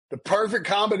The perfect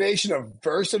combination of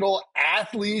versatile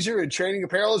athleisure and training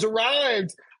apparel has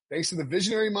arrived. Thanks to the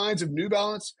visionary minds of New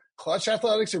Balance, Clutch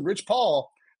Athletics, and Rich Paul,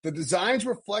 the designs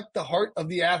reflect the heart of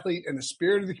the athlete and the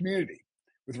spirit of the community.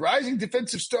 With rising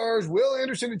defensive stars Will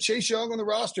Anderson and Chase Young on the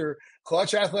roster,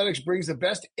 Clutch Athletics brings the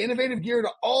best innovative gear to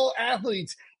all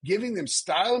athletes, giving them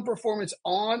style and performance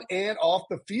on and off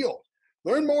the field.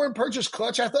 Learn more and purchase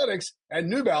Clutch Athletics at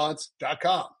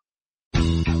newbalance.com.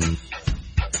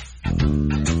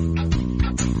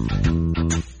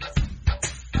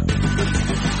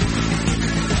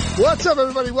 What's up,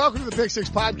 everybody? Welcome to the Pick Six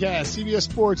Podcast, CBS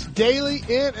Sports Daily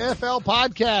NFL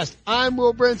Podcast. I'm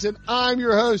Will Brinson. I'm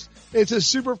your host. It's a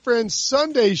Super Friends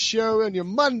Sunday show and your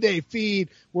Monday feed.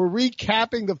 We're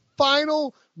recapping the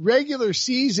final regular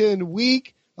season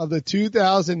week of the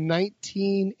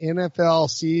 2019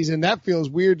 NFL season. That feels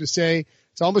weird to say.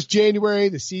 It's almost January.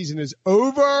 The season is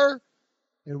over.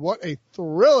 And what a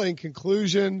thrilling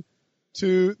conclusion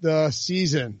to the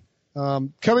season.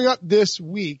 Coming up this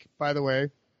week, by the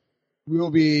way, we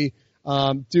will be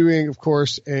doing, of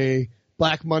course, a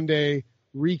Black Monday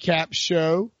recap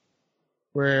show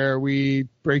where we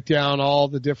break down all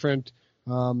the different,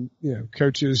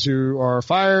 coaches who are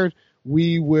fired.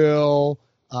 We will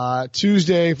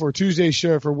Tuesday's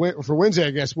show for Wednesday,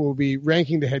 I guess, we'll be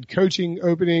ranking the head coaching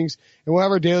openings, and we'll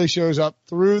have our daily shows up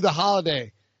through the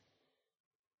holiday.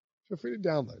 Feel free to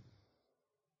download.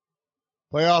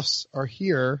 Playoffs are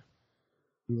here.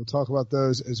 We will talk about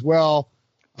those as well.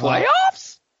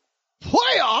 Playoffs?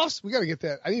 Playoffs? We got to get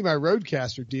that. I need my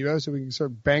Roadcaster, Devo, so we can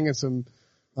start banging some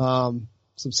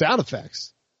sound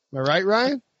effects. Am I right,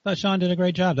 Ryan? I thought Sean did a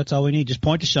great job. That's all we need. Just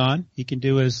point to Sean. He can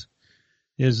do his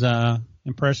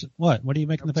impression. What are you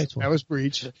making the face for? That was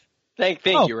Breech. Thank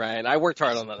you, Ryan. I worked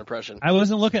hard on that impression. I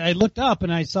wasn't looking. I looked up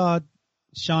and I saw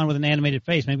Sean with an animated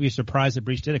face. Maybe you're surprised that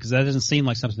Breech did it because that doesn't seem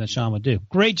like something that Sean would do.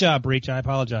 Great job, Breech. I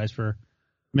apologize for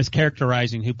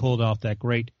mischaracterizing who pulled off that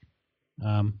great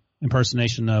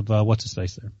impersonation of what's his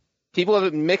face there. People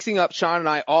have been mixing up Sean and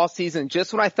I all season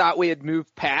just when I thought we had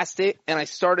moved past it, and I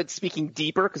started speaking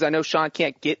deeper because I know Sean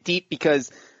can't get deep because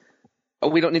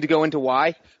we don't need to go into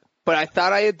why. But I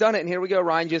thought I had done it, and here we go.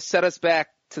 Ryan just set us back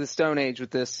to the Stone Age with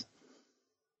this.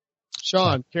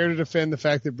 Sean, care to defend the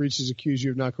fact that Breech has accused you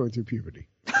of not going through puberty?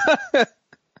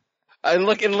 And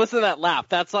listen to that laugh.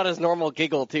 That's not his normal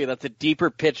giggle, too. That's a deeper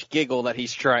pitched giggle that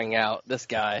he's trying out, this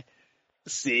guy.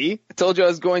 See? I told you I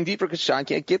was going deeper because Sean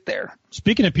can't get there.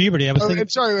 Speaking of puberty, I was thinking.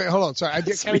 Sorry, wait, hold on. Sorry.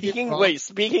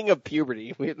 Speaking of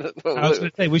puberty. I was going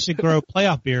to say we should grow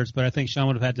playoff beards, but I think Sean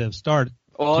would have had to have started.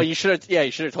 Well, you should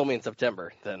have told me in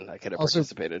September. Then I could have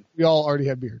participated. We all already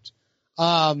had beards.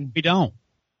 We don't.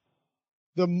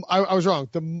 I was wrong.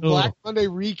 The Black Monday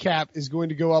recap is going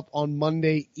to go up on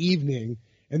Monday evening,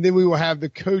 and then we will have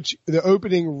the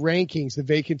opening rankings, the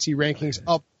vacancy rankings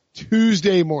up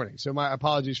Tuesday morning. So my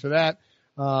apologies for that.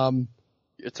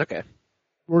 It's okay.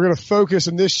 We're going to focus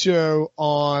in this show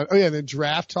on, the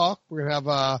draft talk. We're going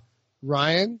to have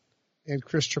Ryan and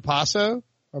Chris Trapasso,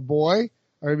 our boy,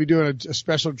 are going to be doing a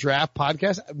special draft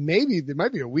podcast. Maybe there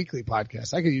might be a weekly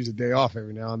podcast. I could use a day off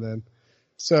every now and then.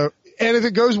 So, and if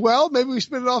it goes well, maybe we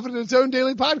spin it off into its own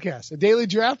daily podcast, a daily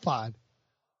draft pod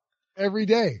every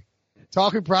day.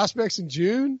 Talking prospects in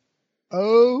June.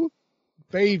 Oh,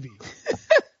 baby.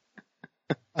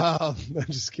 I'm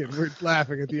just kidding. We're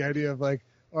laughing at the idea of like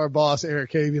our boss,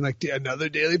 Eric K, being like, another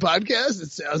daily podcast?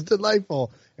 It sounds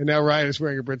delightful. And now Ryan is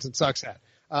wearing a Brinson Sucks hat.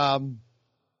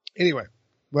 Anyway,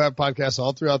 we'll have podcasts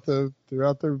all throughout the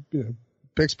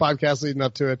Picks podcast leading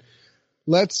up to it.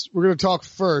 We're going to talk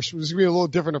first. This is going to be a little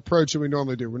different approach than we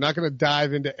normally do. We're not going to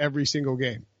dive into every single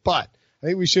game, but I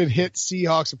think we should hit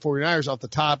Seahawks and 49ers off the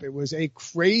top. It was a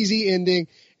crazy ending,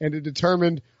 and it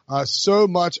determined so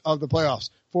much of the playoffs.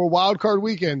 For Wild Card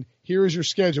Weekend, here is your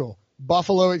schedule.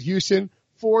 Buffalo at Houston,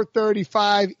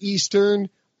 4:35 Eastern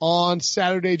on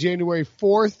Saturday, January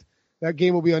 4th. That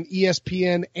game will be on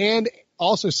ESPN and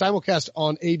also simulcast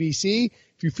on ABC.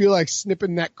 If you feel like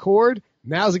snipping that cord,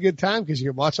 now's a good time because you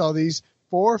can watch all these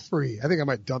for free. I think I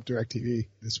might dump DirecTV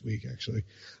this week, actually.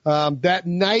 That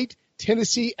night,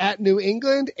 Tennessee at New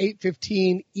England,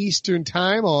 8:15 Eastern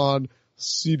time on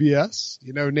CBS.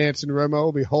 Nance and Romo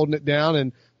will be holding it down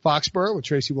in Foxborough with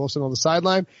Tracy Wilson on the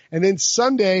sideline. And then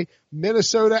Sunday,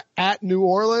 Minnesota at New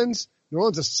Orleans. New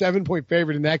Orleans a 7-point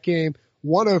favorite in that game,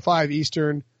 1:05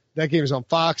 Eastern. That game is on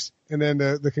Fox. And then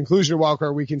the conclusion of Wild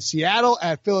Card Weekend, Seattle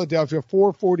at Philadelphia,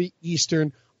 4:40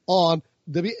 Eastern on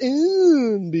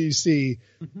WNBC.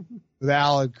 With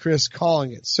Al and Chris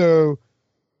calling it. So,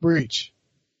 Breech,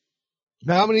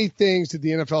 how many things did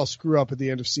the NFL screw up at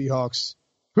the end of Seahawks?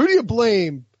 Who do you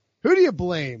blame for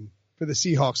the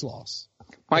Seahawks loss?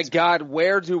 My God,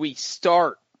 where do we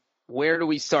start? Where do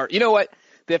we start? You know what?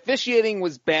 The officiating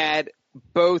was bad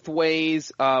both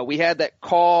ways. We had that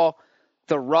call,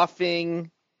 the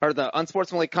roughing or the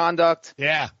unsportsmanlike conduct.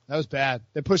 Yeah, that was bad.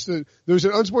 There was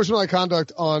an unsportsmanlike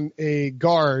conduct on a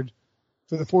guard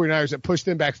for the 49ers that pushed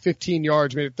them back 15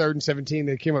 yards, made it 3rd and 17.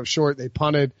 They came up short. They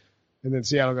punted, and then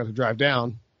Seattle got to drive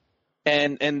down.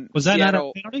 And was that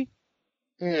Seattle, not a penalty?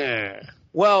 Yeah.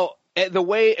 Well, the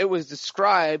way it was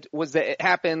described was that it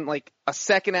happened like a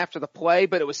second after the play,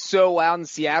 but it was so loud in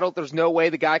Seattle, there's no way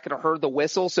the guy could have heard the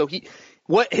whistle. So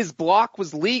his block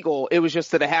was legal. It was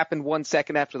just that it happened 1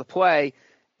 second after the play.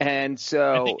 And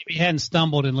so I think if he hadn't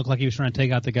stumbled and looked like he was trying to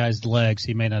take out the guy's legs,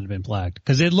 he may not have been flagged.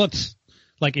 Because it looked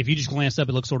like if you just glanced up,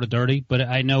 it looked sort of dirty. But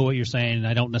I know what you're saying, and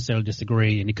I don't necessarily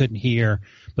disagree. And he couldn't hear,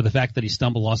 but the fact that he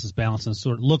stumbled, lost his balance, and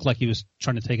sort of looked like he was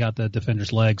trying to take out the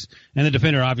defender's legs, and the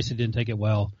defender obviously didn't take it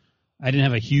well. I didn't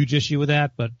have a huge issue with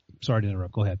that, but sorry to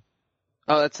interrupt. Go ahead.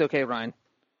 Oh, that's okay, Ryan.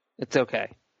 It's okay.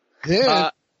 Yeah.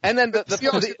 And then the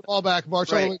Seahawks get the ball back,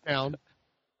 march all the way down,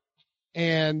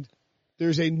 and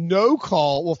there's a no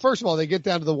call. Well, first of all, they get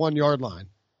down to the 1 yard line,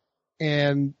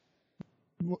 and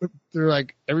they're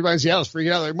like, everybody in Seattle's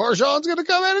freaking out. Like, Marshawn's going to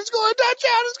come in and score a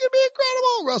touchdown. It's going to be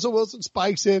incredible. Russell Wilson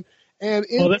spikes it, and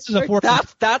this is a fourth.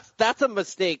 That's a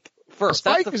mistake. First,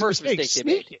 that's the first mistake they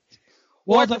made.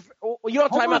 Well, you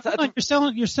don't have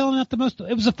timeouts. You're selling out the most.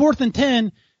 It was a 4th and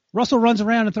 10. Russell runs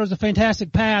around and throws a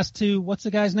fantastic pass to what's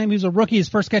the guy's name? He was a rookie, his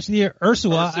first catch of the year,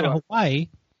 Ursula out of Hawaii.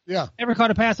 Yeah. Never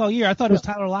caught a pass all year. I thought it was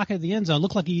Tyler Lockett at the end zone.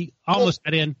 Looked like he almost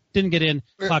got in, didn't get in,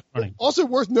 clock running. Also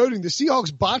worth noting, the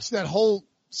Seahawks botched that whole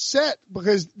set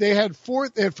because they had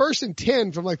 1st and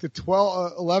 10 from like the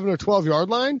 11 or 12 yard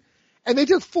line. And they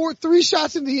took 3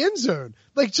 shots in the end zone.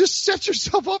 Like, just set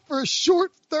yourself up for a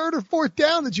short 3rd or 4th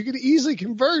down that you can easily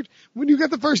convert when you get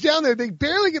the first down there. They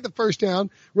barely get the first down.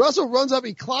 Russell runs up,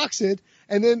 he clocks it,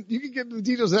 and then you can get the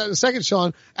details of that in a second,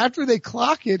 Sean. After they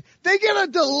clock it, they get a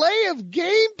delay of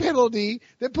game penalty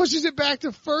that pushes it back to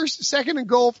 1st, 2nd and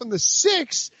goal from the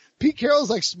 6. Pete Carroll's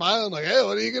like smiling like, hey,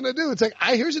 what are you going to do? It's like,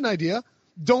 here's an idea.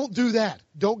 Don't do that.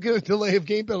 Don't get a delay of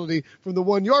game penalty from the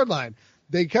 1 yard line.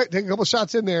 They take a couple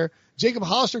shots in there. Jacob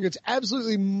Hollister gets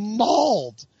absolutely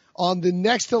mauled on the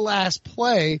next to last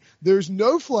play. There's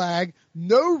no flag,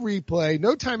 no replay,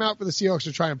 no timeout for the Seahawks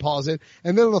to try and pause it.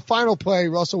 And then on the final play,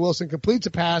 Russell Wilson completes a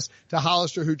pass to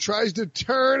Hollister, who tries to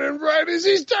turn, and right as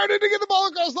he's starting to get the ball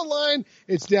across the line,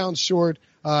 it's down short.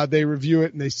 They review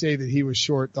it and they say that he was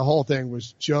short. The whole thing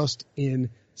was just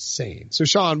insane. So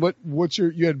Sean,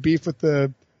 you had beef with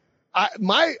I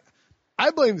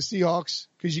blame the Seahawks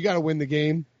because you got to win the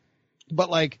game. But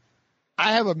like,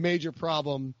 I have a major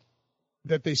problem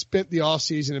that they spent the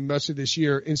offseason and much of this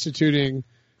year instituting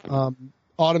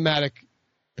automatic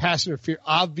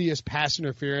obvious pass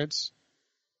interference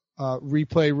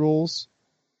replay rules,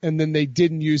 and then they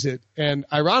didn't use it. And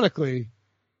ironically,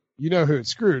 you know who it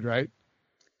screwed, right?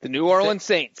 The New Orleans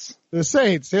Saints. The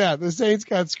Saints, yeah. The Saints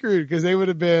got screwed because they would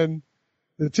have been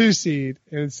the 2 seed,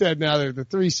 and instead now they're the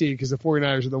 3 seed because the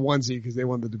 49ers are the 1 seed because they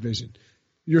won the division.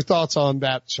 Your thoughts on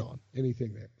that, Sean?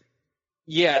 Anything there?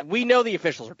 Yeah, we know the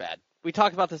officials are bad. We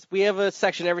talk about this. We have a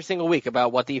section every single week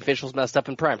about what the officials messed up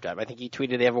in primetime. I think he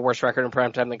tweeted they have a worse record in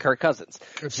primetime than Kirk Cousins.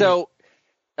 So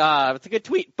it's a good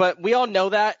tweet, but we all know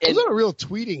that. It was not a real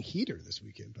tweeting heater this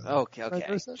weekend. Okay.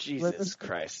 Jesus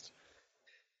Christ.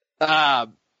 I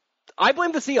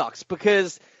blame the Seahawks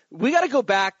because we got to go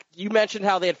back. You mentioned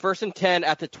how they had 1st and 10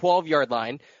 at the 12-yard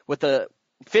line with the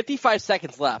 55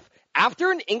 seconds left.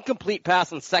 After an incomplete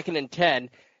pass on 2nd and 10,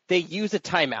 they use a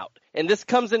timeout. And this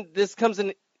comes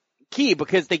in key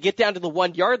because they get down to the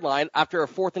 1 yard line after a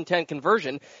 4th and 10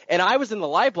 conversion. And I was in the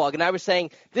live blog and I was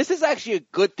saying, this is actually a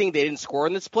good thing they didn't score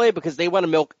in this play because they want to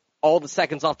milk all the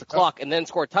seconds off the clock and then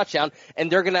score a touchdown. And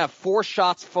they're going to have 4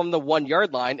 shots from the 1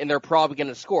 yard line and they're probably going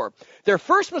to score. Their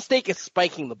first mistake is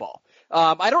spiking the ball.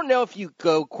 I don't know if you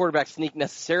go quarterback sneak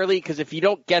necessarily because if you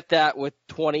don't get that with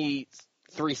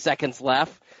 23 seconds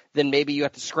left, then maybe you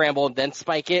have to scramble and then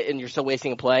spike it and you're still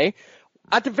wasting a play.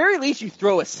 At the very least, you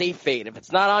throw a safe fade. If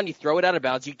it's not on, you throw it out of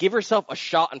bounds. You give yourself a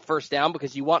shot on 1st down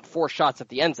because you want 4 shots at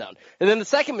the end zone. And then the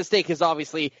second mistake is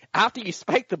obviously after you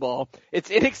spike the ball, it's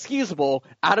inexcusable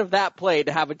out of that play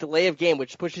to have a delay of game,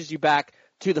 which pushes you back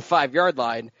to the 5 yard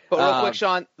line. But real quick,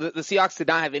 Sean, the Seahawks did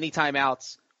not have any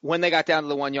timeouts when they got down to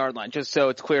the 1 yard line, just so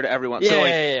it's clear to everyone.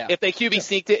 If they QB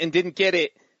sneaked it and didn't get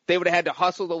it, they would have had to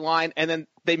hustle the line, and then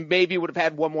they maybe would have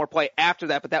had one more play after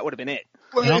that, but that would have been it.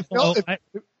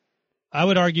 I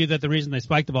would argue that the reason they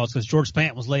spiked the ball is because George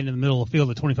Pant was laying in the middle of the field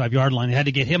at the 25-yard line. They had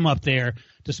to get him up there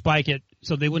to spike it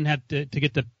so they wouldn't have to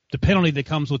get the the penalty that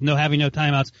comes with having no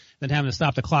timeouts than having to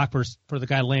stop the clock for the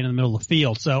guy laying in the middle of the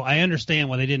field. So I understand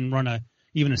why they didn't run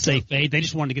even a safe fade. They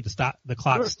just wanted to get the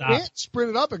clock stopped.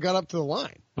 Sprinted up and got up to the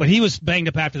line. But he was banged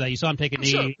up after that. You saw him take a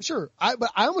knee. Sure.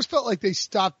 But I almost felt like they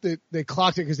stopped it. They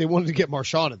clocked it because they wanted to get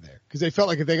Marshawn in there. Because they felt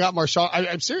like if they got Marshawn,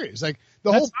 I'm serious. Like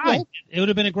That's fine. It would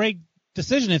have been a great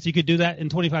decision if you could do that in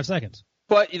 25 seconds.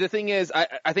 But the thing is,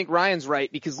 I think Ryan's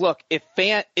right, because look, if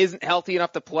Fant isn't healthy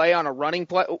enough to play on a running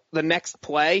play, the next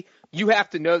play, you have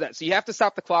to know that. So you have to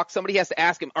stop the clock. Somebody has to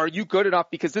ask him, are you good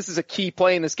enough? Because this is a key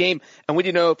play in this game, and we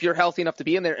need to know if you're healthy enough to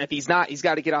be in there. If he's not, he's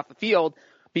got to get off the field,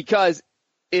 because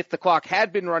if the clock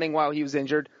had been running while he was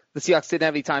injured, the Seahawks didn't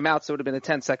have any timeouts, so it would have been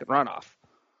a 10-second runoff.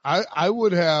 I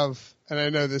would have, and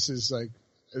I know this is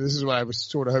what I was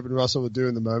sort of hoping Russell would do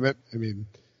in the moment. I mean,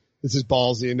 this is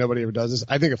ballsy and nobody ever does this.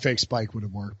 I think a fake spike would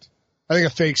have worked. I think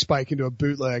a fake spike into a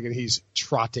bootleg and he's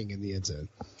trotting in the end zone.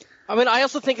 I mean, I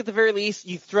also think at the very least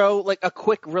you throw like a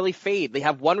quick, really fade. They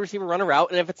have one receiver run a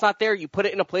route, and if it's not there, you put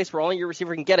it in a place where only your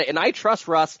receiver can get it. And I trust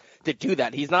Russ to do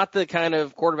that. He's not the kind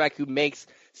of quarterback who makes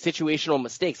situational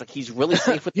mistakes. Like, he's really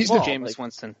safe with the ball. He's the Jameis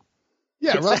Winston.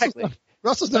 Yeah, exactly.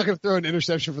 Russell's not going to throw an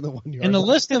interception for the 1 yard. In the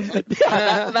list of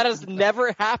that has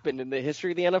never happened in the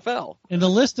history of the NFL. In the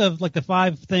list of like the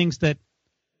 5 things that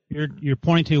you're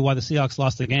pointing to why the Seahawks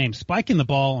lost the game, spiking the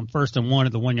ball on 1st and 1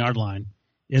 at the 1 yard line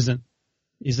isn't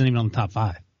even on the top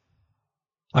 5.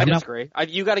 I disagree.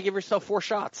 You got to give yourself 4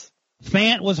 shots.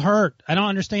 Fant was hurt. I don't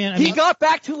understand. He got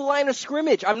back to the line of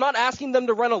scrimmage. I'm not asking them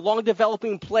to run a long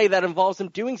developing play that involves them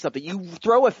doing something. You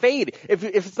throw a fade. If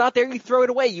it's not there, you throw it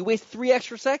away. You waste 3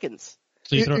 extra seconds.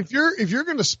 So if you're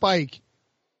going to spike,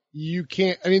 you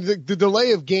can't. I mean, the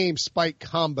delay of game spike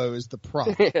combo is the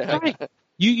problem. Right.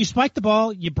 You spike the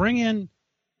ball, you bring in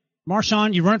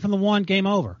Marshawn, you run it from the 1, game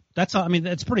over. That's all. I mean,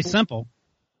 it's pretty simple.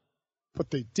 But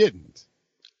they didn't.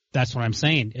 That's what I'm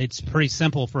saying. It's pretty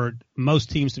simple for most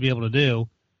teams to be able to do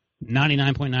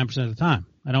 99.9% of the time.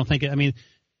 I don't think I mean,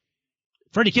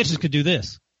 Freddie Kitchens could do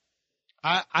this.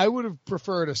 I would have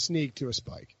preferred a sneak to a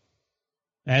spike.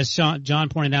 As John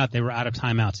pointed out, they were out of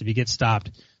timeouts. If you get stopped,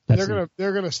 they're gonna.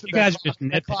 You guys are just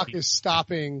nitpicking. That clock is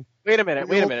stopping. Wait a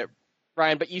minute,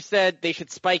 Ryan. But you said they should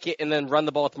spike it and then run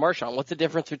the ball with Marshawn. What's the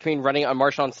difference between running on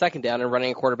Marshawn's 2nd down and running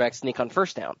a quarterback sneak on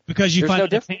 1st down? Because you There's find no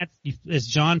difference. as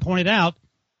John pointed out,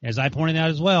 as I pointed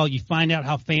out as well, you find out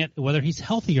how whether he's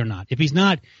healthy or not. If he's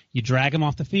not, you drag him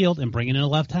off the field and bring in a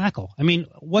left tackle. I mean,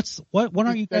 what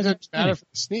are you guys doesn't matter for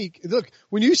the sneak. Look,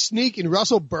 when you sneak and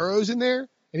Russell Burrows in there,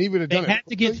 and he would have done it. They had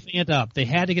to get Fant up. They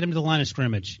had to get him to the line of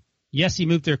scrimmage. Yes, he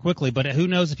moved there quickly, but who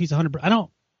knows if he's 100%.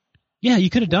 Yeah, you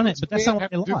could have done it, but that's not why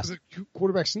they lost.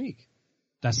 Quarterback sneak.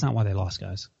 That's not why they lost,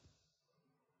 guys.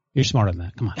 You're smarter than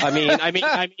that. Come on. I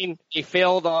mean, they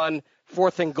failed on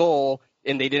 4th and goal,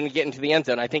 and they didn't get into the end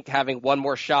zone. I think having one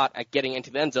more shot at getting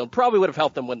into the end zone probably would have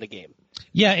helped them win the game.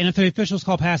 Yeah, and if the officials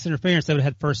call pass interference, they would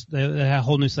have had a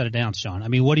whole new set of downs, Sean. I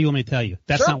mean, what do you want me to tell you?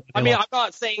 That's sure. not what they lost. I'm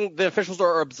not saying the officials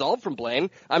are absolved from blame.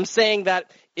 I'm saying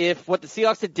that if what the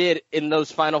Seahawks did in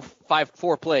those final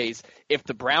 4 plays, if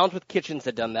the Browns with Kitchens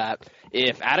had done that,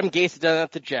 if Adam Gase had done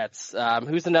that to Jets,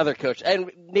 who's another coach,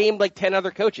 and named like 10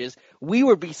 other coaches, we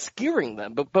would be skewering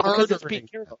them. But because it's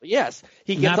Pete Carroll, yes,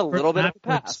 he gets a little bit of a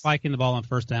pass. Spiking the ball on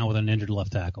 1st down with an injured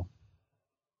left tackle.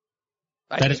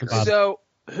 So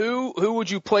who would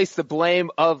you place the blame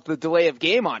of the delay of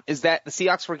game on? Is that the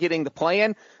Seahawks were getting the play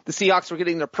in? The Seahawks were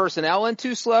getting their personnel in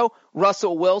too slow?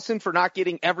 Russell Wilson for not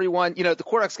getting everyone, the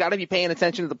quarterback's got to be paying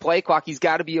attention to the play clock. He's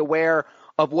got to be aware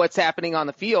of what's happening on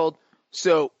the field.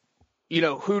 So,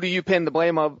 who do you pin the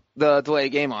blame of the delay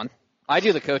of game on? I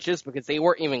do the coaches because they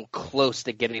weren't even close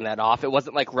to getting that off. It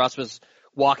wasn't like Russ was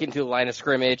walking to the line of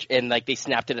scrimmage and like they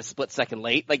snapped it a split second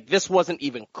late. Like this wasn't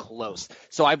even close.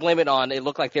 So I blame it on, it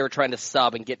looked like they were trying to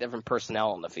sub and get different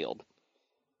personnel on the field.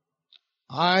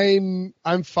 I'm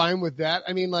fine with that.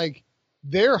 I mean, like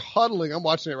they're huddling. I'm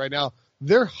watching it right now.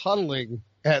 They're huddling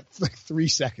at like 3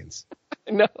 seconds.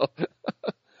 No.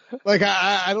 Like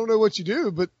I don't know what you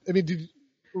do, but I mean,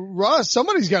 Russ,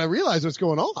 somebody's got to realize what's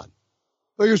going on.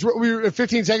 Like we were at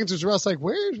 15 seconds. Was Russ like,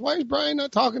 why is Brian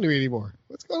not talking to me anymore?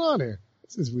 What's going on here?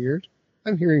 This is weird.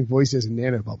 I'm hearing voices and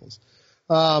nanobubbles.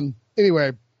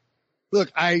 Anyway, look,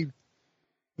 the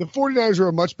 49ers were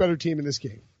a much better team in this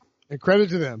game, and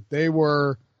credit to them.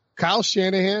 Kyle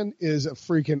Shanahan is a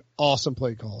freaking awesome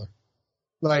play caller.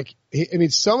 Like,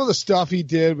 some of the stuff he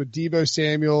did with Deebo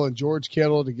Samuel and George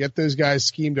Kittle to get those guys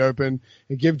schemed open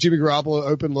and give Jimmy Garoppolo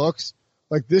open looks.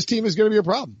 Like, this team is going to be a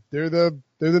problem. They're the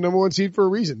number 1 seed for a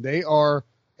reason. They are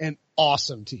an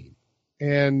awesome team.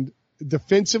 And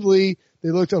defensively, they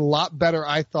looked a lot better,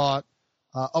 I thought,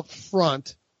 up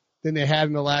front. than they had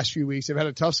in the last few weeks. They've had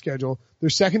a tough schedule. Their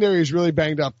secondary is really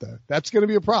banged up, though. That's going to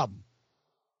be a problem.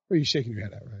 What are you shaking your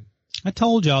head at, Ryan? I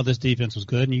told y'all this defense was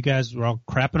good, and you guys were all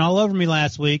crapping all over me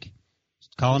last week,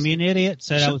 calling me an idiot,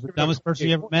 said I was the dumbest person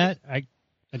you ever met. I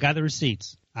got the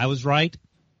receipts. I was right.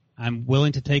 I'm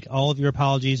willing to take all of your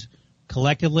apologies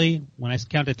collectively. When I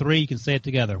count to 3, you can say it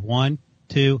together. 1,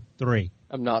 2, 3.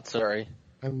 I'm not sorry.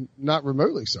 I'm not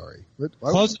remotely sorry.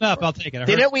 Close enough. I'll take it.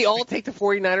 Didn't we all take the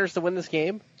 49ers to win this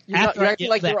game? You're acting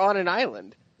like you're on an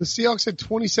island. The Seahawks had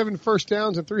 27 first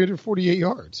downs and 348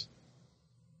 yards.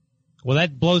 Well,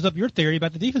 that blows up your theory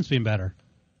about the defense being better.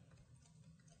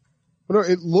 Well, no,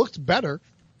 it looked better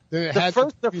than it had.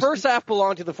 The first half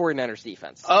belonged to the 49ers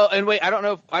defense. Oh, and wait, I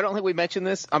don't think we mentioned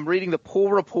this. I'm reading the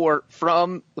pool report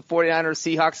from the 49ers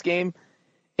Seahawks game,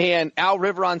 and Al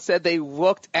Riveron said they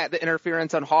looked at the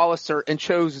interference on Hollister and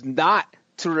chose not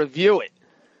to review it,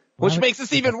 which makes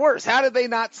this even worse. How did they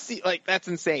not see? Like, that's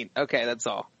insane. Okay, that's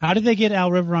all. How did they get Al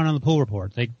Riveron on the pool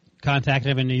report? They contacted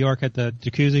him in New York at the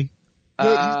jacuzzi? He's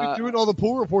been doing all the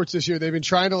pool reports this year. They've been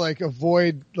trying to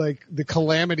avoid the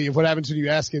calamity of what happens when you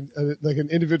ask an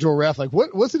individual ref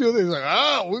what's the deal? He's like,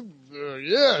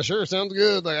 yeah, sure, sounds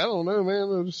good. I don't know,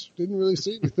 man. I just didn't really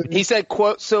see anything. He said,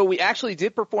 quote, "So we actually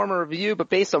did perform a review, but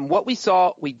based on what we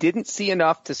saw, we didn't see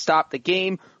enough to stop the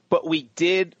game, but we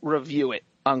did review it,"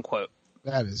 unquote.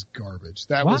 That is garbage.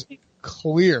 That was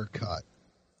clear cut.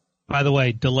 By the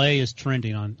way, delay is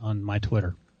trending on my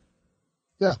Twitter.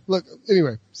 Yeah, look,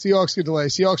 anyway, Seahawks get delay.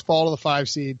 Seahawks fall to the 5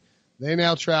 seed. They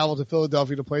now travel to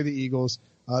Philadelphia to play the Eagles.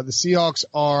 The Seahawks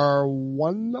are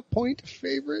 1-point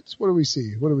favorites. What do we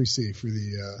see? What are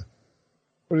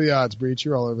the odds, Breech?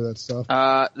 You're all over that stuff.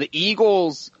 The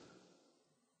Eagles,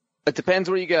 it depends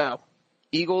where you go.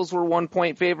 Eagles were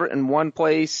 1-point favorite in one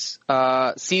place.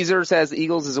 Caesars has the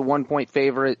Eagles as a 1-point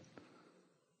favorite.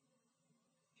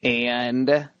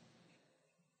 And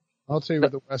I'll tell you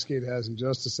what the Westgate has in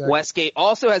just a second. Westgate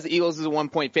also has the Eagles as a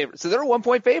 1-point favorite. So they're a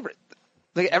 1-point favorite.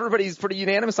 Everybody's pretty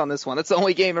unanimous on this one. That's the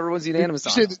only game everyone's unanimous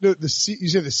on. You said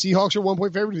the Seahawks are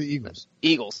 1-point favorite or the Eagles?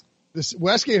 Eagles.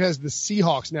 Westgate has the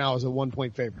Seahawks now as a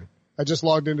 1-point favorite. I just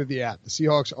logged into the app. The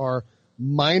Seahawks are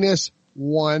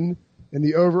 -1, and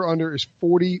the over-under is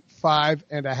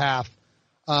 45.5.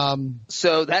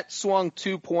 So that swung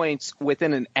 2 points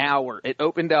within an hour. It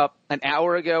opened up an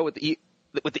hour ago with the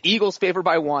Eagles favored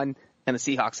by 1, and the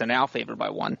Seahawks are now favored by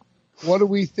 1. What do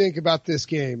we think about this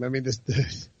game? I mean, the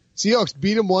Seahawks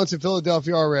beat them once in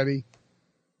Philadelphia already.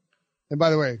 And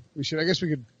by the way, I guess we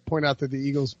could point out that the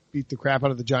Eagles beat the crap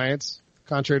out of the Giants,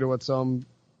 contrary to what some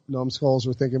numbskulls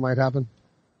were thinking might happen.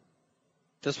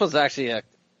 This was actually we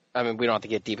don't have to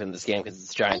get deep in this game because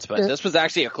it's Giants, but this was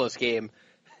actually a close game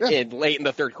late in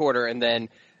the third quarter, and then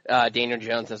Daniel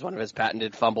Jones has one of his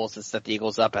patented fumbles to set the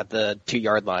Eagles up at the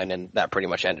 2-yard line, and that pretty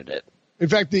much ended it. In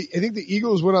fact, I think the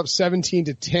Eagles went up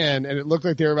 17-10, and it looked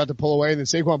like they were about to pull away, and then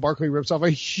Saquon Barkley rips off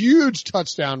a huge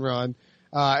touchdown run.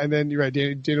 And then you're right,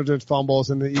 Daniel Jones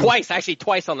fumbles, and the Eagles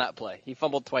twice on that play. He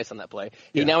fumbled twice on that play.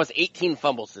 He now has 18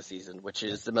 fumbles this season, which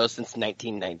is the most since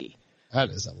 1990. That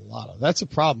is a lot. That's a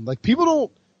problem. People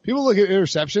look at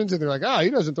interceptions and they're like, he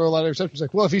doesn't throw a lot of interceptions.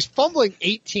 Like, well, if he's fumbling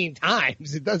 18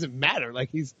 times, it doesn't matter.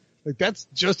 That's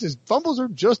fumbles are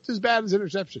just as bad as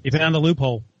interceptions. He found the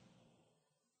loophole.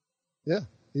 Yeah,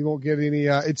 he won't get any.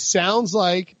 It sounds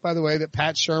like, by the way, that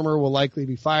Pat Shurmur will likely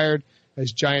be fired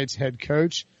as Giants head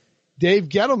coach. Dave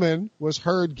Gettleman was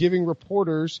heard giving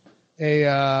reporters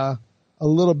a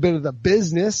little bit of the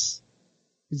business.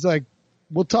 He's like,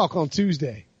 "We'll talk on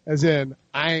Tuesday," as in,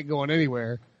 I ain't going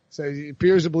anywhere. So he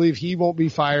appears to believe he won't be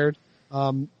fired.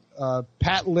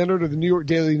 Pat Leonard of the New York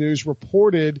Daily News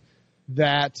reported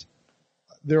that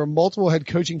there are multiple head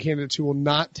coaching candidates who will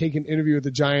not take an interview with the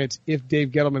Giants if Dave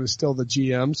Gettleman is still the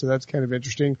GM. So that's kind of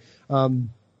interesting. And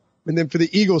then for the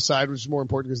Eagles side, which is more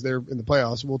important because they're in the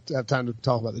playoffs, we'll have time to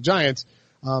talk about the Giants.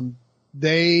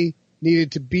 They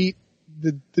needed to beat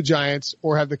the Giants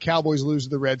or have the Cowboys lose to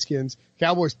the Redskins.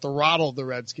 Cowboys throttled the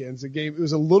Redskins. The game, it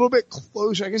was a little bit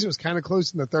close. I guess it was kind of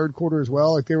close in the third quarter as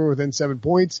well. They were within 7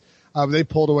 points. They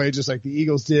pulled away just like the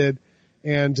Eagles did.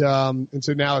 And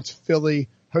so now it's Philly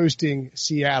hosting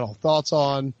Seattle. Thoughts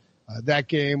on that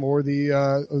game or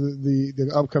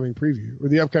the upcoming preview or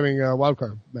the upcoming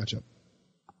wildcard matchup?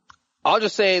 I'll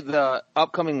just say the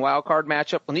upcoming wildcard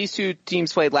matchup, when these two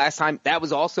teams played last time, that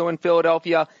was also in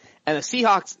Philadelphia, and the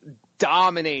Seahawks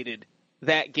dominated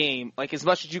that game, as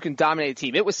much as you can dominate a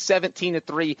team. It was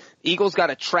 17-3. Eagles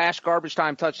got a trash garbage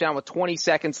time touchdown with 20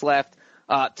 seconds left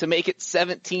to make it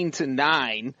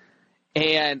 17-9,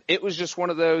 and it was just one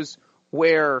of those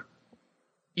where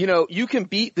you can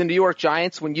beat the New York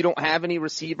Giants when you don't have any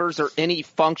receivers or any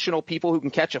functional people who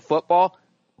can catch a football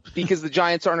because the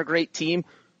Giants aren't a great team.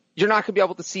 You're not going to be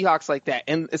able to Seahawks like that.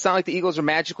 And it's not like the Eagles are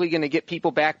magically going to get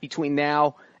people back between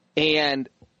now and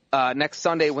next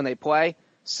Sunday when they play.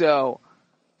 So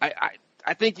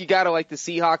I think you got to like the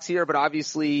Seahawks here, but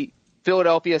obviously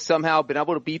Philadelphia somehow been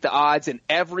able to beat the odds in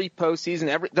every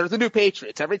postseason. They're the new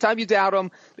Patriots. Every time you doubt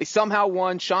them, they somehow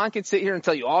won. Sean can sit here and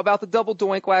tell you all about the double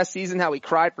doink last season, how he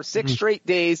cried for 6 straight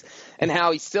days, and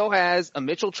how he still has a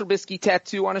Mitchell Trubisky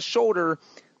tattoo on his shoulder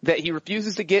that he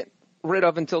refuses to get rid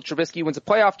of until Trubisky wins a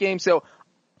playoff game. So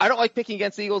I don't like picking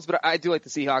against the Eagles, but I do like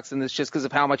the Seahawks, and it's just because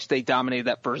of how much they dominated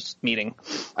that first meeting.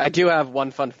 I do have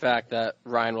one fun fact that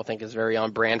Ryan will think is very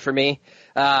on brand for me.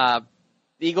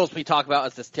 The Eagles we talk about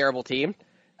as this terrible team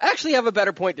actually have a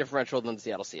better point differential than the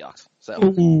Seattle Seahawks. So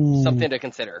something to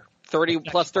consider. 30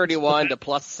 plus 31 to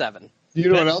plus 7. You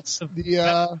know what else?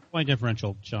 The point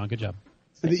differential, Sean. Good job.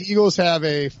 The Eagles have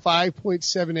a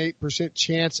 5.78%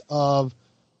 chance of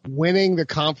winning the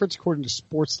conference according to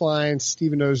Sportsline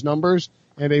Stephen O's numbers,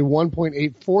 and a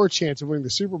 1.84 chance of winning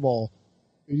the Super Bowl.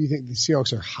 Do you think the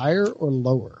Seahawks are higher or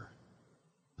lower?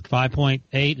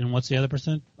 5.8, and what's the other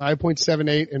percent?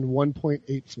 5.78 and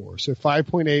 1.84. So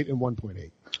 5.8 and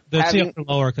 1.8. The Seahawks are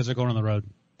lower because they're going on the road.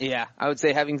 Yeah, I would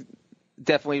say having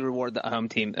definitely reward the home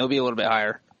team. It'll be a little bit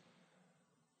higher.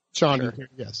 Sean, Sure.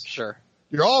 yes. Sure.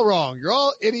 You're all wrong. You're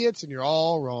all idiots, and you're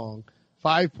all wrong.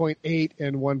 5.8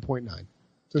 and 1.9.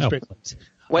 So it's please.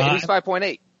 Wait, who's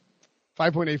 5.8?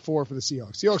 5.84 for the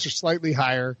Seahawks. Seahawks are slightly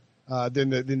higher than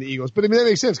the Eagles, but I mean that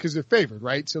makes sense because they're favored,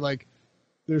 right? So like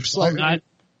they're slightly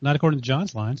not according to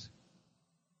John's lines.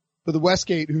 But the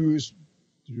Westgate, who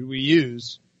we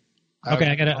use. Okay,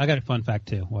 I got a fun fact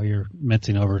too. While you're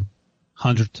mincing over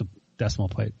hundreds of decimal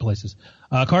places,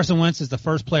 Carson Wentz is the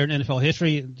first player in NFL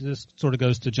history. This sort of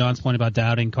goes to John's point about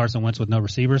doubting Carson Wentz with no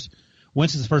receivers.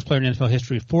 Wentz is the first player in NFL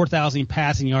history with 4,000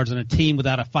 passing yards on a team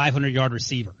without a 500-yard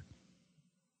receiver.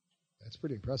 That's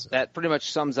pretty impressive. That pretty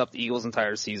much sums up the Eagles'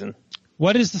 entire season.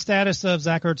 What is the status of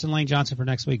Zach Ertz and Lane Johnson for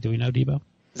next week? Do we know, Debo?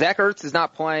 Zach Ertz is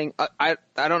not playing. I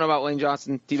don't know about Lane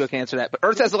Johnson. Debo can answer that. But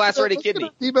Ertz has the lacerated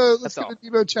kidney. Let's get a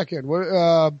Debo check-in.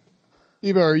 Debo,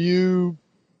 are you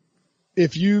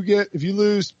if you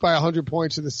lose by 100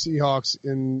 points to the Seahawks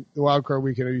in the wild card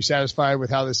weekend, are you satisfied with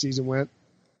how the season went?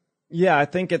 Yeah, I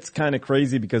think it's kind of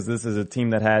crazy because this is a team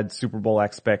that had Super Bowl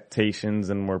expectations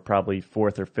and were probably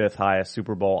 4th or 5th highest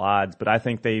Super Bowl odds, but I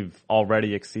think they've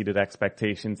already exceeded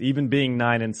expectations. Even being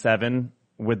 9-7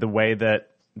 with the way that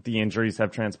the injuries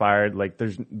have transpired, like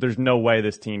there's no way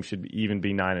this team should even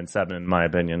be 9-7 in my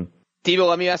opinion. Debo,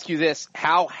 let me ask you this.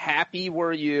 How happy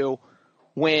were you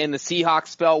when the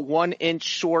Seahawks fell 1 inch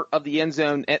short of the end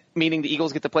zone, meaning the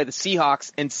Eagles get to play the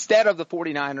Seahawks instead of the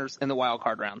 49ers in the wild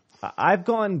card round? I've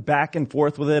gone back and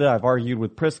forth with it. I've argued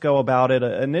with Prisco about it.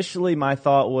 Initially, my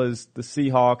thought was the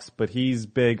Seahawks, but he's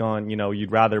big on,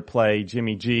 you'd rather play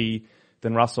Jimmy G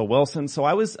than Russell Wilson. So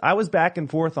I was back and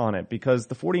forth on it because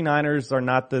the 49ers are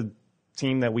not the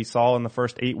team that we saw in the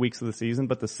first 8 weeks of the season,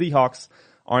 but the Seahawks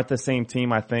aren't the same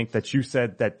team, I think, that you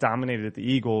said that dominated the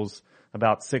Eagles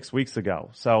about 6 weeks ago.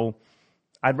 So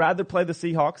I'd rather play the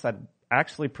Seahawks. I'd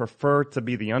actually prefer to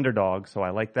be the underdog, so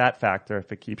I like that factor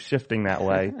if it keeps shifting that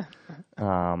way.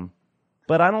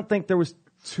 But I don't think there was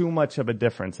too much of a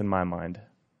difference in my mind.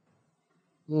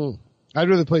 I'd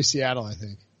rather play Seattle, I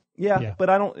think. Yeah,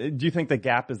 but do you think the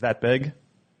gap is that big?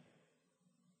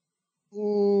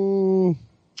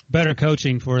 Better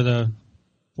coaching for the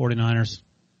 49ers.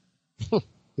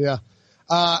 Yeah.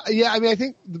 I mean, I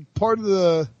think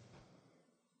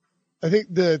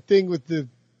the thing with the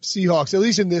Seahawks, at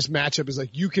least in this matchup, is like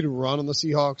you can run on the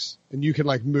Seahawks and you can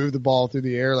like move the ball through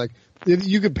the air. Like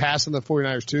you could pass on the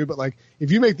 49ers too, but like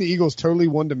if you make the Eagles totally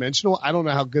one-dimensional, I don't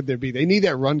know how good they'd be. They need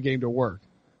that run game to work.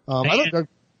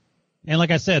 And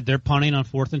like I said, they're punting on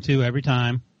 4th and 2 every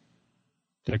time.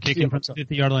 They're kicking from the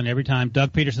 50-yard line every time.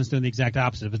 Doug Peterson's doing the exact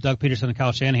opposite. If it's Doug Peterson and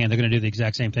Kyle Shanahan, they're going to do the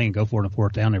exact same thing and go for it on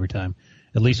 4th down every time.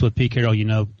 At least with Pete Carroll, you're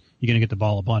going to get the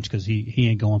ball a bunch because he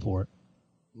ain't going for it.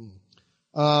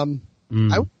 I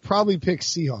would probably pick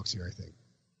Seahawks here, I think.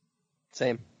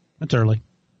 Same. That's early.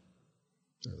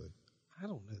 I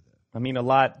don't know that. I mean, a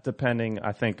lot depending,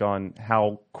 I think, on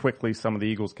how quickly some of the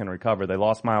Eagles can recover. They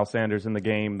lost Miles Sanders in the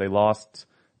game. They lost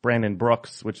Brandon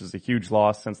Brooks, which is a huge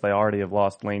loss since they already have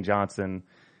lost Lane Johnson.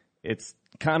 It's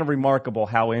kind of remarkable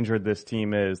how injured this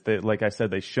team is. Like I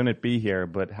said, they shouldn't be here,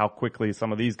 but how quickly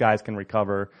some of these guys can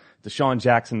recover. Deshaun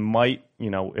Jackson might,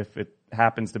 if it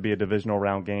happens to be a divisional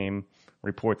round game,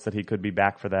 reports that he could be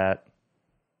back for that.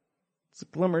 It's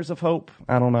glimmers of hope.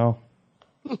 I don't know.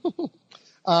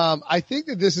 I think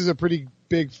that this is a pretty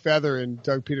big feather in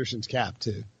Doug Peterson's cap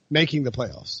too, making the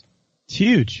playoffs. It's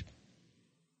huge.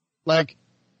 Like,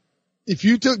 if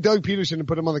you took Doug Peterson and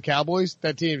put him on the Cowboys,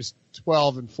 that team is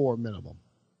 12-4 minimum.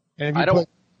 And if you put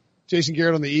Jason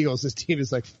Garrett on the Eagles, this team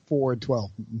is like 4-12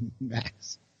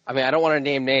 max. I mean, I don't want to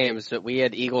name names, but we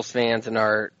had Eagles fans in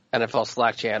our NFL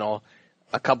Slack channel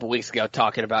a couple weeks ago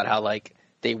talking about how, like,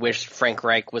 they wished Frank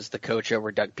Reich was the coach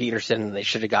over Doug Peterson, and they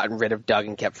should have gotten rid of Doug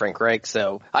and kept Frank Reich.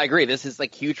 So I agree. This is,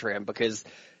 like, huge for him because,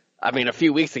 I mean, a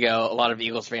few weeks ago, a lot of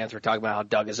Eagles fans were talking about how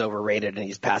Doug is overrated and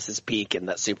he's past his peak, and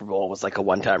that Super Bowl was like a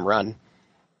one-time run.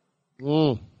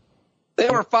 Mm. They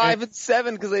were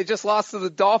 5-7 because they just lost to the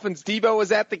Dolphins. Debo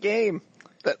was at the game.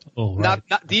 Not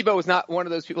Debo was not one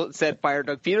of those people that said fire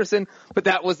Doug Peterson, but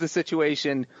that was the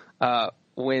situation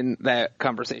when that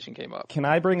conversation came up. Can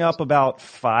I bring up about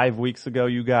 5 weeks ago,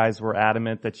 you guys were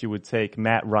adamant that you would take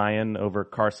Matt Ryan over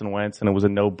Carson Wentz, and it was a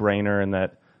no-brainer, and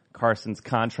that Carson's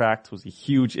contract was a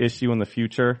huge issue in the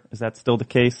future. Is that still the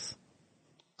case?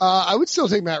 I would still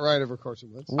take Matt Ryan over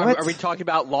Carson Wentz. Are we talking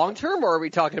about long-term, or are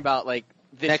we talking about, like,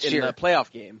 this Next in year. the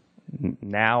playoff game?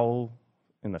 Now,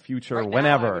 in the future, Right now,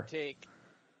 whenever.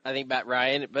 I think Matt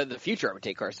Ryan, but in the future I would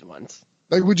take Carson Wentz.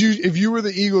 Like, if you were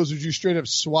the Eagles, would you straight up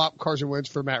swap Carson Wentz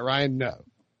for Matt Ryan? No.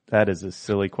 That is a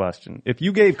silly question. If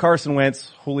you gave Carson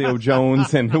Wentz, Julio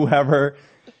Jones, and whoever,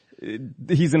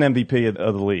 he's an MVP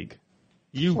of the league.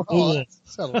 You fool.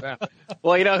 Settle down.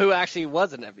 Well, you know who actually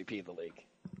was an MVP of the league?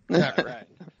 Matt Ryan.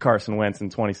 Carson Wentz in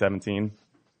 2017.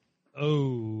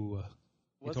 Oh.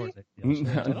 Was he?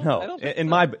 No, in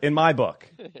my book.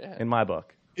 Yeah. In my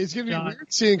book. It's going to be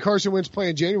weird seeing Carson Wentz play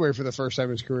in January for the first time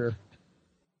in his career.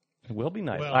 It will be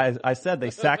nice. Well, I said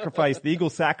the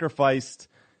Eagles sacrificed,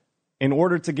 in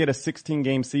order to get a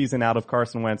 16-game season out of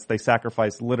Carson Wentz, they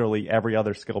sacrificed literally every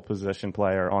other skill position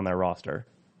player on their roster.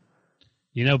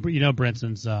 You know,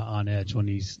 Brinson's on edge when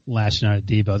he's lashing out at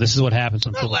Debo. This is what happens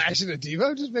when Not lashing at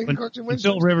Devo, just making Carson Wentz.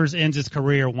 Phil Rivers ends his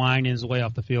career whining his way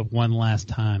off the field one last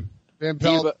time. Van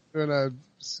Pelt doing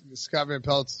Scott Van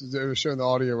Pelt's showing the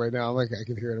audio right now. I'm like, I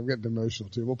can hear it. I'm getting emotional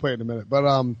too. We'll play it in a minute.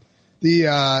 But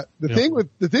the thing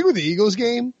with the Eagles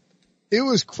game, it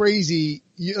was crazy.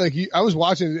 I was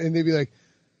watching and they'd be like,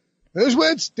 "There's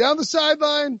Wentz down the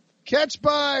sideline, catch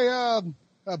by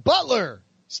Butler,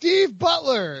 Steve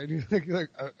Butler." And you're like,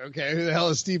 okay, who the hell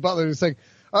is Steve Butler? And it's like,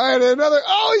 all right, another.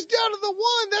 Oh, he's down to the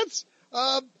one. That's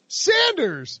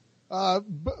Sanders,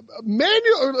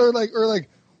 Manuel, or like.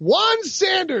 Juan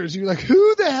Sanders. You're like,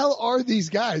 who the hell are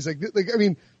these guys? Like, I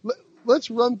mean,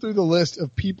 let's run through the list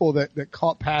of people that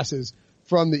caught passes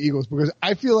from the Eagles, because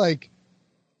I feel like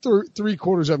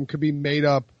three-quarters of them could be made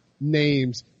up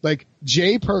names like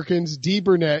Jay Perkins, D.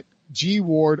 Burnett, G.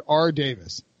 Ward, R.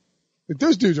 Davis. Like,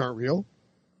 those dudes aren't real.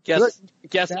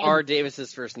 Guess R.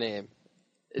 Davis's first name.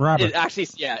 Robert. It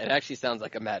actually sounds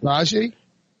like a Madden. Rajay?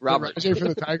 Robert. Rajay for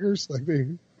the Tigers?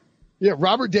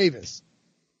 Robert Davis.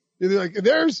 They're like,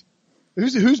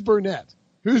 who's Burnett?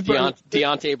 Who's Burnett?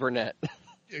 Deontay Burnett.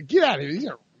 Get out of here. These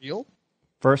aren't real.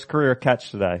 First career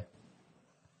catch today.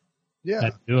 Yeah.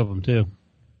 That's two of them too.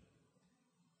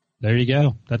 There you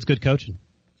go. That's good coaching.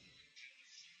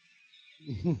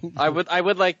 I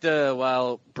would like to,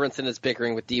 while Brinson is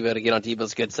bickering with Debo to get on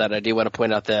Debo's good side, I do want to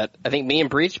point out that I think me and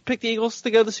Breech picked the Eagles to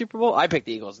go to the Super Bowl. I picked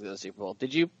the Eagles to go to the Super Bowl.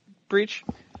 Did you, Breech?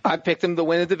 I picked them to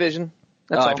win the division.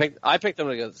 That's all. I picked them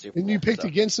to go to the Super Bowl. And you picked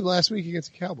against them last week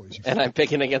against the Cowboys. And I'm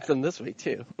picking against them this week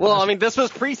too. Well, I mean, this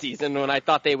was preseason when I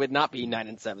thought they would not be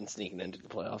 9-7 sneaking into the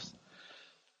playoffs.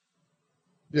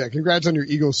 Yeah, congrats on your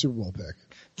Eagles Super Bowl pick.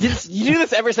 You do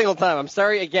this every single time. I'm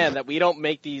sorry again that we don't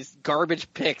make these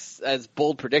garbage picks as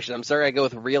bold predictions. I'm sorry I go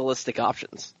with realistic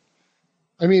options.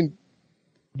 I mean,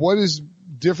 what is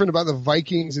different about the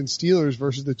Vikings and Steelers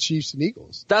versus the Chiefs and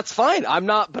Eagles? That's fine. I'm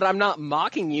not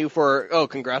mocking you for,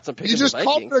 congrats on picking You just the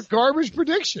Vikings. called it a garbage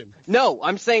prediction. No,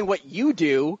 I'm saying what you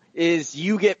do is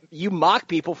you mock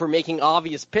people for making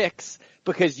obvious picks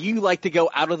because you like to go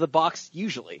out of the box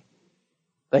usually.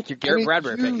 Like your Garrett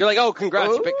Bradbury pick. You're like,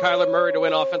 congrats, you picked Kyler Murray to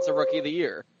win Offensive Rookie of the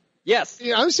Year. Yes.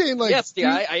 Yeah, I'm saying like, yes, you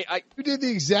I picked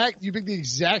the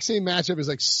exact same matchup as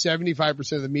like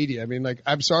 75% of the media. I mean, like,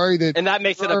 I'm sorry that. And that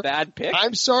makes it a bad pick?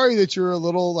 I'm sorry that you're a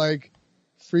little like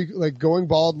freak, like going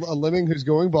bald, a lemming who's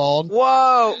going bald.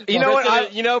 Whoa. You know what?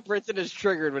 Brinson is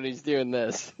triggered when he's doing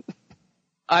this.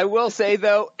 I will say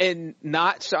though, in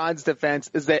not Sean's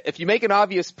defense, is that if you make an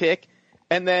obvious pick,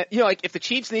 and then, like if the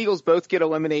Chiefs and Eagles both get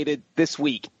eliminated this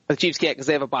week, the Chiefs can't because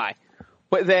they have a bye,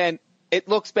 but then it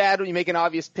looks bad when you make an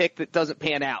obvious pick that doesn't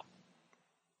pan out,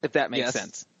 if that makes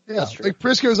sense. Yeah, That's true. like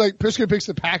Prisco picks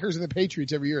the Packers and the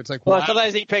Patriots every year. It's like, Well, wow.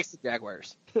 sometimes he picks the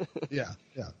Jaguars. Yeah,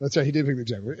 that's right. He did pick the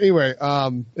Jaguars. Anyway,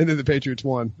 and then the Patriots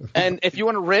won. And if you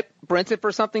want to rip Brinson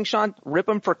for something, Sean, rip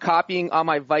him for copying on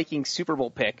my Vikings Super Bowl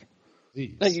pick.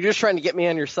 No, you're just trying to get me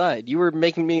on your side. You were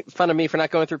making fun of me for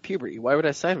not going through puberty. Why would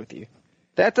I side with you?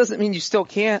 That doesn't mean you still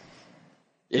can't.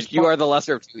 If you are the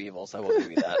lesser of two evils, I will give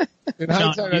you that. In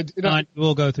Sean, hindsight,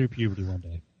 we'll go through puberty one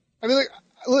day. I mean, like,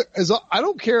 look, I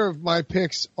don't care if my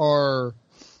picks are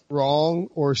wrong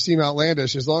or seem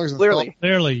outlandish, as long as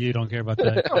Clearly, you don't care about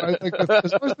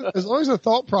that. as long as the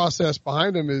thought process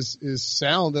behind them is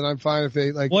sound, then I'm fine if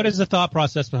they like. What is the thought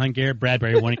process behind Garrett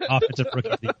Bradbury winning Offensive Rookie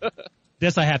of the Year?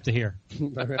 This I have to hear.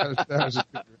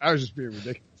 I was just being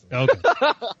ridiculous. Okay.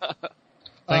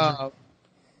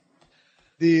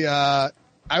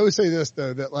 I would say this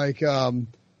though, that like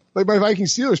my Viking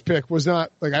Steelers pick was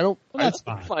not like Well, that's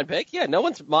fine. Fine pick. Yeah, no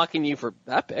one's mocking you for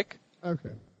that pick.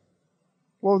 Okay.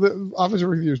 Well, the offensive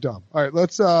review is dumb. All right,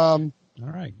 let's All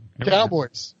right.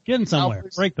 Cowboys. Getting somewhere.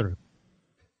 Cowboys. Breakthrough.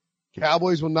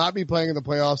 Cowboys will not be playing in the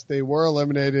playoffs. They were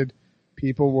eliminated.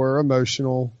 People were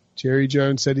emotional. Jerry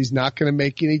Jones said he's not going to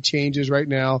make any changes right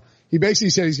now. He basically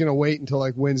said he's going to wait until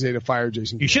like Wednesday to fire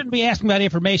Jason. You shouldn't be asking about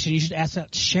information. You should ask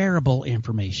about shareable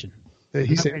information.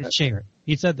 He said share it.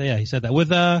 He said that. Yeah, he said that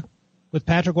with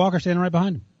Patrick Walker standing right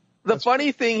behind him. The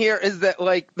funny thing here is that,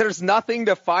 like, there's nothing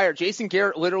to fire. Jason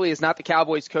Garrett literally is not the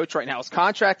Cowboys coach right now. His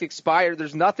contract expired.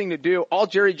 There's nothing to do. All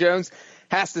Jerry Jones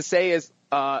has to say is,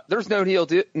 there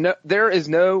is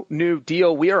no new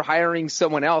deal. We are hiring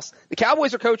someone else. The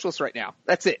Cowboys are coachless right now.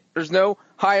 That's it. There's no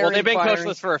hiring. Well, they've been firing.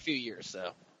 coachless for a few years,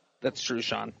 so. That's true,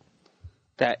 Sean.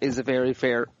 That is a very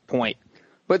fair point.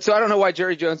 But so I don't know why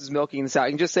Jerry Jones is milking this out.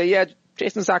 You can just say, yeah,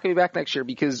 Jason's not going to be back next year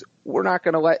because we're not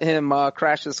going to let him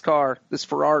crash this car, this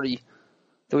Ferrari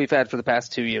that we've had for the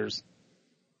past 2 years.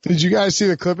 Did you guys see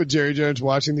the clip of Jerry Jones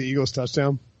watching the Eagles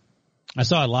touchdown? I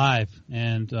saw it live,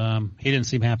 and he didn't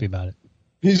seem happy about it.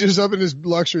 He's just up in his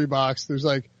luxury box. There's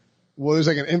an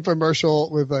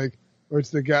infomercial with like, where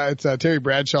it's the guy, it's Terry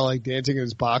Bradshaw like dancing in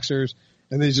his boxers,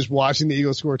 and then he's just watching the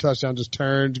Eagles score a touchdown, just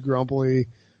turned grumpily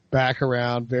back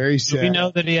around, very sad. Did we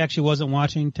know that he actually wasn't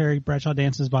watching Terry Bradshaw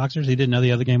dance his boxers? He didn't know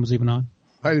the other game was even on?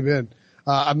 Might have been.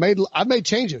 I've made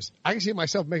changes. I can see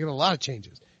myself making a lot of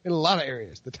changes in a lot of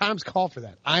areas. The times call for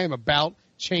that. I am about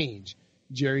change,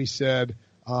 Jerry said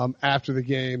after the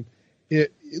game.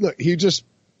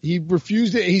 He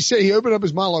refused it. He opened up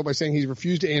his monologue by saying he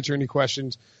refused to answer any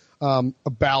questions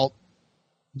about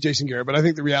Jason Garrett. But I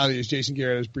think the reality is Jason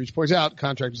Garrett, as Breech points out,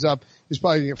 contract is up. He's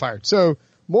probably going to get fired. So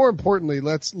more importantly,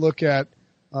 let's look at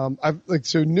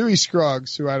Newey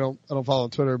Scruggs, who I don't follow on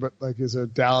Twitter, but like is a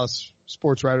Dallas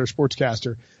sports writer,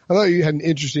 sportscaster. I thought you had an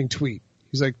interesting tweet.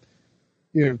 He's like,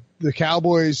 the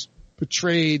Cowboys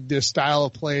betrayed this style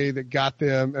of play that got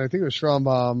them, and I think it was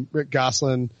from Rick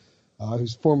Gosselin,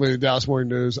 who's formerly the Dallas Morning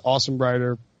News, awesome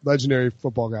writer, legendary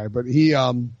football guy. But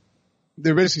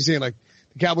they're basically saying like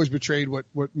the Cowboys betrayed what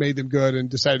made them good and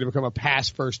decided to become a pass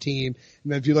first team.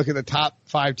 And then if you look at the top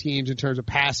 5 teams in terms of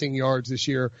passing yards this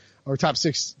year, or top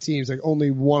 6 teams, like only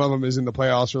one of them is in the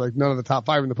playoffs, or like none of the top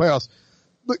 5 are in the playoffs.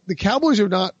 Look, the Cowboys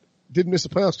didn't miss the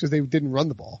playoffs because they didn't run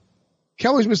the ball.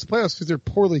 Cowboys missed the playoffs because they're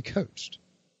poorly coached.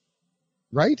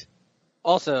 Right?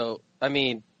 Also, I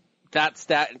mean, that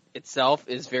stat itself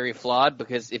is very flawed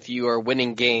because if you are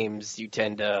winning games, you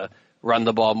tend to run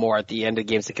the ball more at the end of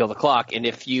games to kill the clock. And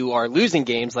if you are losing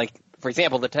games, like, for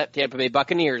example, the Tampa Bay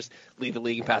Buccaneers lead the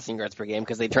league in passing yards per game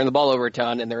because they turn the ball over a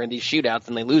ton and they're in these shootouts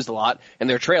and they lose a lot and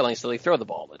they're trailing, so they throw the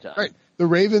ball all the time. Right. The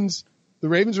Ravens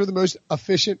were the most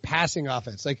efficient passing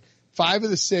offense. Like 5 of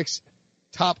the 6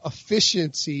 top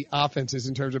efficiency offenses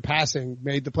in terms of passing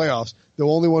made the playoffs. The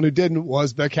only one who didn't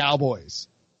was the Cowboys.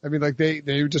 I mean, like they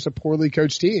were just a poorly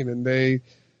coached team, and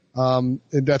and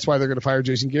that's why they're going to fire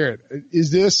Jason Garrett.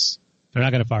 They're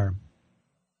not going to fire him.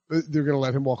 They're going to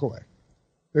let him walk away.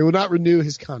 They will not renew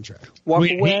his contract.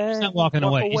 He's not walking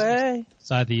away.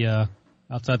 He's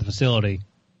outside the facility,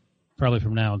 probably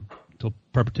from now till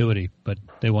perpetuity, but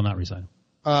they will not resign him.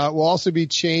 Will also be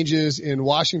changes in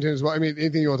Washington as well. I mean,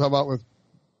 anything you want to talk about with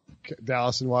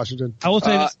Dallas and Washington? I will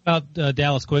say this about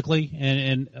Dallas quickly,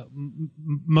 and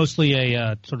mostly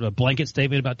a sort of a blanket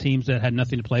statement about teams that had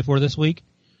nothing to play for this week.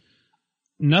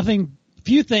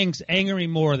 Few things anger me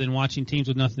more than watching teams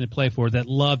with nothing to play for that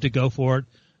love to go for it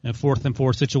in 4th and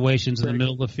 4 situations in the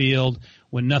middle of the field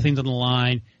when nothing's on the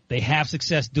line. They have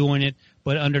success doing it,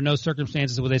 but under no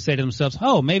circumstances would they say to themselves,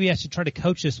 oh, maybe I should try to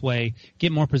coach this way,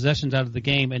 get more possessions out of the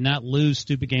game, and not lose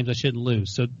stupid games I shouldn't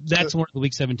lose. So that's one of the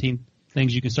Week 17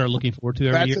 things you can start looking forward to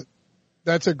every year.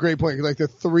 That's a great point. Like the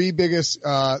three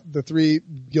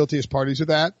guiltiest parties of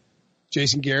that,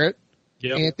 Jason Garrett,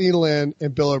 Anthony Lynn,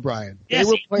 and Bill O'Brien. Yes,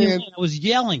 they were playing. I was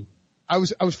yelling. I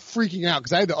was freaking out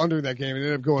because I had the under in that game and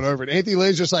ended up going over it. Anthony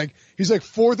Lynn's just like, he's like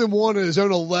 4th and 1 in his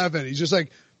own 11. He's just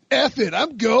like, F it,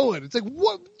 I'm going. It's like,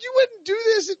 what? You wouldn't do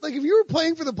this. Like, if you were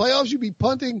playing for the playoffs, you'd be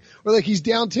punting, or like he's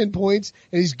down 10 points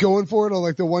and he's going for it on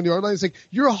like the 1 yard line. It's like,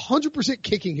 you're 100%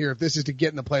 kicking here if this is to get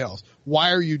in the playoffs.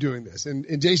 Why are you doing this?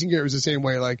 And Jason Garrett was the same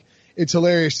way. Like, it's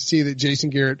hilarious to see that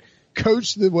Jason Garrett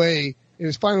coached the way, in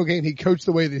his final game, he coached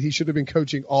the way that he should have been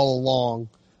coaching all along,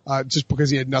 just because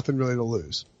he had nothing really to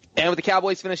lose. And with the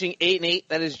Cowboys finishing 8-8,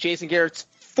 that is Jason Garrett's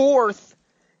 4th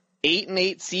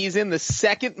 8-8 season, the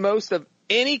second most of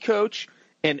any coach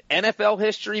in NFL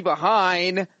history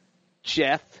behind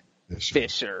Jeff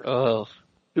Fisher,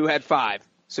 who had 5.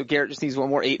 So Garrett just needs one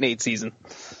more 8-8 season.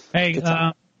 Hey,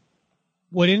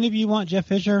 would any of you want Jeff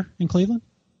Fisher in Cleveland?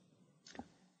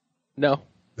 No.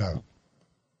 No.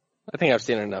 I think I've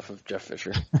seen enough of Jeff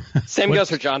Fisher. Same goes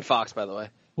for John Fox, by the way.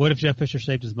 What if Jeff Fisher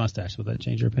shaved his mustache? Would that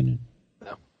change your opinion?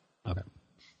 No. Okay.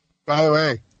 By the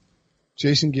way,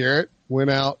 Jason Garrett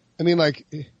went out. I mean, like,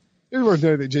 everyone's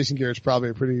known that Jason Garrett's probably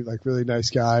a pretty, like, really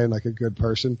nice guy and, like, a good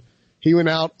person. He went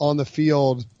out on the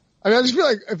field. I mean,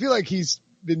 I feel like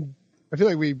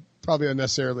we probably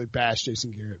unnecessarily bashed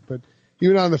Jason Garrett, but he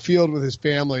went out on the field with his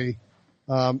family,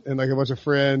 and like a bunch of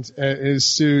friends in his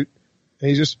suit, and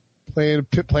he's just playing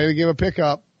a game of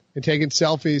pickup and taking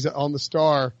selfies on the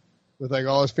Star with, like,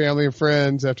 all his family and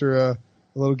friends after a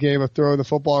little game of throwing the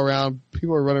football around. People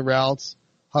were running routes,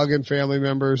 hugging family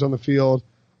members on the field.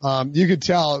 You could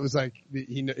tell it was like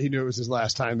he knew it was his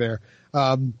last time there.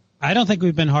 I don't think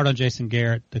we've been hard on Jason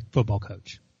Garrett, the football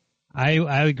coach. I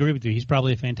agree with you. He's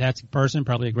probably a fantastic person,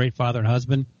 probably a great father and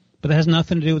husband, but that has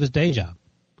nothing to do with his day job.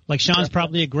 Like, Sean's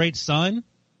probably a great son,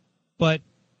 but,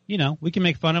 you know, we can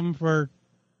make fun of him for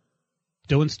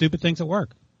doing stupid things at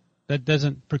work. That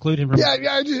doesn't preclude him from.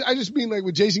 Yeah. I just mean, like,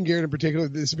 with Jason Garrett in particular,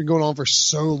 this has been going on for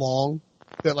so long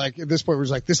that, like, at this point, we're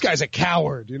just like, this guy's a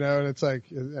coward, you know? And it's like,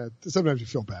 sometimes you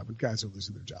feel bad when guys are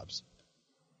losing their jobs.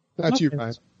 Not you,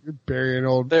 Ryan. You're burying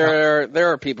old.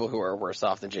 There are people who are worse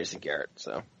off than Jason Garrett,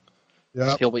 so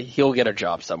yeah, he'll get a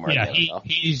job somewhere. Yeah,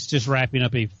 he's just wrapping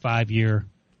up a 5-year.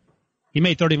 He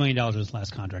made $30 million in his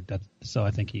last contract, so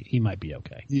I think he might be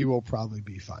okay. He will probably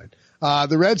be fine.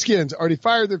 The Redskins already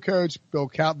fired their coach,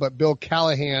 but Bill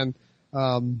Callahan,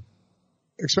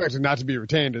 expected not to be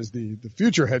retained as the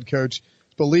future head coach.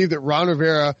 It's believed that Ron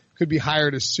Rivera could be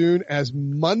hired as soon as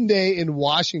Monday in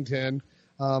Washington,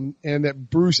 and that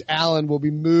Bruce Allen will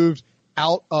be moved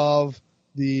out of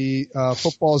the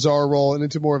football czar role and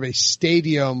into more of a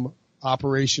stadium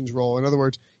operations role. In other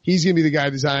words, he's going to be the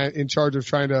guy in charge of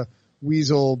trying to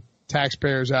weasel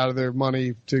taxpayers out of their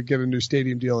money to get a new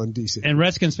stadium deal in D.C. And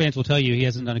Redskins fans will tell you he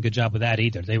hasn't done a good job with that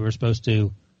either. They were supposed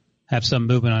to have some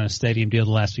movement on a stadium deal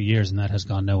the last few years, and that has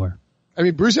gone nowhere. I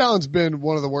mean, Bruce Allen's been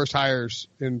one of the worst hires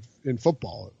in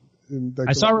football.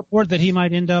 I saw a report that he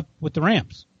might end up with the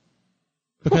Rams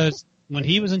because when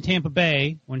he was in Tampa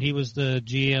Bay, when he was the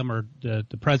GM or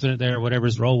the president there, or whatever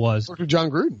his role was. Worked with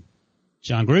John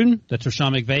Gruden. That's where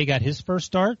Sean McVay got his first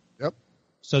start. Yep.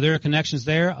 So there are connections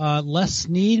there. Les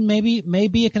Snead may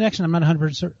be a connection. I'm not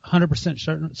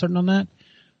 100% certain on that.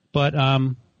 But,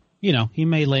 you know, he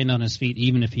may land on his feet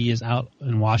even if he is out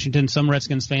in Washington. Some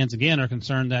Redskins fans, again, are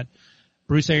concerned that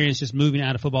Bruce Arians just moving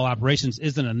out of football operations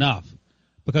isn't enough.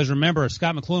 Because remember,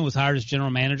 Scott McCloughan was hired as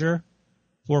general manager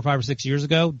 4 or 5 or 6 years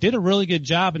ago, did a really good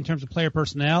job in terms of player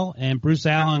personnel, and Bruce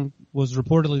Allen was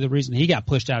reportedly the reason he got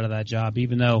pushed out of that job,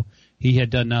 even though he had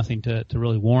done nothing to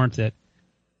really warrant it.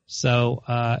 So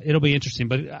it'll be interesting.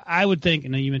 But I would think,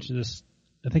 and you mentioned this,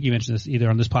 I think you mentioned this either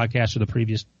on this podcast or the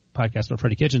previous podcast with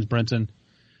Freddie Kitchens, Brinson,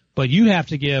 but you have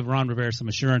to give Ron Rivera some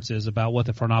assurances about what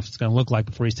the front office is going to look like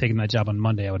before he's taking that job on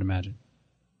Monday, I would imagine.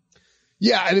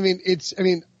 Yeah, and I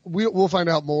mean, we'll find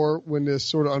out more when this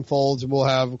sort of unfolds, and we'll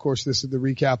have, of course, the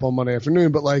recap on Monday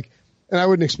afternoon. But and I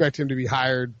wouldn't expect him to be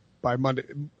hired by Monday.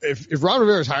 If Ron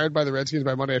Rivera is hired by the Redskins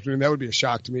by Monday afternoon, that would be a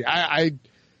shock to me.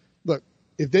 Look,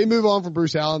 if they move on from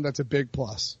Bruce Allen, that's a big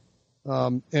plus.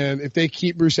 And if they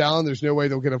keep Bruce Allen, there's no way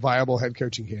they'll get a viable head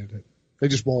coaching candidate. They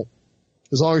just won't.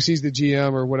 As long as he's the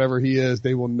GM or whatever he is,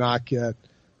 they will not get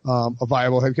a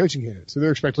viable head coaching candidate. So they're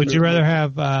expecting. Would you rather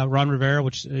have Ron Rivera,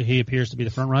 which he appears to be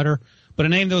the front runner, but a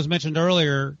name that was mentioned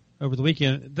earlier over the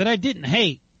weekend that I didn't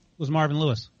hate was Marvin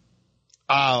Lewis?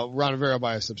 Ron Rivera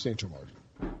by a substantial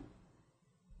margin.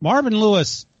 Marvin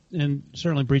Lewis, and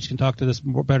certainly Breech can talk to this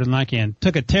more better than I can,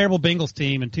 took a terrible Bengals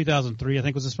team in 2003, I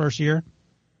think was his first year.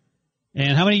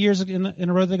 And how many years in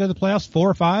a row did they go to the playoffs? 4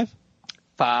 or 5?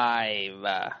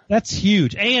 5. That's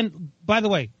huge. And, by the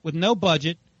way, with no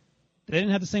budget, they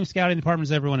didn't have the same scouting department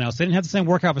as everyone else. They didn't have the same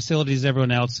workout facilities as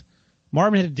everyone else.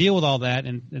 Marvin had to deal with all that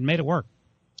and made it work.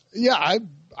 Yeah,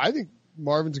 I think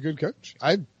Marvin's a good coach.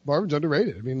 Marvin's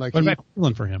underrated. I mean, like, what about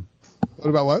Cleveland for him? What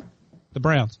about what? The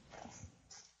Browns.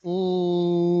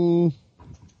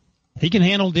 He can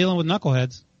handle dealing with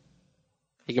knuckleheads.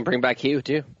 He can bring back Hugh,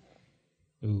 too.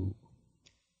 Ooh.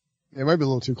 It might be a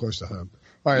little too close to home.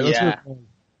 All right, let's move on.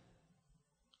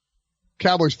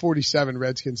 Cowboys 47,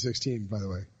 Redskins 16, by the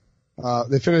way.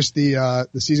 They finished the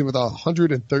season with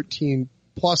 113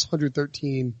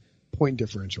 point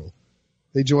differential.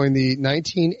 They joined the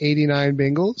 1989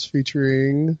 Bengals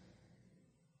featuring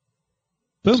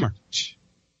Boomer.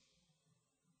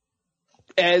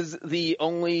 As the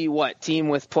only, team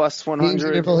with plus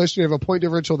 100? In NFL history of a point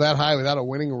differential that high without a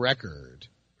winning record.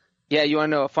 Yeah, you want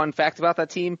to know a fun fact about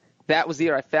that team? That was the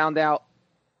year I found out.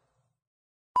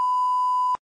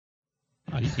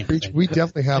 Oh, we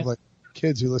definitely have like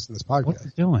kids who listen to this podcast. What are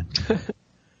you doing?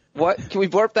 What? Can we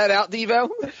blurp that out, Devo?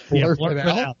 Yeah, blurp it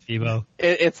out, Devo.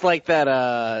 It's like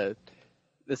that.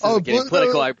 This is getting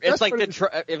political. It's like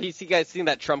if you guys seen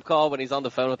that Trump call when he's on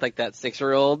the phone with like that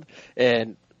 6-year-old,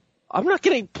 and I'm not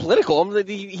getting political.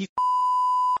 He's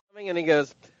and he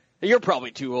goes, "You're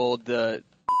probably too old."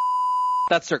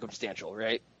 That's circumstantial,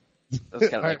 right? That's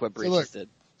kind of like what Breech did.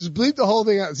 Just bleep the whole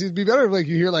thing out. See, it'd be better if like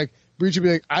you hear like Breech would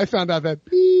be like, "I found out that."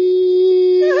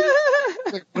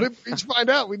 Like, what did Breech find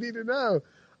out? We need to know.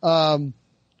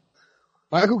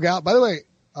 Michael Gallup. By the way,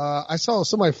 I saw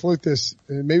somebody float this,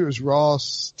 and maybe it was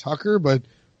Ross Tucker, but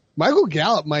Michael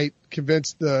Gallup might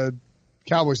convince the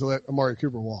Cowboys to let Amari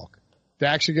Cooper walk.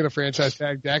 Dak should get a franchise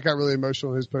tag. Dak got really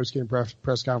emotional in his post-game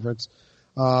press conference.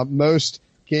 Most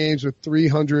games with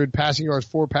 300 passing yards,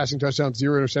 4 passing touchdowns,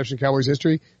 0 interception in Cowboys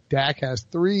history. Dak has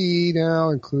 3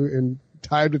 now, including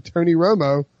tied with Tony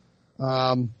Romo.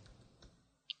 Again,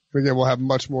 we'll have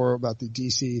much more about the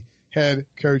DC head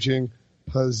coaching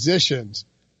positions.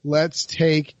 Let's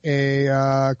take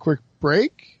a quick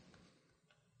break.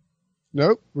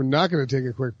 Nope, we're not going to take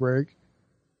a quick break.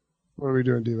 What are we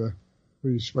doing, Diva? Why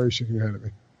are you shaking your head at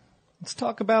me? Let's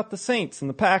talk about the Saints and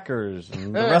the Packers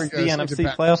and the rest of the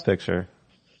NFC playoff picture.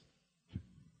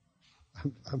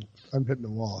 I'm hitting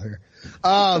the wall here.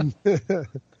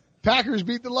 Packers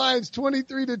beat the Lions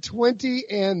 23-20,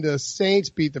 and the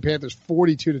Saints beat the Panthers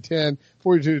 42-10.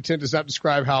 42-10 does not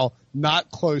describe how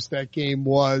not close that game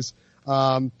was.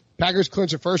 Packers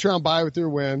clinched a first-round bye with their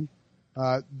win.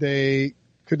 They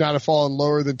could not have fallen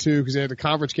lower than 2 because they had the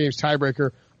conference games tiebreaker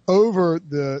over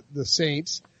the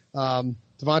Saints.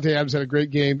 Devontae Adams had a great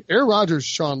game. Aaron Rodgers,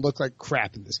 Sean, looked like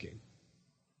crap in this game.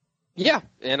 Yeah,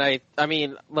 and I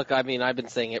mean, I've been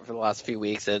saying it for the last few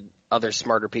weeks, and other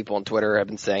smarter people on Twitter have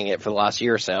been saying it for the last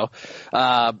year or so.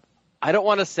 I don't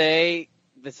want to say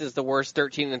this is the worst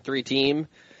 13-3 team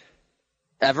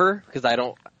ever, because I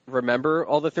don't remember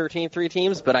all the 13-3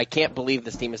 teams, but I can't believe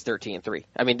this team is 13-3.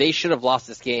 I mean, they should have lost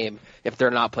this game if they're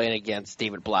not playing against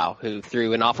David Blau, who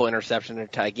threw an awful interception in a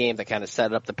tie game that kind of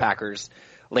set up the Packers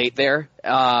late there.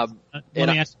 Let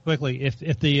me ask you quickly, if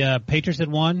the Patriots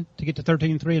had won to get to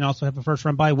 13-3 and also have a first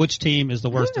run bye, which team is the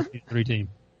worst 13-3 team?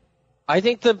 I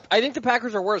think the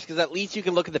Packers are worse because at least you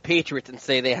can look at the Patriots and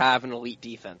say they have an elite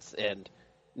defense. And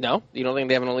no, you don't think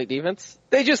they have an elite defense?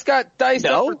 They just got diced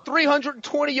up for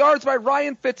 320 yards by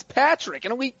Ryan Fitzpatrick.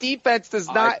 An elite defense does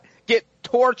not get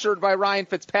tortured by Ryan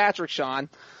Fitzpatrick, Sean.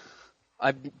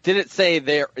 I didn't say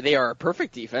they are a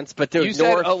perfect defense, but you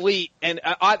said elite, and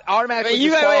automatically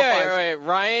wait.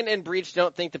 Ryan and Breech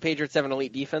don't think the Patriots have an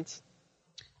elite defense?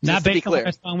 Not based on what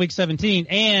I saw in Week 17.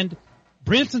 And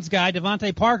Brinson's guy,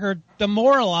 Devontae Parker,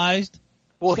 demoralized.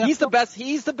 Well, he's the best.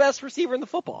 He's the best receiver in the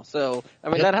football. So I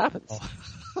mean, that happens.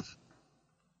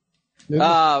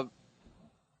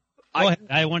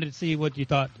 I wanted to see what you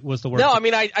thought was the worst. No, I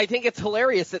mean, I think it's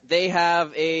hilarious that they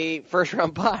have a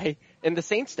first-round bye and the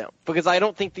Saints don't, because I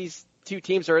don't think these two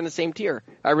teams are in the same tier.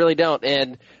 I really don't.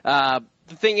 And the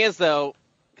thing is, though,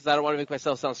 because I don't want to make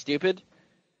myself sound stupid.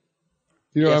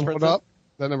 You know what I'm holding up?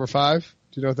 That number 5?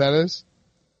 Do you know what that is?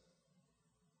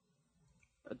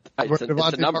 It's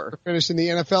a number. Parker finished in the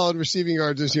NFL in receiving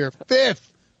yards this year.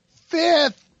 Fifth.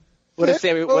 What did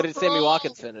Sammy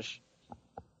Watkins finish?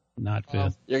 Not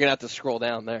 5th. You're going to have to scroll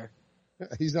down there.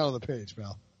 He's not on the page,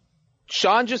 pal.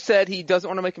 Sean just said he doesn't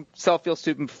want to make himself feel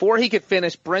stupid. Before he could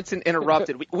finish, Brinson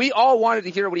interrupted. We all wanted to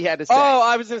hear what he had to say. Oh,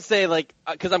 I was going to say,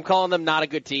 because I'm calling them not a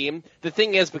good team. The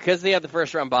thing is, because they have the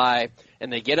first-round bye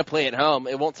and they get to play at home,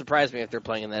 it won't surprise me if they're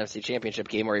playing in the NFC Championship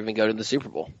game or even go to the Super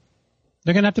Bowl.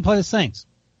 They're going to have to play the Saints,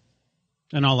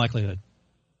 in all likelihood.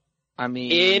 I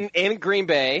mean, in Green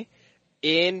Bay,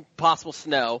 in possible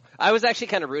snow. I was actually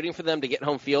kind of rooting for them to get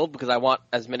home field because I want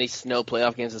as many snow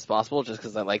playoff games as possible just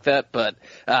because I like that. But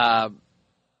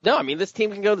no, I mean, this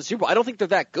team can go to the Super Bowl. I don't think they're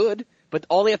that good, but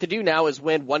all they have to do now is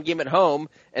win one game at home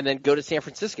and then go to San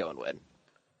Francisco and win.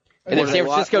 And if San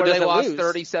Francisco doesn't lost lose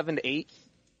 37-8.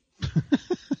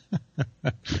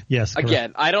 Yes. Correct.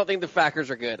 Again, I don't think the Packers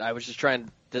are good. I was just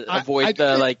trying to avoid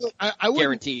the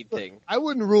guaranteed thing. I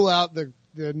wouldn't rule out the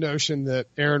notion that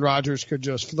Aaron Rodgers could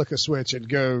just flick a switch and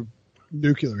go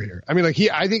nuclear here. I mean,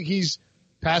 I think he's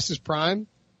past his prime,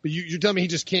 but you're telling me he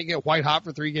just can't get white hot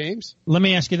for 3 games? Let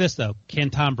me ask you this though: can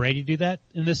Tom Brady do that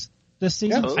in this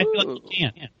season? Yeah. I feel like he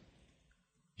can.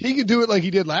 He could do it like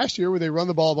he did last year, where they run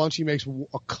the ball a bunch. He makes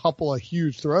a couple of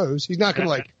huge throws. He's not going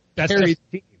to That's carry the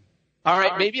team. All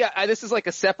right, maybe this is like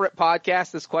a separate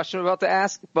podcast, this question I'm about to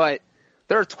ask, but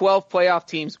there are 12 playoff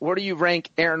teams. Where do you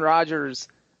rank Aaron Rodgers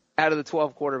out of the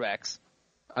 12 quarterbacks?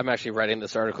 I'm actually writing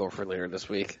this article for later this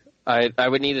week. I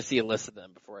would need to see a list of them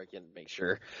before I can make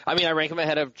sure. I mean, I rank him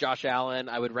ahead of Josh Allen.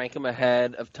 I would rank him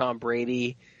ahead of Tom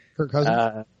Brady. Kirk Cousins?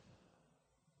 I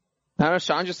don't know,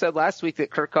 Sean just said last week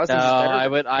that Kirk Cousins No, is better. I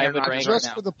would rank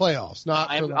just for the playoffs, not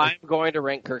for I'm going to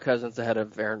rank Kirk Cousins ahead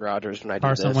of Aaron Rodgers when I do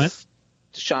Carson this. Wentz?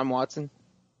 Deshaun Watson.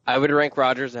 I would rank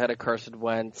Rodgers ahead of Carson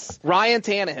Wentz. Ryan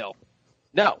Tannehill.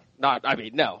 No, not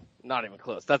even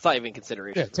close. That's not even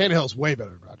consideration. Yeah, Tannehill's way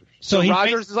better than Rodgers. So he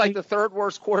Rodgers is like the 3rd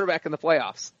worst quarterback in the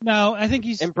playoffs. No, I think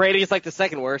he's. And Brady is like the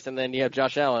 2nd worst, and then you have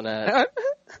Josh Allen at.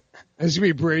 It's going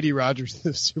to be Brady Rodgers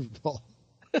in the Super Bowl.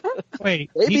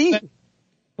 Wait, Maybe.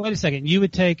 wait a second. You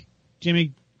would take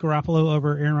Jimmy Garoppolo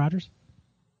over Aaron Rodgers?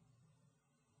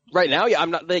 Right now, yeah,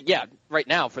 I'm not. Right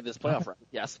now for this playoff run,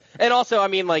 yes. And also, I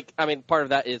mean, part of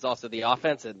that is also the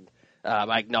offense, and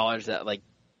I acknowledge that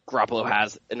Garoppolo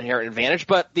has an inherent advantage.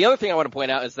 But the other thing I want to point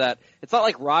out is that it's not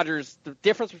like Rodgers. The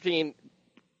difference between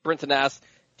Brinson asked,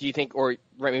 do you think, or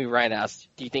maybe Ryan asked,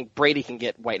 do you think Brady can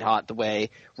get white hot the way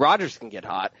Rodgers can get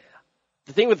hot?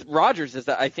 The thing with Rodgers is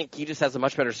that I think he just has a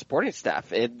much better supporting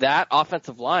staff. That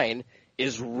offensive line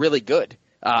is really good.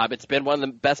 It's been one of the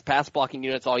best pass blocking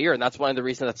units all year, and that's one of the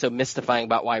reasons that's so mystifying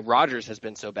about why Rodgers has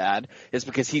been so bad is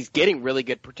because he's getting really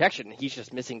good protection, and he's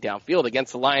just missing downfield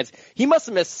against the Lions. He must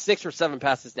have missed 6 or 7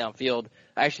 passes downfield.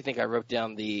 I actually think I wrote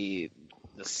down the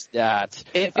stat.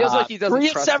 It feels like he doesn't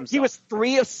trust himself. He was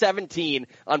 3 of 17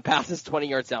 on passes 20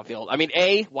 yards downfield. I mean,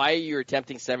 A, why are you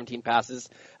attempting 17 passes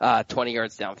 20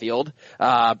 yards downfield?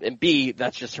 And B,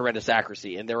 that's just horrendous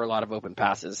accuracy, and there were a lot of open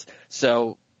passes.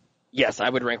 So, yes, I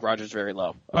would rank Rodgers very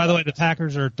low. By the way, the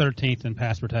Packers are 13th in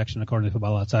pass protection according to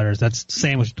Football Outsiders. That's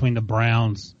sandwiched between the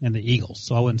Browns and the Eagles.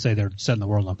 So I wouldn't say they're setting the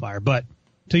world on fire. But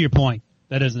to your point,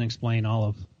 that doesn't explain all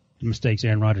of the mistakes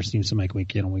Aaron Rodgers seems to make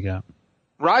week in and week out.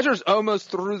 Rodgers almost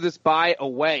threw this bye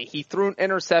away. He threw an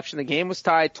interception. The game was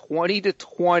tied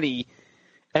 20-20,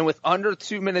 and with under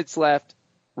 2 minutes left,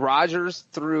 Rodgers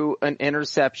threw an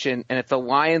interception. And if the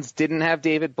Lions didn't have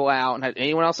David Blau and had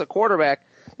anyone else at quarterback,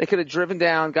 they could have driven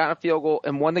down, gotten a field goal,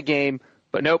 and won the game.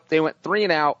 But nope, they went 3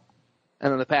 and out,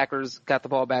 and then the Packers got the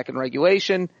ball back in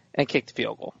regulation and kicked a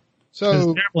field goal. It was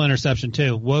So a terrible interception,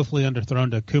 too. Woefully underthrown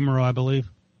to Kumaro, I believe.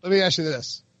 let me ask you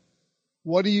this.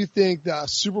 What do you think the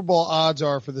Super Bowl odds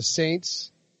are for the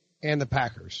Saints and the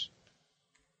Packers?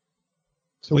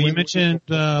 So Well, you mentioned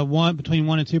between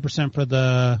 1% and 2% for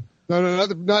the. No,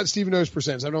 not Stephen O's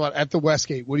percents. I'm talking about at the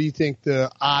Westgate. What do you think the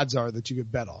odds are that you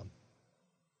could bet on?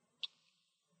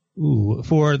 Ooh,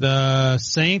 for the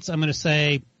Saints, I'm going to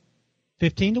say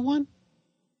 15-1.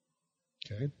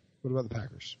 Okay. What about the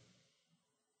Packers?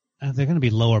 They're going to be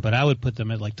lower, but I would put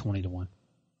them at like 20-1.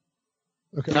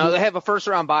 Okay. No, they have a first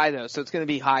round bye though, so it's going to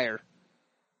be higher.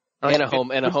 And a home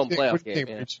What do you playoff think,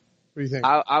 game. Rich? What do you think?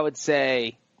 I would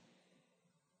say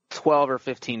 12 or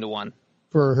 15-1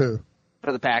 For who?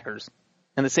 for the Packers,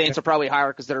 and the Saints are probably higher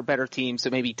because they're a better team,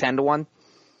 so maybe 10-1.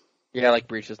 Yeah, I like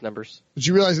Breech's numbers. But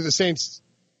you realize that the Saints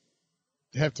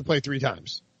have to play 3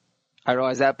 times. I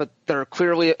realize that, but they're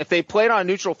clearly, if they played on a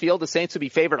neutral field, the Saints would be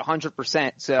favored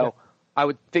 100%. So I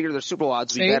would figure their Super Bowl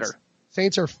odds would be better.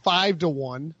 Saints are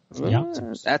 5-1. Yeah.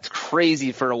 That's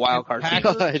crazy for a wild card team.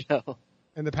 Packers, I know.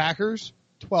 and the Packers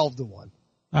 12-1.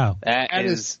 Oh, That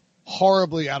is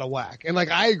horribly out of whack. And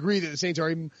I agree that the Saints are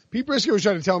even. Pete Briscoe was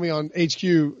trying to tell me on HQ.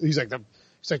 He's like,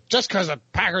 just because the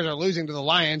Packers are losing to the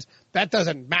Lions, that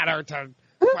doesn't matter to.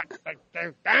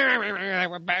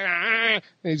 And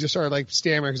he just started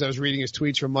stammering because I was reading his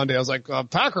tweets from Monday. I was like,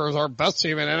 Packers are best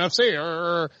team in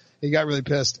NFC. He got really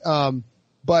pissed.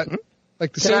 But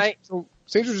the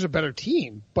Saints are just a better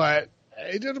team, but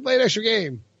they didn't play an extra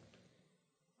game.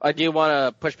 I do want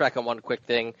to push back on one quick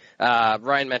thing.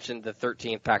 Ryan mentioned the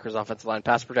 13th Packers offensive line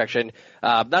pass protection.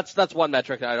 That's one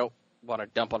metric that I don't want to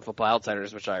dump on Football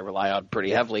Outsiders, which I rely on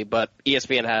pretty heavily, but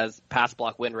ESPN has pass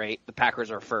block win rate. The Packers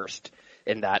are first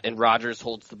in that, and Rodgers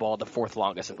holds the ball the fourth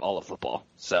longest in all of football.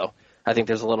 So I think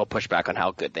there's a little pushback on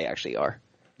how good they actually are.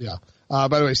 Yeah. By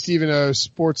the way, Stephen O's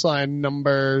Sportsline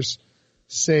numbers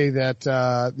say that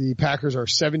the Packers are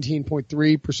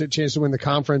 17.3% chance to win the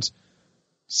conference.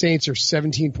 Saints are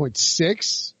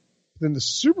 17.6%. Then the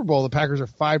Super Bowl, the Packers are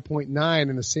 5.9%,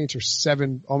 and the Saints are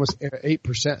almost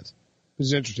 8%. Which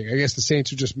is interesting. I guess the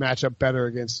Saints would just match up better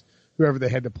against whoever they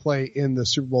had to play in the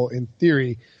Super Bowl in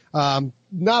theory. Not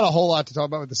a whole lot to talk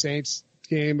about with the Saints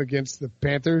game against the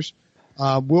Panthers.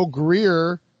 Will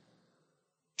Grier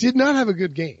did not have a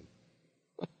good game.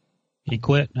 He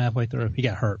quit halfway through. He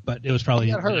got hurt, but it was probably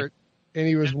he got hurt, and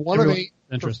he was 1 of 8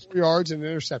 for 4 yards and an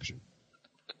interception.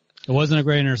 It wasn't a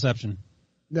great interception.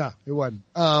 No, it wasn't.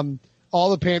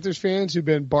 All the Panthers fans who've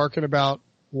been barking about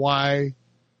why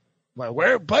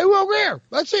where play Will Grier.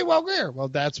 Let's see Will Grier. Well,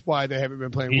 that's why they haven't been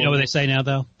playing. You know what they say now,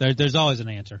 though? There's always an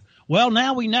answer. Well,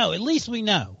 now we know. At least we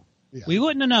know. Yeah. We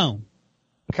wouldn't have known.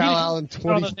 Kyle Allen,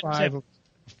 25 of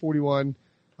 41.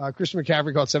 Christian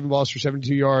McCaffrey caught 7 balls for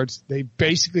 72 yards. They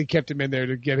basically kept him in there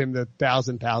to get him the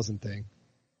 1,000 thing.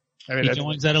 I mean, he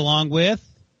joins that along with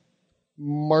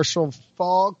Marshall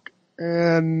Faulk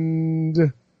and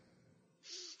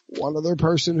one other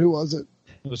person. Who was it?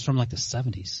 It was from like the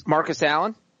 70s. Marcus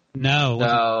Allen?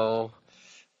 No.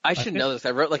 I should know this.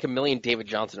 I wrote like a million David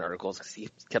Johnson articles because he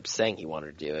kept saying he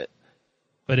wanted to do it.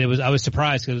 But I was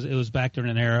surprised because it was back during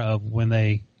an era of when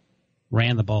they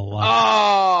ran the ball a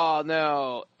lot. Oh,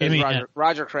 no.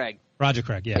 Roger Craig. Roger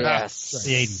Craig, yeah. Yes.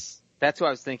 The 80s. That's who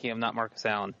I was thinking of, not Marcus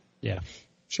Allen. Yeah.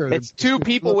 Sure. It's two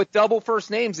people with double first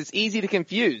names. It's easy to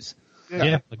confuse.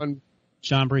 Yeah. Like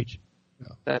Sean Breech.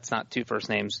 No. That's not 2 first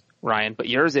names, Ryan, but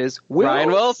yours is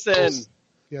Ryan Wilson.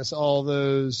 Yes, all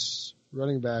those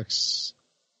running backs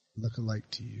look alike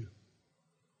to you.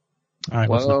 All right.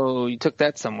 Whoa, you took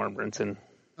that somewhere, Brinson.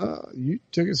 You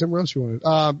took it somewhere else you wanted.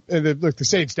 And then, look, the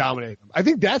Saints dominate them. I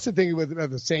think that's the thing with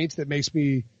the Saints that makes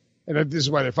me, and this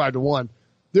is why they're 5-1.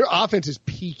 Their offense is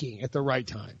peaking at the right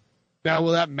time. Now,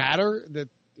 will that matter? They're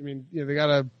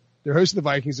hosting the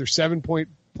Vikings. They're 7-point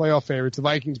playoff favorites. The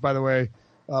Vikings, by the way,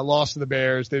 lost to the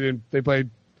Bears. They played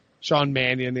Sean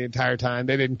Mannion the entire time.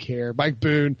 They didn't care. Mike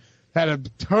Boone had a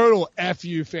total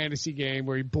FU fantasy game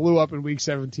where he blew up in week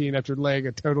 17 after laying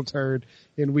a total turd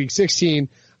in week 16.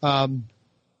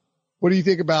 What do you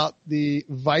think about the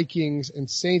Vikings and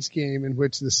Saints game in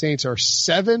which the Saints are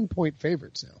 7-point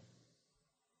favorites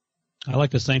now? I like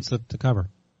the Saints to cover.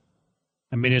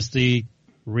 I mean, it's the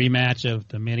rematch of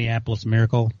the Minneapolis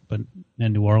Miracle, but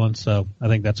in New Orleans, so I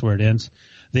think that's where it ends.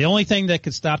 The only thing that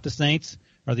could stop the Saints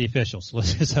are the officials.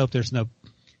 Let's just hope there's no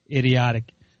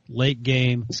idiotic late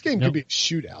game. This game could be a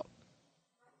shootout.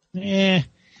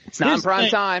 It's not in prime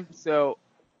time, so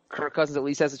Kirk Cousins at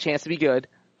least has a chance to be good.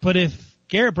 But if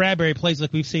Garrett Bradbury plays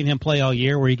like we've seen him play all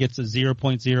year, where he gets a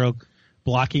 0.0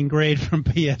 blocking grade from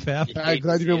PFF. I'm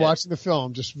glad you've been watching the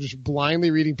film. Just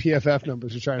blindly reading PFF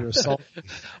numbers and trying to assault.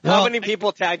 How many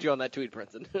people tagged you on that tweet,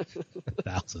 Brinson?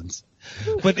 Thousands.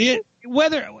 But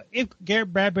if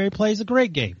Garrett Bradbury plays a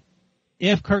great game,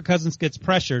 if Kirk Cousins gets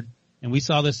pressured, and we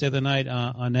saw this the other night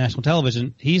on national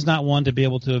television, he's not one to be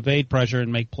able to evade pressure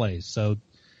and make plays. So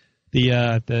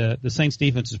the Saints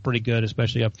defense is pretty good,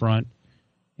 especially up front.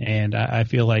 And I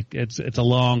feel like it's a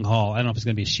long haul. I don't know if it's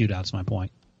going to be a shootout. That's my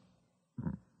point.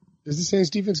 Is the Saints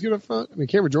defense good up front? I mean,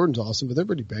 Cameron Jordan's awesome, but they're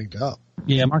pretty banged up.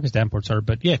 Yeah, Marcus Davenport's hurt,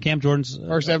 but yeah, Cam Jordan's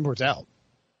Marcus Davenport's out.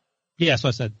 Yeah, so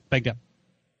I said banged up,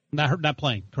 not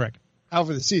playing. Correct. Out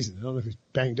for the season. I don't know if he's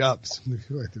banged up.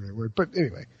 Like the right word, but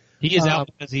anyway, he is out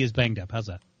because he is banged up. How's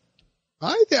that?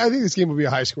 I think this game will be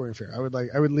a high scoring affair.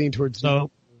 I would lean towards.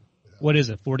 So, what is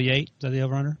it? 48? Is that the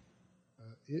over under?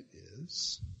 It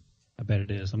is. I bet it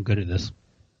is. I'm good at this.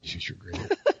 You're great.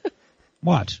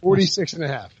 Watch.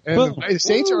 46.5. And the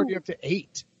Saints are already up to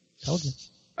 8. Told you.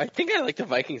 I think I like the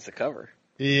Vikings to cover.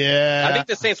 Yeah. I think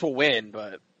the Saints will win,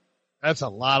 but. That's a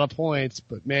lot of points,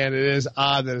 but man, it is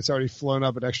odd that it's already flown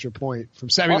up an extra point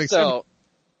from 7. Also,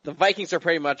 the Vikings are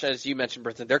pretty much, as you mentioned,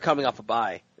 Brinson, they're coming off a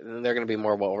bye, and they're going to be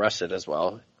more well rested as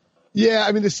well. Yeah,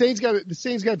 I mean the Saints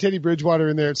got Teddy Bridgewater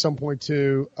in there at some point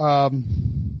too.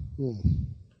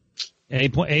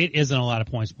 8 isn't a lot of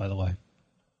points, by the way.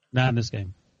 Not in this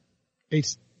game.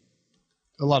 8's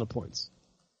a lot of points.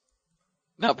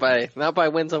 Not by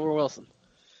wins over Wilson.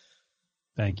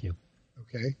 Thank you.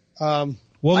 Okay.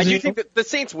 I do think that the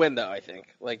Saints win, though. I think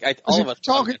all of us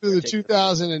talking to the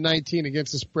 2019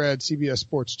 against the spread CBS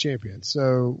Sports champion.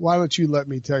 So why don't you let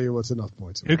me tell you what's enough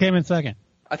points? Who came in second?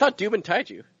 I thought Dubin tied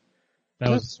you. That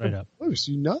was straight up. Oh,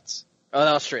 you nuts? Oh,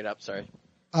 that was straight up. Sorry.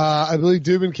 I believe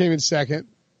Dubin came in second.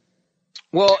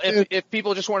 Well, if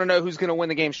people just want to know who's going to win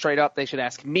the game straight up, they should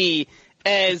ask me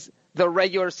as the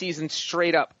regular season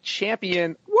straight up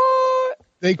champion. What?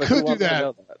 They could do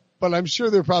that, but I'm sure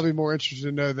they're probably more interested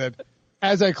to know that,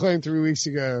 as I claimed 3 weeks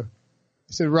ago,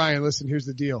 I said, Ryan, listen, here's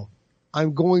the deal.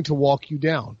 I'm going to walk you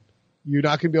down. You're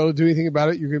not going to be able to do anything about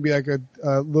it. You're going to be like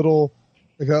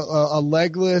a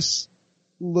legless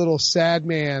little sad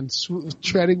man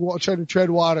trying to tread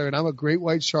water, and I'm a great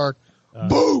white shark.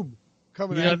 Boom!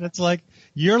 Coming out. That's like,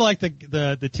 you're like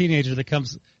the teenager that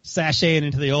comes sashaying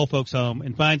into the old folks home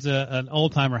and finds an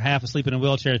old timer half asleep in a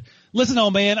wheelchair. Listen,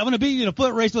 old man, I'm going to beat you in a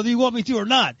foot race whether you want me to or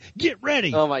not. Get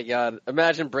ready. Oh my God.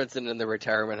 Imagine Brinson in the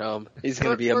retirement home. He's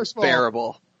going to be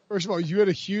unbearable. First of all, you had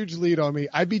a huge lead on me.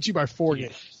 I beat you by 4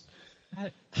 games.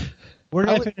 Where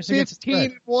did I finish against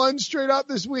 15-1 straight up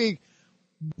this week.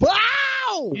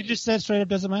 Wow! You just said straight up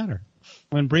doesn't matter.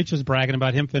 When Breech was bragging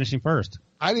about him finishing first.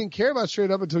 I didn't care about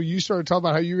straight up until you started talking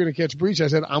about how you were going to catch Breech. I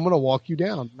said, I'm going to walk you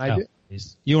down. And I did.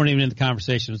 You weren't even in the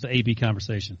conversation. It was the AB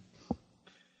conversation.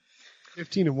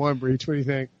 15-1, Breech. What do you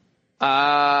think?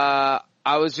 I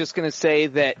was just going to say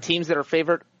that teams that are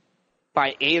favored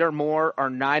by 8 or more are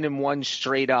 9-1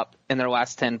 straight up in their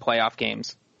last 10 playoff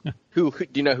games. Who do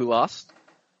you know who lost?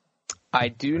 I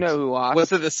do know who lost.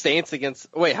 Was it the Saints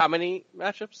against? Wait, how many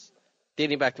matchups?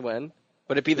 Dating back to when?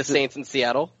 Would it be the Saints in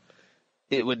Seattle?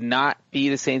 It would not be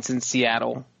the Saints in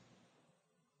Seattle.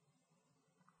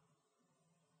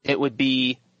 It would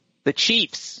be the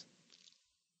Chiefs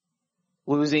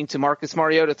losing to Marcus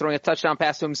Mariota, throwing a touchdown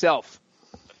pass to himself.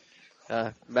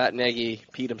 Matt Nagy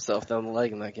peed himself down the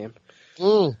leg in that game.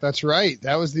 That's right.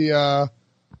 That was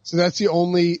so that's the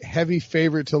only heavy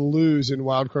favorite to lose in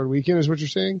Wild Card Weekend, is what you're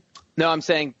saying? No, I'm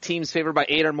saying teams favored by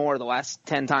 8 or more the last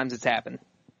 10 times it's happened.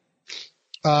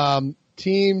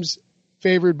 Teams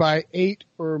favored by 8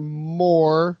 or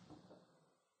more.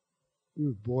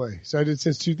 Ooh, boy. So I did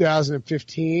since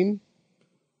 2015.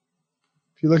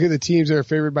 If you look at the teams that are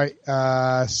favored by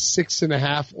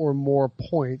 6.5 or more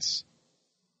points,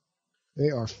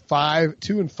 they are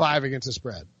 2-5 against the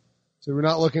spread. So we're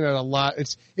not looking at a lot.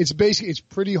 It's basically, it's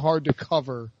pretty hard to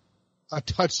cover a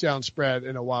touchdown spread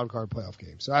in a wild card playoff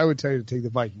game. So I would tell you to take the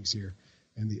Vikings here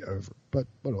and the over. But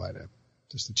what do I know?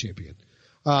 Just the champion.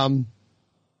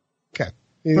 Okay.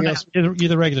 Anything else? You're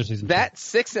the regular season. That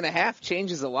 6.5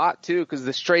 changes a lot too, because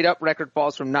the straight up record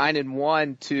falls from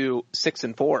 9-1 to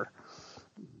 6-4.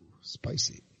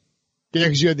 Spicy. Yeah,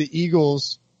 because you had the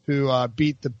Eagles who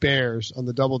beat the Bears on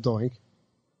the double doink.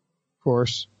 Of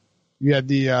course. You had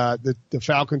the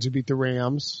Falcons who beat the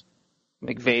Rams.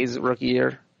 McVay's rookie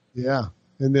year. Yeah.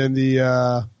 And then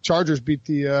the Chargers beat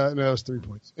no, it was 3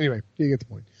 points. Anyway, you get the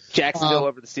point. Jacksonville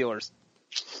over the Steelers.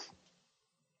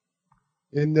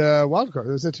 In the wild card,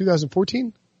 was that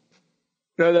 2014?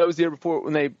 No, that was the year before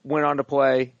when they went on to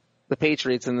play the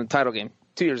Patriots in the title game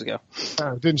 2 years ago.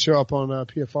 It didn't show up on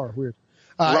PFR. Weird.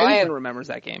 Ryan remembers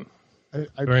that game.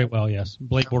 Very well, yes.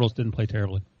 Blake Bortles didn't play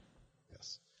terribly.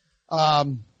 Yes.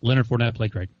 Leonard Fournette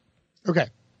played great. Okay,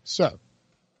 so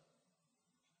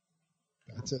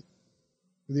that's it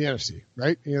for the NFC,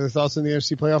 right? Any other thoughts on the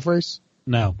NFC playoff race?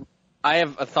 No. I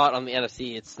have a thought on the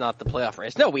NFC. It's not the playoff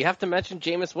race. No, we have to mention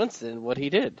Jameis Winston, what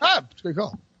he did. It's a great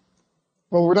call.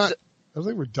 Well, we're not. I don't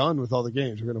think we're done with all the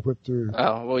games. We're going to whip through.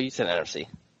 Oh, well, you said NFC.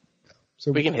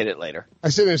 So we can hit it later. I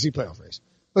said NFC playoff race.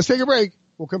 Let's take a break.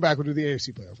 We'll come back. We'll do the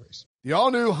AFC playoff race. The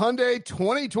all-new Hyundai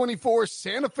 2024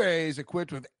 Santa Fe is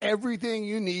equipped with everything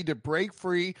you need to break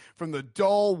free from the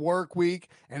dull work week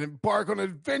and embark on an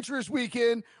adventurous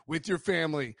weekend with your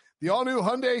family. The all-new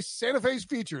Hyundai Santa Fe's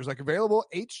features like available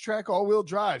H-Track all-wheel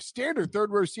drive, standard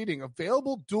third-row seating,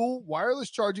 available dual wireless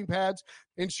charging pads,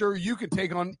 ensure you can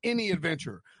take on any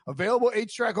adventure. Available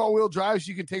H-Track all-wheel drives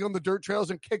you can take on the dirt trails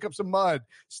and kick up some mud.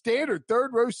 Standard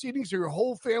third-row seating so your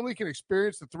whole family can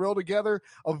experience the thrill together.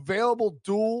 Available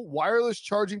dual wireless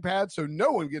charging pads so no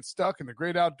one gets stuck in the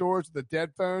great outdoors with a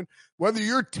dead phone. Whether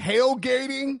you're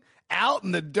tailgating out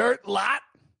in the dirt lot,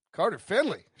 Carter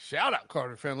Finley, shout out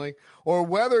Carter Finley, or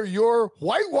whether you're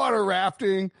whitewater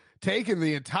rafting, taking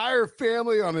the entire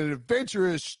family on an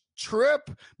adventurous trip,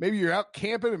 maybe you're out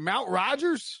camping in Mount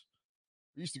Rogers.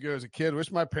 I used to go as a kid.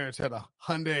 Wish my parents had a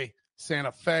Hyundai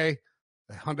Santa Fe.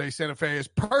 The Hyundai Santa Fe is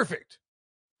perfect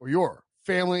for your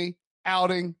family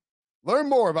outing. Learn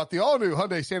more about the all-new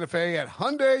Hyundai Santa Fe at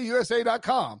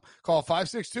HyundaiUSA.com. Call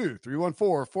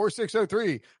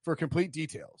 562-314-4603 for complete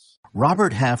details.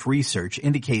 Robert Half research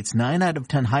indicates 9 out of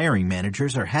 10 hiring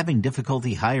managers are having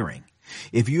difficulty hiring.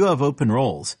 If you have open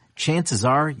roles, chances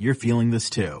are you're feeling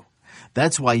this too.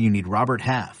 That's why you need Robert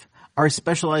Half. Our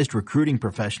specialized recruiting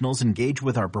professionals engage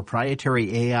with our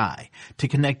proprietary AI to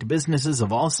connect businesses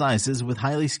of all sizes with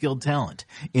highly skilled talent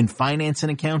in finance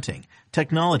and accounting,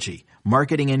 technology,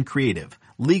 marketing and creative,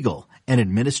 legal, and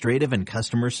administrative and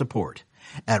customer support.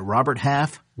 At Robert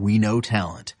Half, we know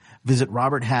talent. Visit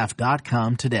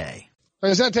roberthalf.com today.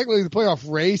 It's not technically the playoff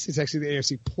race. It's actually the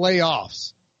AFC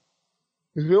playoffs.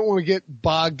 Because we don't want to get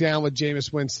bogged down with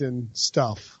Jameis Winston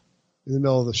stuff in the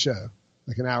middle of the show,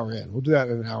 like an hour in. We'll do that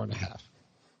in an hour and a half.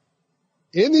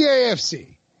 In the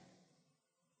AFC,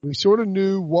 we sort of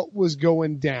knew what was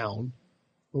going down.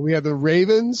 But we had the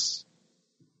Ravens,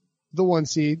 the 1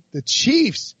 seed, the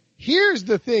Chiefs. Here's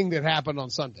the thing that happened on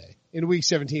Sunday in week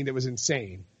 17 that was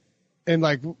insane. And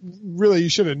like, really, you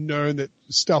should have known that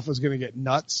stuff was going to get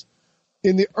nuts.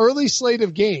 In the early slate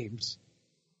of games,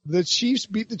 the Chiefs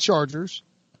beat the Chargers,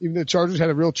 even though the Chargers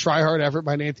had a real try-hard effort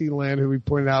by Anthony Lynn, who we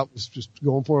pointed out was just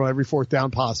going for it on every fourth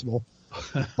down possible.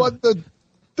 But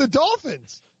the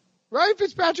Dolphins, Ryan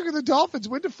Fitzpatrick and the Dolphins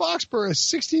went to Foxborough as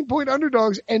 16-point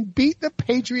underdogs and beat the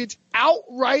Patriots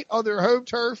outright on their home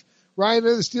turf. Ryan, the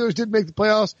Steelers didn't make the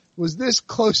playoffs. Was this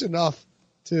close enough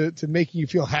to make you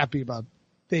feel happy about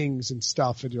things and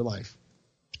stuff in your life?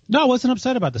 No, I wasn't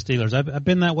upset about the Steelers. I've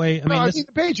been that way. I mean,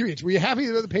 the Patriots. Were you happy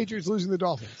about the Patriots losing the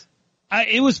Dolphins?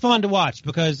 It was fun to watch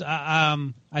because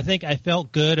I think I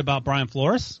felt good about Brian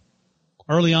Flores.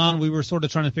 Early on, we were sort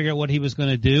of trying to figure out what he was going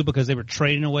to do because they were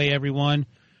trading away everyone.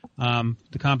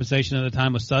 The compensation at the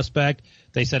time was suspect.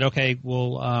 They said, okay,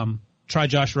 we'll try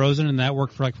Josh Rosen, and that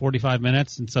worked for like 45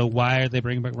 minutes. And so why are they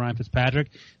bringing back Ryan Fitzpatrick?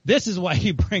 This is why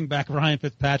you bring back Ryan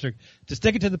Fitzpatrick, to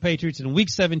stick it to the Patriots in Week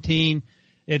 17.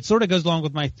 It sort of goes along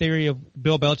with my theory of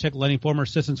Bill Belichick letting former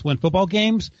assistants win football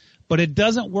games, but it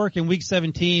doesn't work in Week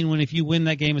 17 when if you win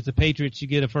that game as the Patriots, you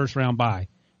get a first-round bye.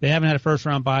 They haven't had a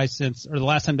first-round bye since, or the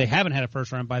last time they haven't had a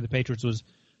first-round bye, the Patriots, was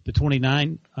the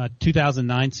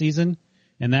 2009 season,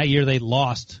 and that year they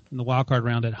lost in the wild-card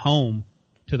round at home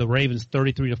to the Ravens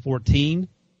 33-14,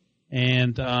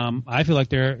 and I feel like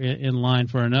they're in line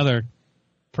for another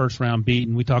first-round beat,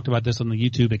 and we talked about this on the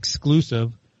YouTube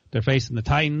exclusive. They're facing the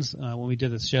Titans. When we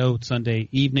did the show Sunday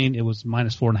evening, it was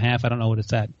 -4.5. I don't know what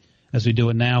it's at as we do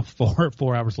it now,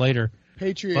 4 hours later.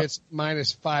 Patriots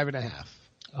 -5.5.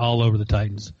 All over the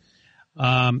Titans.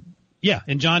 Yeah,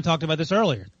 and John talked about this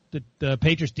earlier. The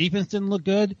Patriots defense didn't look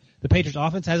good. The Patriots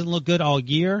offense hasn't looked good all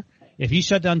year. If you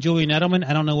shut down Julian Edelman,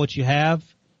 I don't know what you have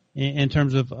in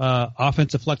terms of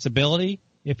offensive flexibility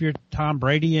if you're Tom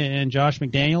Brady and Josh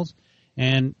McDaniels.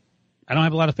 And I don't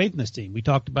have a lot of faith in this team. We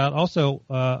talked about also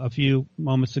a few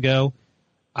moments ago.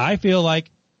 I feel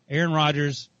like Aaron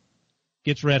Rodgers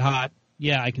gets red hot.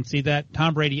 Yeah, I can see that.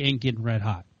 Tom Brady ain't getting red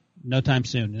hot no time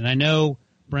soon. And I know,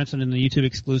 Brinson, in the YouTube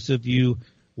exclusive, you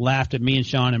laughed at me and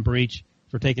Sean and Breech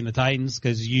for taking the Titans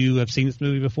because you have seen this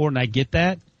movie before, and I get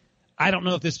that. I don't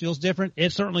know if this feels different.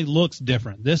 It certainly looks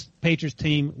different. This Patriots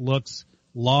team looks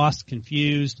lost,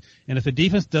 confused, and if the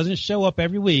defense doesn't show up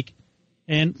every week,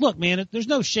 and look, man, there's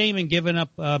no shame in giving up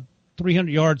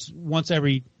 300 yards once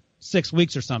every 6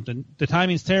 weeks or something. The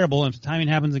timing's terrible, and if the timing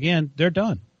happens again, they're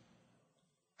done.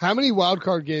 How many wild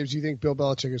card games do you think Bill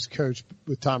Belichick has coached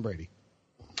with Tom Brady?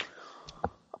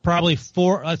 Probably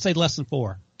 4. I'd say less than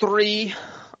 4. 3.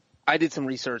 I did some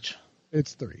research.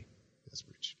 It's 3. That's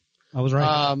Breech. I was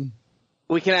right.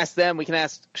 We can ask them. We can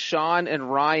ask Sean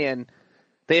and Ryan.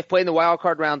 They have played in the wild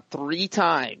card round 3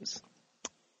 times.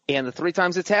 And the 3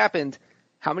 times it's happened,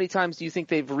 how many times do you think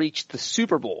they've reached the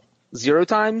Super Bowl? 0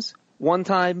 times, 1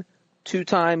 time, 2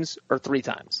 times, or 3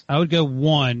 times? I would go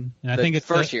 1. And I think it's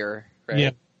first year, right?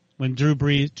 Yeah, when Drew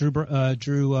Bledsoe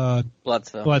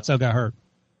got hurt.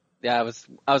 Yeah, I was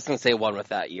going to say 1 with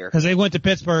that year. Because they went to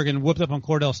Pittsburgh and whooped up on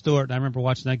Cordell Stewart, and I remember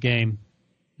watching that game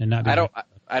and not. I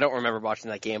don't remember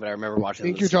watching that game, but I remember watching. I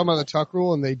think you're talking about the Tuck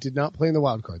rule, and they did not play in the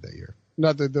wild card that year.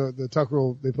 Not the Tuck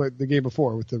rule. They played the game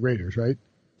before with the Raiders, right?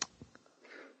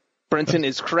 Brinson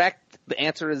is correct. The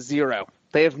answer is 0.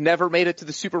 They have never made it to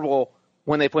the Super Bowl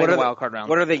when they played the wild card round.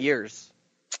 What are the years?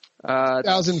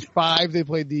 2005, they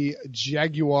played the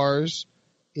Jaguars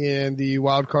in the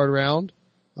wild card round.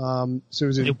 So it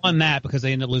was they won that because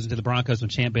they ended up losing to the Broncos when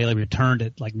Champ Bailey returned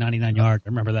it like 99 yards. I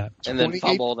remember that. And then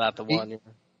fumbled at the 1 year.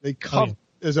 They covered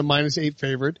as a -8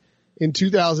 favorite. In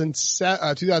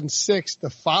 2006, the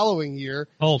following year,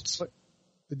 Colts,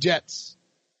 the Jets.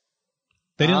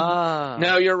 They didn't.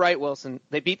 No, you're right, Wilson.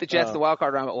 They beat the Jets in the wild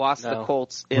card round, but lost to the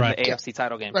Colts in the AFC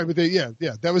title game. Right, but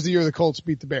that was the year the Colts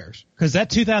beat the Bears. Because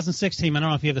that 2006 team, I don't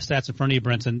know if you have the stats in front of you,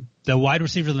 Brinson. The wide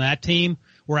receivers on that team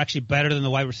were actually better than the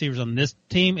wide receivers on this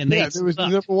team, and they there was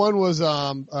number 1 was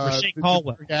Rashae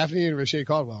Caldwell, Gaffney and Rashae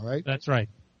Caldwell, right? That's right.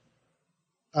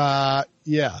 That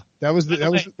was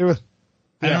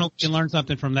I don't know if we can learn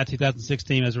something from that 2006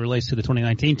 team as it relates to the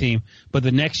 2019 team, but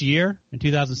the next year, in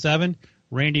 2007,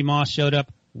 Randy Moss showed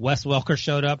up, Wes Welker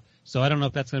showed up, so I don't know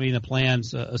if that's going to be in the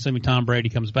plans, assuming Tom Brady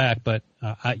comes back, but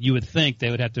you would think they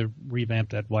would have to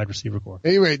revamp that wide receiver corps.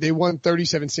 Anyway, they won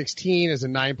 37-16 as a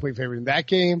 9-point favorite in that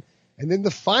game. And then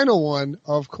the final one,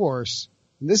 of course,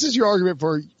 and this is your argument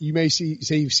for you may say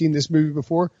you've seen this movie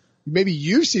before. Maybe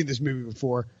you've seen this movie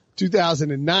before.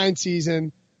 2009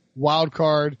 season, wild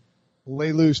card,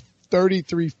 lay loose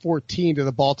 33-14 to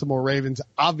the Baltimore Ravens.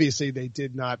 Obviously, they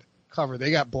did not cover.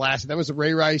 They got blasted. That was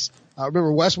Ray Rice.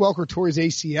 Remember, Wes Welker tore his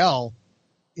ACL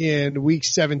in week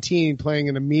 17 playing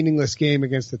in a meaningless game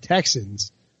against the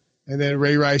Texans. And then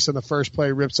Ray Rice on the first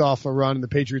play rips off a run and the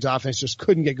Patriots offense just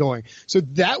couldn't get going. So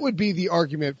that would be the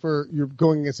argument for you're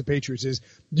going against the Patriots is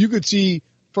you could see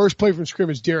first play from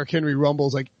scrimmage, Derrick Henry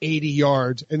rumbles like 80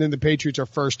 yards and then the Patriots are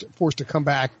forced to come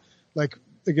back like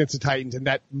against the Titans and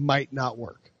that might not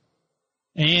work.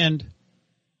 And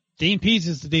Dean Pease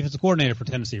is the defensive coordinator for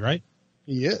Tennessee, right?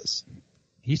 He is.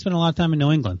 He spent a lot of time in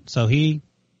New England, so he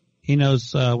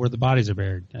knows where the bodies are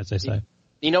buried, as they say.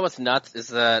 You know what's nuts is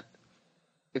that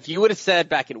if you would have said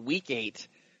back in week 8,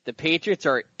 the Patriots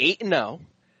are 8-0,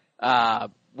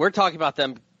 we're talking about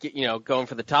them, going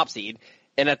for the top seed.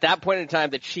 And at that point in time,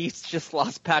 the Chiefs just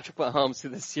lost Patrick Mahomes to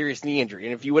the serious knee injury.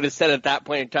 And if you would have said at that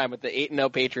point in time with the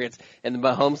 8-0 Patriots and the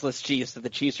Mahomes-less Chiefs that the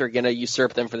Chiefs are going to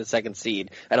usurp them for the second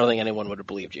seed, I don't think anyone would have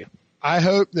believed you. I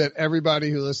hope that everybody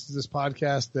who listens to this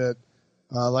podcast that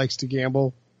likes to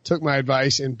gamble took my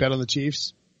advice and bet on the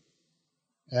Chiefs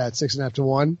at 6.5 to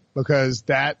 1 because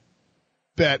that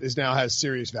bet now has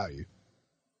serious value.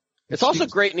 It's also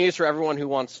great news for everyone who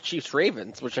wants Chiefs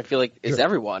Ravens, which I feel like is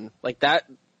everyone. Like that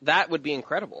would be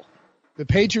incredible. The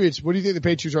Patriots, what do you think the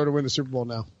Patriots are to win the Super Bowl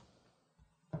now?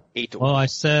 8 to 1. Well, I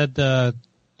said the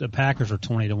Packers are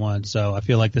 20 to 1, so I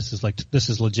feel like this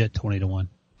is legit 20 to 1.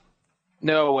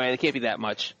 No way, it can't be that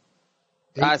much.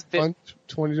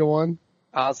 20 to 1?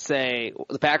 I'll say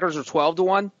the Packers are 12 to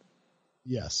 1.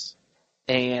 Yes.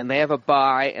 And they have a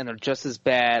bye, and they're just as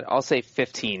bad. I'll say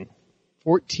 15.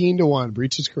 14 to 1.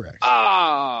 Breech is correct.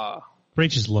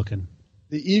 Breech is looking.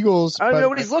 The Eagles. I don't know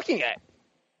what he's looking at.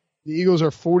 The Eagles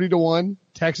are 40 to 1.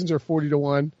 Texans are 40 to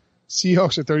 1.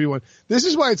 Seahawks are 30 to 1. This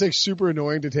is why it's like super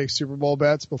annoying to take Super Bowl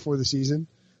bets before the season.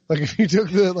 Like if you took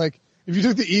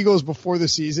the Eagles before the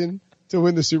season to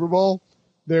win the Super Bowl,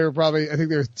 they're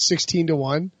 16 to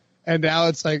 1. And now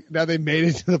it's like, now they made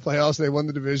it to the playoffs, they won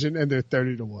the division, and they're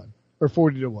 30 to 1. Or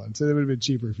 40 to 1. So they would have been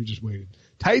cheaper if you just waited.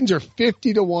 Titans are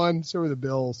 50 to 1. So are the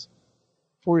Bills.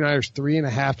 49ers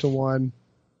 3.5 to 1.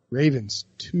 Ravens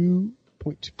 2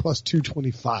 plus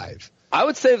 225. I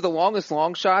would say of the longest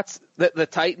long shots, that the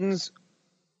Titans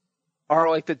are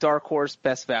like the dark horse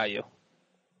best value.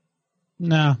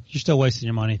 No, you're still wasting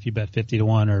your money if you bet 50 to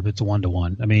 1 or if it's 1 to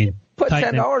 1. I mean, put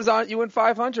 $10 on it, you win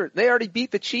 $500. They already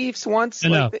beat the Chiefs once.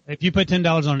 No, if you put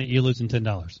 $10 on it, you're losing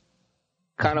 $10.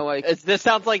 Kind of like this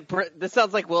sounds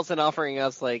like Wilson offering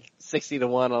us like 60 to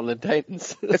 1 on the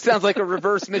Titans. It sounds like a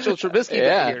reverse Mitchell Trubisky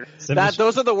here.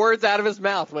 Those are the words out of his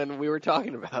mouth when we were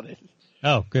talking about it.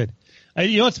 Oh, good.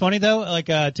 You know what's funny though?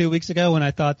 Like 2 weeks ago when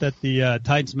I thought that the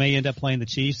Titans may end up playing the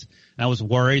Chiefs, and I was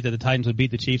worried that the Titans would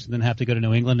beat the Chiefs and then have to go to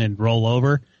New England and roll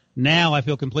over. Now I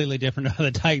feel completely different about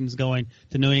the Titans going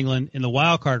to New England in the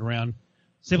wild card round,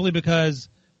 simply because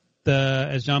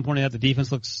as John pointed out, the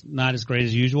defense looks not as great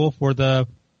as usual for the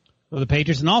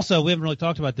Patriots. And also, we haven't really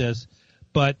talked about this,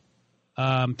 but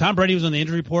Tom Brady was on the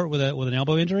injury report with an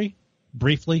elbow injury.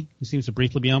 Briefly, he seems to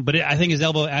briefly be on, but I think his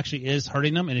elbow actually is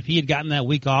hurting him. And if he had gotten that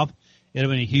week off, it would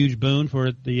have been a huge boon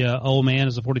for the old man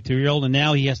as a 42-year-old. And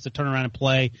now he has to turn around and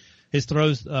play. His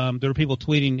throws, there were people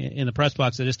tweeting in the press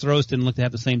box that his throws didn't look to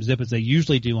have the same zip as they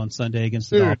usually do on Sunday against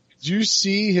the Dolphins. Did you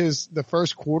see the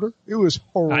first quarter? It was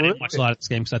horrific. I didn't watch a lot of this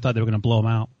game because I thought they were going to blow him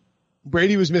out.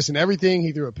 Brady was missing everything.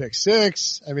 He threw a pick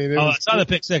six. I mean, I saw the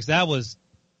pick six. That was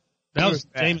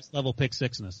Jameis level pick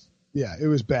sixness. Yeah, it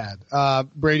was bad.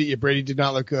 Brady did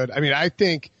not look good. I mean, I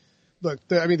think,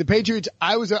 the Patriots,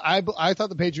 I thought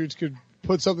the Patriots could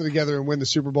put something together and win the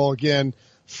Super Bowl again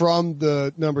from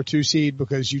the number 2 seed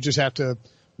because you just have to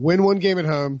win one game at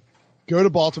home, go to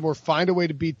Baltimore, find a way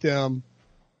to beat them,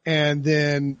 and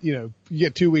then, you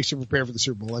get 2 weeks to prepare for the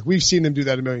Super Bowl. Like we've seen them do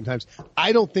that a million times.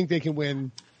 I don't think they can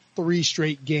win 3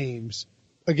 straight games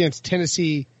against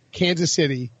Tennessee, Kansas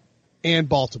City, and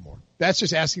Baltimore.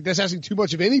 That's asking too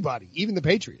much of anybody, even the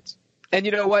Patriots. And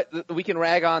you know what? We can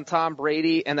rag on Tom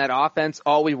Brady and that offense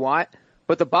all we want,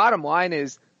 but the bottom line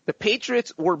is the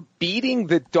Patriots were beating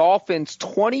the Dolphins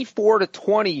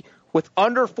 24-20 with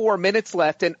under 4 minutes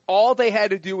left, and all they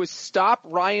had to do was stop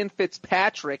Ryan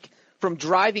Fitzpatrick from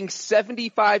driving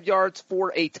 75 yards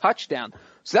for a touchdown.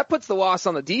 So that puts the loss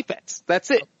on the defense.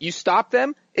 That's it. You stop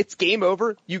them, it's game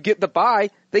over. You get the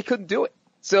bye. They couldn't do it.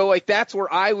 So like that's where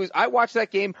I watched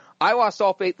that game. I lost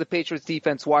all faith in the Patriots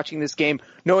defense watching this game,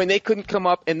 knowing they couldn't come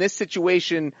up in this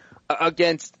situation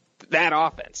against that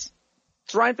offense.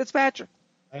 It's Ryan Fitzpatrick.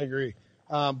 I agree.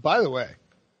 By the way,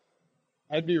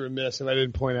 I'd be remiss if I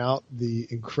didn't point out the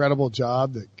incredible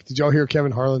job did y'all hear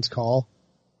Kevin Harlan's call?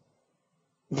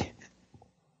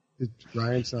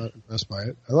 Ryan's not impressed by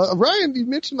it. Ryan, you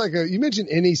mentioned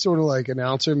any sort of like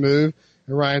announcer move,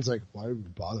 and Ryan's like, why would we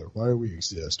bother? Why do we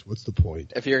exist? What's the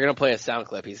point? If you're going to play a sound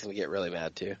clip, he's going to get really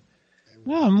mad too.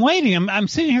 No, I'm waiting. I'm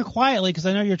sitting here quietly because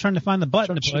I know you're trying to find the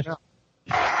button to push. What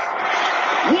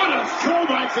a throw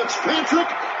by Fitzpatrick.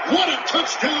 What a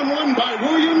touchdown run by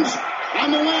Williams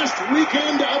on the last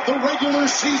weekend of the regular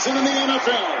season in the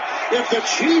NFL. If the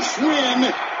Chiefs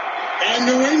win and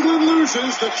New England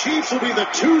loses, the Chiefs will be the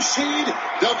 2 seed.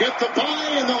 They'll get the bye,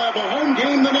 and they'll have a home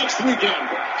game the next weekend.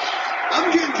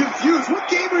 I'm getting confused. What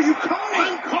game are you calling?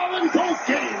 I'm calling both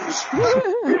games.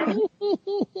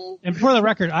 And for the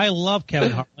record, I love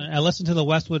Kevin Harlan. I listen to the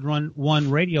Westwood Run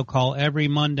 1 radio call every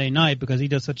Monday night because he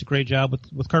does such a great job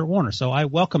with Kurt Warner. So I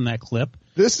welcome that clip.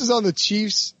 This is on the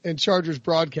Chiefs and Chargers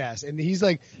broadcast, and he's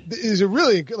like, is a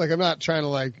really like, I'm not trying to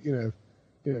like,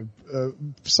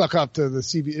 suck up to the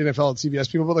NFL and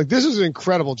CBS people, but like this is an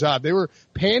incredible job. They were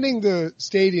panning the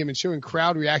stadium and showing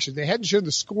crowd reactions. They hadn't shown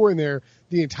the score in there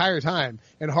the entire time.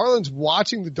 And Harlan's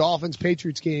watching the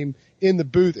Dolphins-Patriots game in the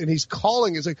booth, and he's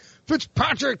calling. It's like,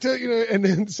 Fitzpatrick, and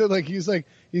then so like he's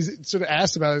sort of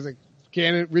asked about it. He's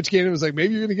like, Rich Gannon was like,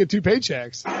 maybe you're going to get 2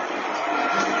 paychecks.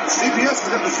 CBS is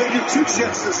going to send you 2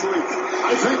 checks this week.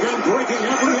 I think I'm breaking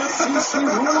every FCC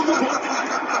rule in the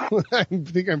book. I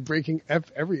think I'm breaking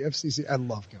every FCC. I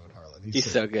love Kevin Harlan.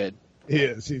 He's so good. He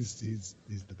is. He's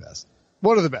the best.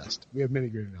 One of the best. We have many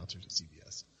great announcers at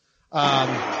CBS.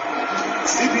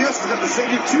 CBS is going to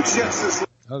send you 2 checks this week.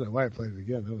 I don't know why I played it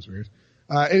again. That was weird.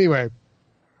 Anyway,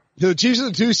 the Chiefs are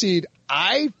the 2 seed.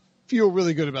 I feel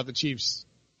really good about the Chiefs.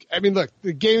 I mean, look,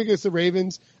 the game against the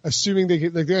Ravens, assuming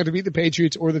they're going to beat the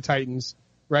Patriots or the Titans,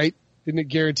 right? Didn't it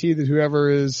guarantee that whoever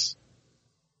is?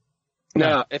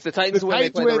 No, if the Titans win, they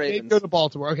play the Ravens. They go to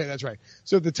Baltimore. Okay, that's right.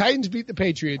 So if the Titans beat the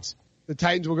Patriots, the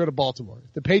Titans will go to Baltimore.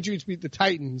 If the Patriots beat the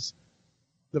Titans,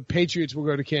 the Patriots will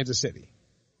go to Kansas City.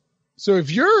 So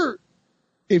if you're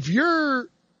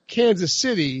Kansas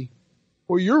City,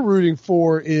 what you're rooting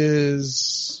for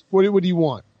is what do you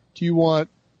want? Do you want?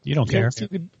 You don't care.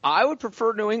 I would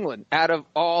prefer New England out of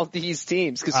all these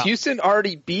teams because Houston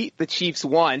already beat the Chiefs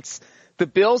once. The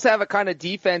Bills have a kind of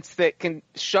defense that can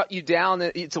shut you down.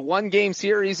 It's a 1-game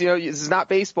series. This is not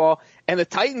baseball. And the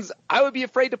Titans, I would be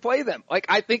afraid to play them. Like,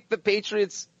 I think the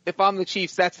Patriots, if I'm the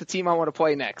Chiefs, that's the team I want to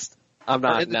play next. I'm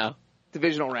not, no.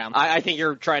 Divisional round. I think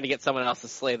you're trying to get someone else to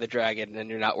slay the dragon and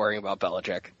you're not worrying about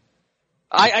Belichick.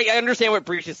 I understand what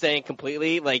Breech is saying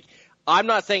completely. Like, I'm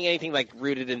not saying anything like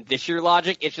rooted in this year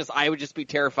logic. It's just I would just be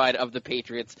terrified of the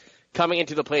Patriots coming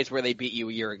into the place where they beat you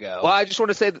a year ago. Well, I just want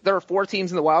to say that there are 4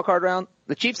 teams in the wild card round.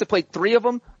 The Chiefs have played 3 of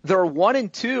them. They're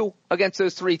 1-2 against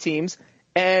those 3 teams,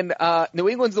 and New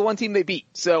England's the one team they beat.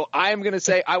 So I am going to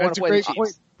say I want to play the Chiefs.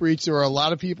 Point, Breech. There are a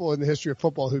lot of people in the history of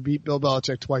football who beat Bill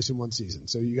Belichick twice in one season.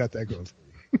 So you got that going for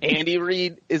you. Andy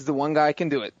Reid is the one guy who can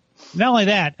do it. Not only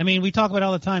that, I mean, we talk about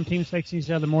all the time teams facing each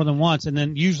other more than once, and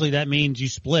then usually that means you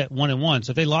split 1-1.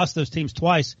 So if they lost those teams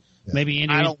twice, maybe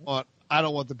Andy. I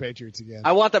don't want the Patriots again.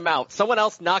 I want them out. Someone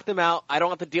else knock them out. I don't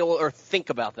have to deal with or think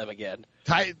about them again.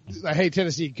 Hey,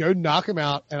 Tennessee, go knock them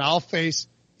out, and I'll face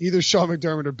either Sean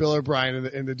McDermott or Bill O'Brien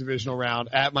in the divisional round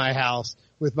at my house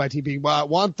with my team being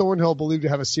Juan Thornhill believed to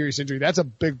have a serious injury. That's a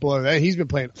big blow. He's been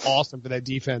playing awesome for that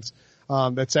defense.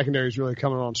 That secondary is really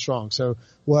coming on strong. So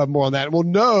we'll have more on that. And we'll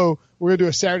know, we're going to do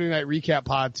a Saturday night recap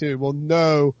pod too. We'll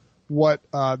know what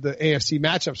the AFC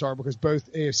matchups are because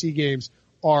both AFC games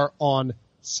are on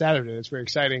Saturday. That's very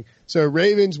exciting. So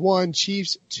Ravens 1,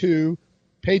 Chiefs 2,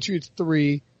 Patriots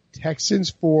 3, Texans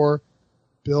 4,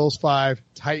 Bills 5,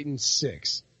 Titans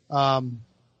 6.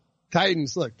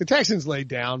 Titans, look, the Texans laid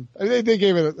down. They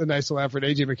gave it a nice little effort.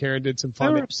 AJ McCarron did some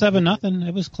fun. They were 7-0.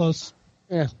 It was close.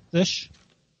 Yeah. Ish.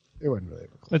 It wasn't really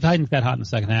close. The Titans got hot in the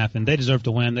second half, and they deserve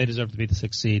to win. They deserve to be the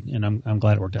 6th seed, and I'm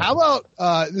glad it worked out. How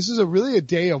about this is really a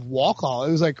day of walk-off.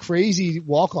 It was like crazy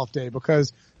walk-off day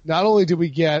because not only did we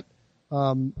get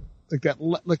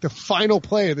the final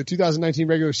play of the 2019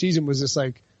 regular season was this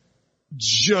like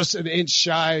just an inch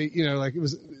shy, it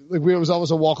was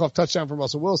almost a walk-off touchdown from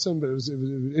Russell Wilson, but it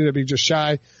ended up being just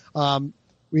shy.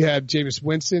 We had Jameis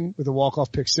Winston with a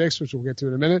walk-off pick 6, which we'll get to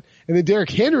in a minute. And then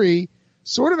Derrick Henry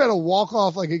sort of had a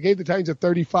walk-off, like it gave the Titans a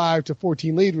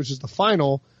 35-14 lead, which is the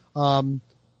final.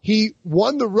 He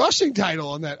won the rushing title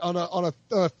on that, on a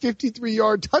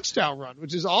 53-yard touchdown run,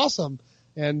 which is awesome.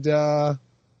 And, I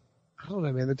don't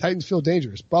know, man, the Titans feel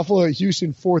dangerous. Buffalo at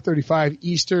Houston, 4:35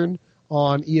 Eastern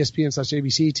on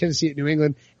ESPN/ABC. Tennessee at New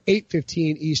England,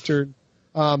 8:15 Eastern.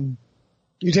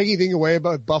 You take anything away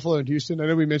about Buffalo and Houston? I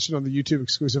know we mentioned on the YouTube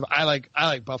exclusive. I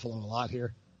like Buffalo a lot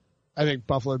here. I think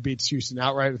Buffalo beats Houston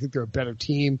outright. I think they're a better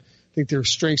team. I think their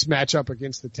strengths match up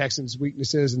against the Texans'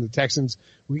 weaknesses, and the Texans'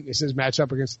 weaknesses match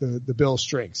up against the Bills'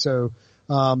 strengths. So,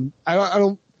 I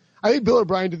think Bill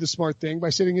O'Brien did the smart thing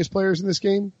by sitting his players in this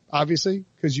game, obviously,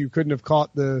 because you couldn't have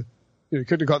caught the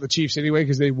Chiefs anyway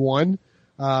because they won.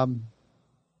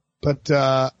 But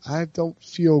I don't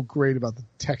feel great about the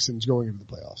Texans going into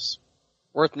the playoffs.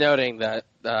 Worth noting that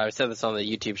I said this on the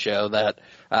YouTube show that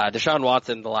Deshaun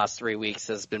Watson the last 3 weeks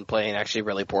has been playing actually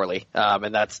really poorly,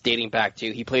 and that's dating back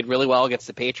to he played really well against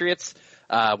the Patriots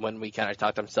when we kind of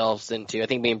talked ourselves into. I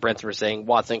think me and Brinson were saying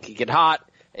Watson could get hot,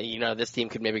 and this team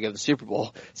could maybe go to the Super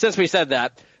Bowl. Since we said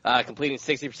that, completing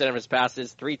 60% of his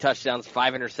passes, 3 touchdowns,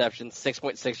 5 interceptions,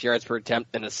 6.6 yards per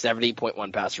attempt, and a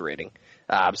 70.1 passer rating.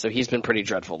 So he's been pretty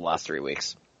dreadful the last 3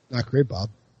 weeks. Not great,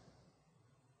 Bob.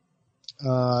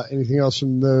 Anything else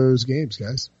from those games,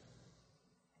 guys?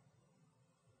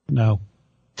 No.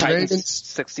 Titans Ravens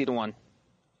 60-1.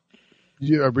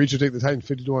 Breach will take the Titans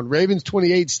 50-1. Ravens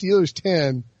 28, Steelers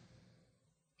 10.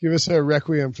 Give us a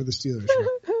requiem for the Steelers.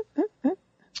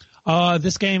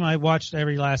 This game I watched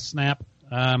every last snap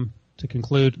to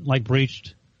conclude, like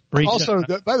Breach. Also,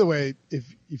 by the way,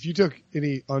 if you took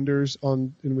any unders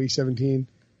in week 17,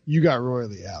 you got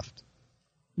royally effed.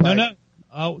 No.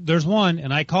 Oh, there's one,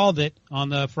 and I called it on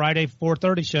the Friday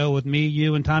 4:30 show with me,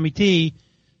 you, and Tommy T.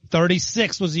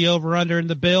 36 was the over-under in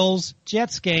the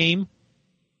Bills-Jets game.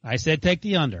 I said take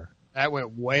the under. That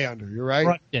went way under. You're right.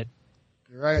 Crushed it.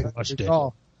 You're right. Crushed Good it.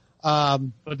 call.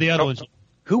 But the other ones.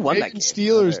 Who won that game?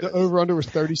 Steelers, the over-under was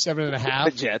 37.5.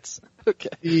 The Jets. Okay.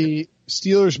 The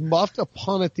Steelers muffed a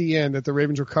punt at the end that the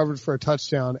Ravens recovered for a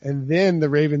touchdown, and then the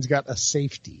Ravens got a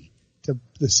safety.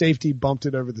 The safety bumped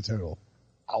it over the total.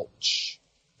 Ouch.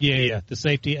 Yeah. The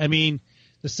safety. I mean,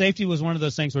 the safety was one of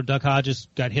those things where Duck Hodges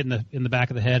got hit in the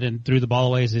back of the head and threw the ball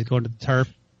away as he's going to the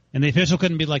turf. And the official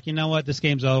couldn't be like, you know what, this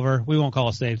game's over. We won't call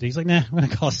a safety. He's like, nah, we're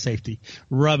going to call a safety.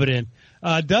 Rub it in.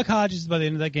 Duck Hodges, by the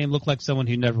end of that game, looked like someone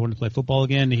who never wanted to play football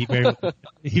again. He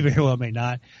very well may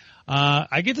not.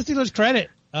 I give the Steelers credit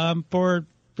for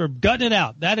gutting it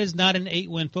out. That is not an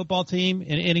 8-win football team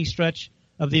in any stretch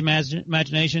of the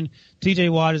imagination. T.J.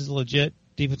 Watt is a legit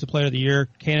Defensive Player of the Year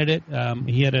candidate.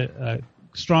 He had a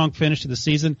strong finish to the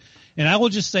season. And I will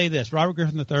just say this. Robert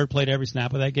Griffin III played every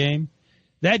snap of that game.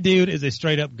 That dude is a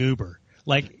straight up goober.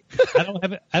 Like, I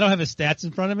don't have his stats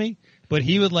in front of me, but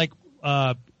he would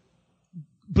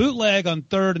bootleg on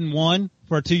 3rd and 1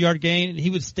 for a 2-yard gain, and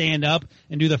he would stand up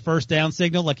and do the first down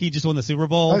signal like he just won the Super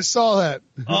Bowl. I saw that.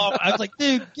 Oh, I was like,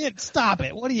 dude, stop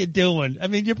it. What are you doing? I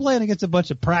mean, you're playing against a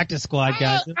bunch of practice squad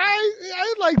guys.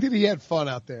 I like that he had fun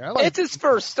out there. It's his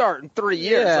first start in 3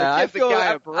 years. Yeah, I feel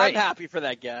I'm happy for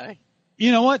that guy.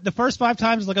 You know what? The first 5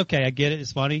 times, like, okay, I get it.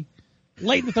 It's funny.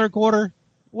 Late in the third quarter,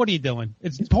 what are you doing?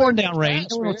 It's pouring down rain.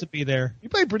 No one wants to be there. He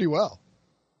played pretty well.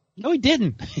 No, he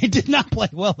didn't. He did not play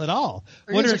well at all.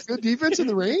 Against a good defense in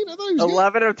the rain? I thought he was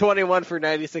 11 of 21 for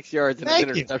 96 yards and an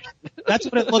interception. That's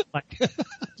what it looked like.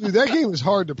 Dude, that game was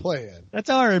hard to play in. That's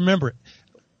how I remember it.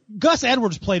 Gus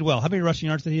Edwards played well. How many rushing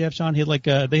yards did he have, Sean? He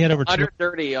had they had over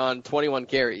 130 on 21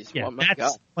 carries. Yeah, oh my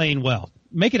that's God. playing well.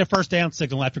 Making a first down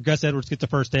signal after Gus Edwards gets a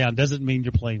first down doesn't mean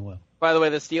you're playing well. By the way,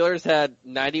 the Steelers had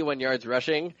 91 yards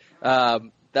rushing.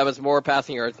 That was more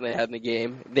passing yards than they had in the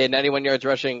game. They had 91 yards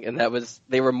rushing, and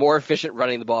they were more efficient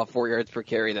running the ball, 4 yards per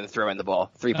carry, than throwing the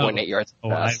ball, 3.8 yards per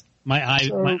pass. My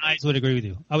eyes would agree with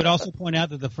you. I would also point out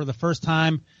that for the first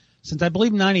time since I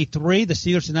believe 93, the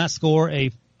Steelers did not score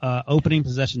a opening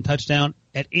possession touchdown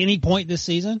at any point this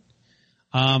season.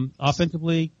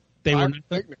 Offensively, they were.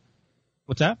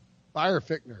 What's that? Fire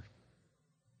Fickner.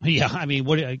 Yeah, I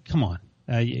mean, come on.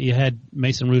 You had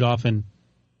Mason Rudolph and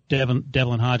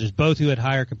Devlin Hodges, both who had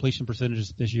higher completion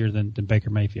percentages this year than Baker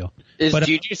Mayfield. Is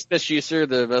Juju Smith-Schuster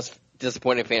the most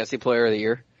disappointing fantasy player of the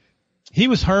year? He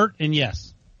was hurt, and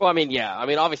yes. Well, I mean, yeah. I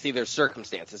mean, obviously there's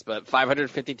circumstances, but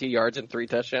 552 yards and 3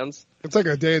 touchdowns. It's like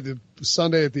a day at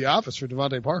Sunday at the office for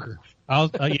Devontae Parker.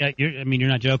 You're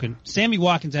not joking. Sammy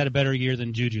Watkins had a better year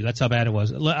than Juju. That's how bad it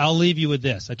was. I'll leave you with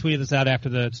this. I tweeted this out after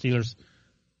the Steelers,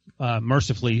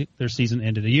 mercifully, their season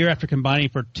ended. A year after combining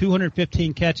for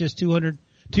 215 catches,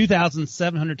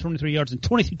 2,723 yards, and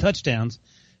 22 touchdowns,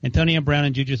 Antonio Brown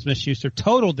and Juju Smith-Schuster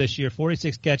totaled this year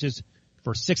 46 catches,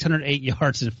 for 608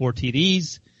 yards and 4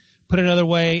 TDs. Put it another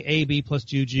way, AB plus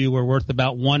Juju were worth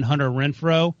about 100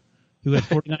 Renfro, who had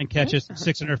 49 catches,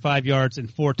 605 yards,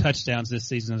 and 4 touchdowns this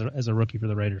season as a rookie for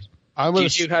the Raiders.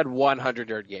 Juju had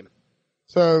 100-yard game.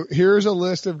 So here's a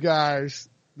list of guys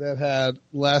that had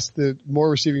more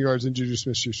receiving yards than Juju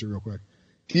Smith-Schuster real quick.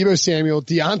 Deebo Samuel,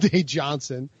 Deontay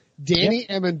Johnson, Danny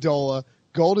Amendola,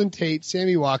 Golden Tate,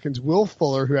 Sammy Watkins, Will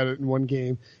Fuller, who had it in one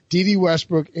game, D.D.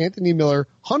 Westbrook, Anthony Miller,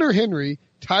 Hunter Henry,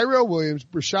 Tyrell Williams,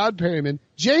 Brashad Perryman,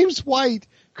 James White,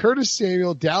 Curtis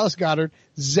Samuel, Dallas Goedert,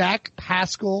 Zach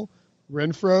Pascal,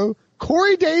 Renfro,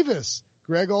 Corey Davis,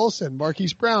 Greg Olsen,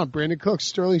 Marquise Brown, Brandon Cooks,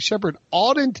 Sterling Shepard,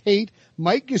 Alden Tate,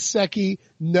 Mike Gesicki,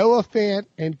 Noah Fant,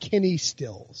 and Kenny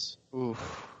Stills.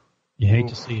 Oof. You hate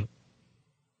to see it.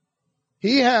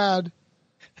 He had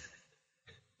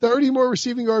 30 more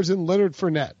receiving yards than Leonard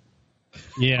Fournette.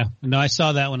 Yeah. No, I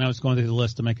saw that when I was going through the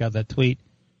list to make out that tweet.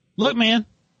 Look, man,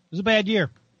 it was a bad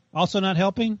year. Also not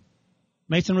helping,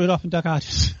 Mason Rudolph and Duck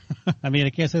Hodges. I mean, I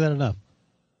can't say that enough.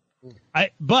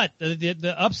 But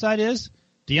the upside is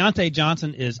Deontay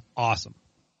Johnson is awesome.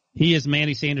 He is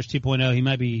Manny Sanders 2.0. He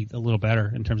might be a little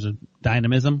better in terms of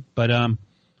dynamism, but a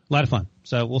lot of fun.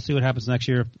 So we'll see what happens next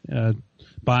year.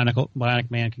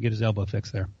 Bionic Man can get his elbow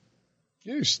fixed there.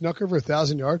 You know who snuck over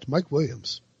 1,000 yards? Mike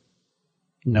Williams.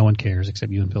 No one cares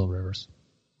except you and Phil Rivers.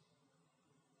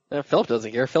 Yeah, Philip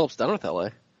doesn't care. Philip's done with LA. Yeah.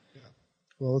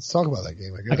 Well, let's talk about that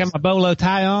game, I guess. I got my bolo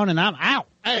tie on and I'm out.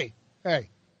 Hey, I'm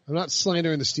not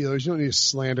slandering the Steelers. You don't need to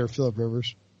slander Philip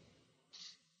Rivers.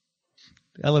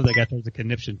 I love that guy throws a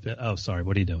conniption fit. Oh, sorry.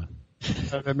 What are you doing?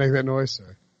 Did I make that noise?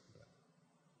 Sorry.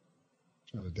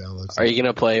 Trying to download something. Are you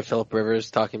going to play Philip Rivers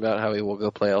talking about how he will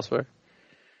go play elsewhere?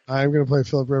 I'm going to play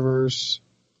Philip Rivers.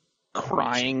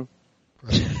 Crying.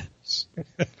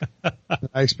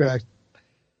 I expect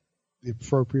the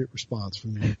appropriate response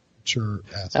from the mature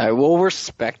athlete. I will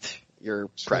respect your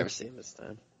privacy this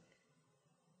time.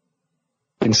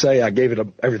 I can say I gave it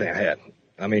everything I had.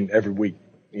 I mean, every week,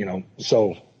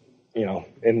 so,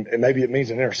 and maybe it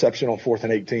means an interception on 4th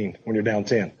and 18 when you're down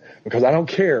 10, because I don't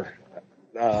care,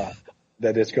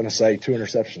 that it's going to say 2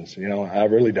 interceptions. I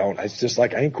really don't. It's just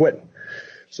like, I ain't quitting.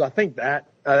 So I think that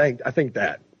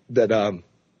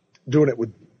doing it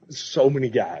with so many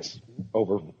guys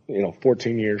over,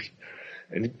 14 years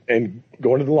and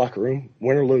going to the locker room,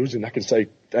 win or lose, and I can say,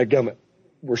 dadgummit,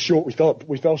 we're short.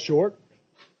 We fell short,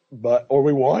 or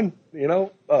we won,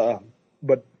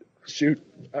 but shoot,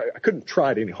 I couldn't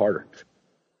try it any harder.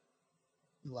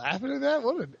 Laughing at that?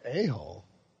 What an a-hole.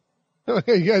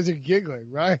 You guys are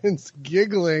giggling. Ryan's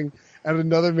giggling at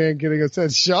another man getting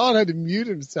upset. Sean had to mute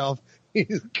himself.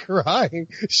 He's crying.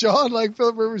 Sean, like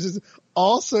Philip Rivers, is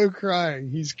also crying.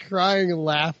 He's crying and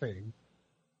laughing.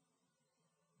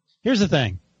 Here's the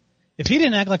thing. If he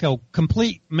didn't act like a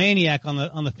complete maniac on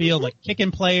the field, like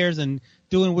kicking players and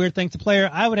doing weird things to players,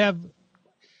 I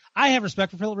have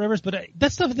respect for Philip Rivers, but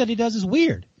that stuff that he does is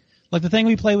weird. Like the thing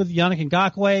we play with Yannick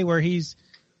Ngakoue where he's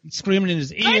screaming in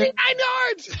his ear. 99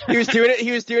 yards! He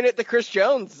was doing it to Chris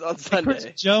Jones on Sunday. Chris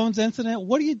Jones incident.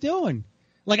 What are you doing?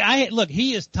 Look,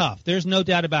 he is tough. There's no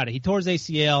doubt about it. He tore his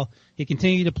ACL. He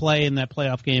continued to play in that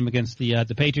playoff game against the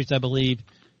Patriots, I believe.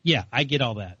 Yeah, I get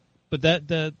all that. But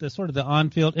the sort of the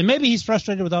on-field, and maybe he's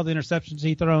frustrated with all the interceptions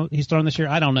he's thrown this year.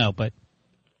 I don't know, but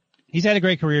he's had a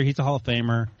great career. He's a Hall of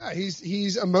Famer. Yeah,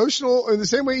 he's emotional in the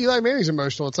same way Eli Manning's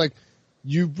emotional. It's like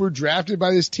you were drafted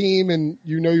by this team and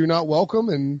you're not welcome,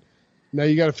 and now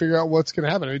you got to figure out what's going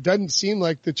to happen. It doesn't seem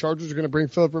like the Chargers are going to bring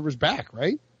Philip Rivers back,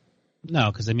 right?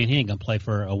 No, because he ain't going to play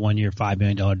for a 1-year, $5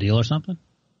 million deal or something.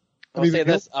 I'll say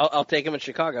this: I'll take him in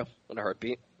Chicago in a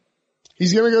heartbeat.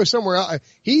 He's going to go somewhere else.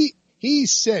 He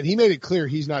said he made it clear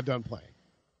he's not done playing.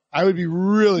 I would be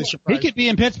really surprised. He could be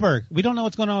in Pittsburgh. We don't know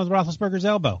what's going on with Roethlisberger's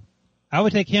elbow. I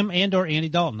would take him and/or Andy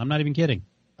Dalton. I'm not even kidding.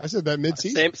 I said that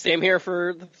mid-season. Same here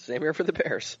for the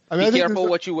Bears. I mean, be careful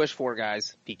what you wish for,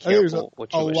 guys. Be careful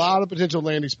what you wish for. A lot of potential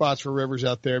landing spots for Rivers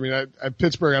out there. I mean,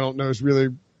 Pittsburgh, I don't know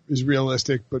is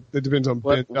realistic, but it depends on.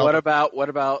 What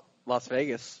about Las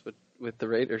Vegas with the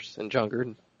Raiders and John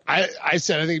Gruden? I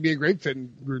said I think it'd be a great fit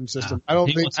in Gruden's system.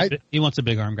 He wants a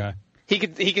big arm guy. He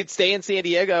could stay in San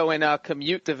Diego and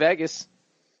commute to Vegas.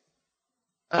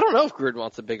 I don't know if Gruden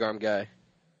wants a big arm guy.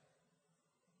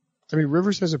 I mean,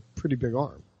 Rivers has a pretty big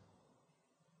arm.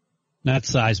 Not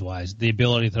size-wise. The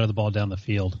ability to throw the ball down the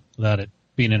field without it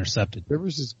being intercepted.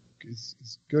 Rivers is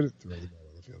good at throwing the ball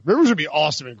down the field. Rivers would be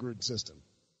awesome in Gruden's system.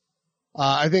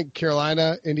 I think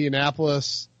Carolina,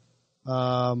 Indianapolis,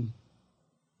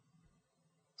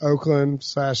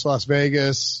 Oakland/Las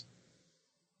Vegas.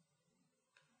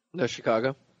 No,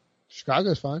 Chicago.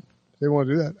 Chicago's fine. They want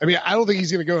to do that. I mean, I don't think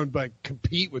he's going to go and like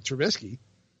compete with Trubisky.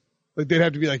 Like they'd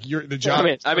have to be like, you're the job.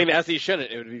 I mean, as he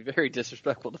shouldn't. It would be very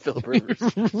disrespectful to Philip Rivers.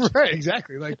 Right,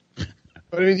 exactly. Like,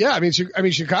 but I mean, yeah, I mean,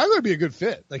 Chicago would be a good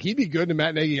fit. Like he'd be good in the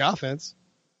Matt Nagy offense.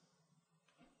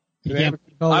 I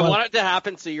want it to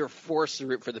happen, so you're forced to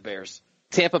root for the Bears.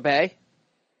 Tampa Bay.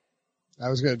 I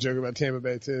was going to joke about Tampa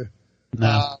Bay too.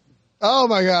 No. Oh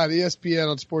my God, ESPN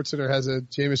on SportsCenter has a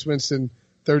Jameis Winston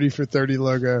 30 for 30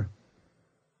 logo.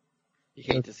 You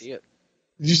hate to see it.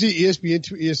 Did you see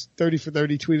ESPN 30 for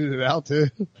 30 tweeted it out too?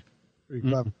 Pretty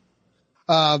clever.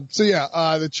 So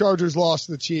yeah, the Chargers lost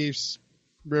to the Chiefs.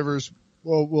 Rivers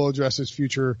will address his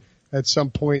future at some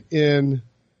point in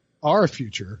our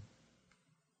future.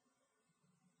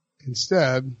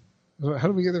 Instead, how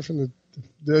do we get there from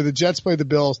the Jets played the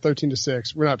Bills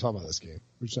 13-6. We're not talking about this game.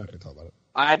 We're just not going to talk about it.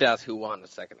 I had to ask who won a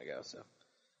second ago, so.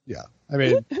 Yeah. I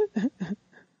mean,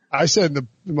 I said in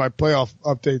my playoff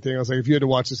update thing, I was like, if you had to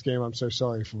watch this game, I'm so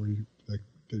sorry for you. Like,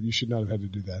 that you should not have had to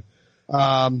do that.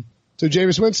 So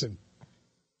Jameis Winston.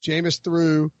 Jameis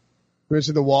threw, we went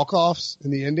to the walk-offs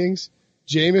and the endings.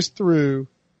 Jameis threw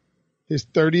his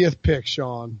 30th pick,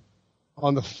 Sean,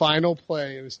 on the final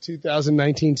play of his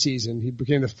 2019 season. He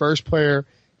became the first player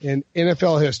in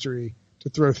NFL history to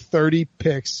throw 30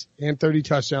 picks and 30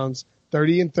 touchdowns,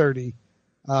 30 and 30.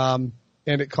 And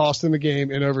it cost them the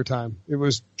game in overtime. It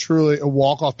was truly a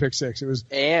walk-off pick six. It was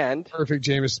perfect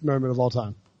Jameis moment of all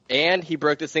time. And he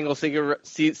broke the single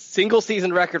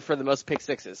season record for the most pick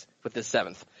sixes with his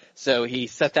 7th. So he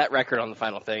set that record on the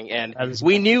final thing. And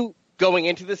we knew going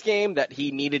into this game that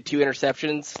he needed 2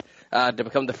 interceptions to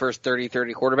become the first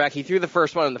 30-30 quarterback. He threw the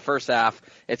first one in the first half,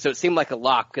 and so it seemed like a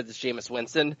lock because it's Jameis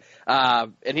Winston.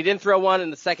 And he didn't throw one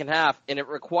in the second half, and it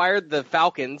required the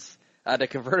Falcons to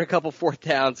convert a couple fourth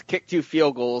downs, kick 2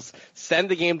 field goals, send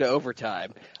the game to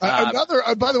overtime. By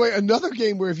the way, another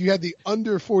game where if you had the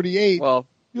under 48,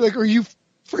 you're like, are you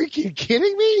freaking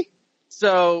kidding me?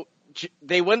 So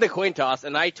they win the coin toss,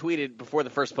 and I tweeted before the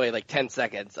first play, like 10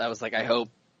 seconds. I was like, I hope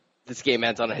this game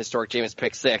ends on a historic Jameis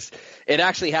pick six. It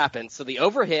actually happened. So the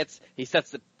over hits, he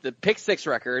sets the pick six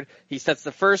record. He sets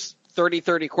the first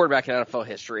 30-30 quarterback in NFL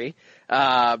history.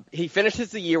 He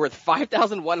finishes the year with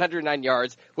 5,109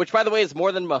 yards, which, by the way, is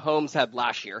more than Mahomes had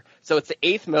last year. So it's the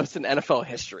 8th most in NFL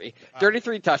history.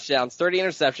 33 touchdowns, 30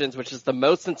 interceptions, which is the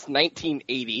most since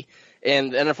 1980.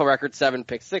 And the NFL record, 7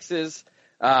 pick sixes.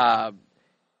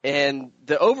 And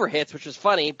the over hits, which is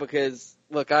funny because,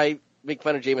 look, I make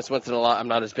fun of Jameis Winston a lot. I'm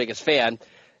not his biggest fan.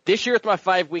 This year with my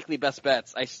 5 weekly best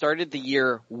bets, I started the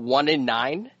year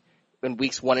 1-9. In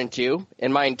weeks 1 and 2.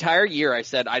 In my entire year, I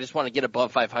said I just want to get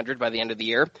above 500 by the end of the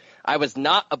year. I was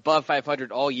not above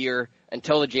 500 all year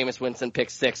until the Jameis Winston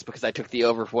pick six because I took the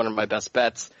over for one of my best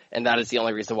bets, and that is the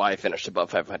only reason why I finished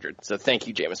above 500. So thank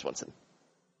you, Jameis Winston.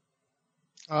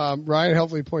 Ryan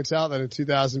helpfully points out that in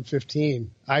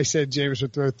 2015, I said Jameis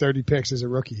would throw 30 picks as a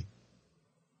rookie.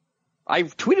 I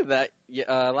tweeted that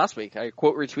last week. I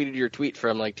quote retweeted your tweet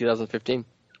from like 2015.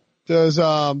 Does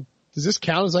this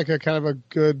count as like a kind of a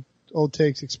good old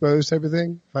takes exposed type of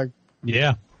thing?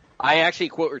 Yeah. I actually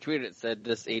quote retweeted it, said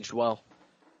this aged well.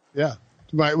 Yeah.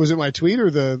 Was it my tweet or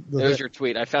the It was your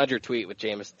tweet. I found your tweet with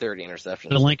Jameis 30 interceptions.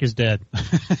 The link is dead.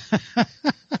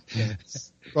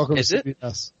 Welcome is to it?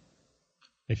 CBS.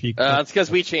 If you it's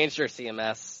because we changed our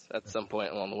CMS at some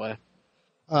point along the way.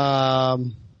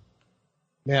 Man,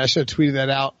 I should have tweeted that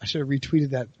out. I should have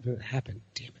retweeted that when it happened.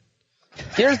 Damn it.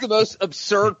 Here's the most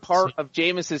absurd part of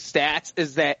Jameis' stats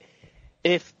is that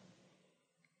if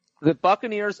the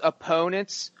Buccaneers'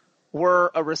 opponents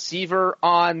were a receiver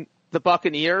on the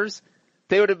Buccaneers,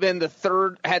 they would have been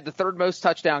had the third most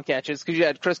touchdown catches because you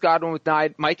had Chris Godwin with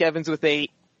 9, Mike Evans with 8,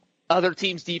 other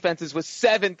teams' defenses with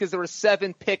 7 because there were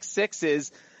 7 pick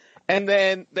sixes, and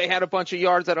then they had a bunch of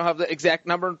yards. I don't have the exact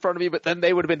number in front of me, but then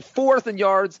they would have been 4th in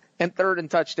yards and 3rd in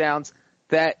touchdowns.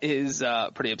 That is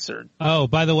pretty absurd. Oh,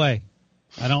 by the way,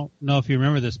 I don't know if you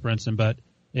remember this, Brinson, but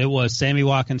it was Sammy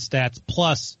Watkins stats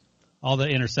plus all the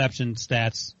interception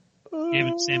stats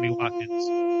given to Sammy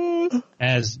Watkins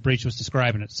as Breech was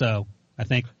describing it. So I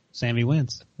think Sammy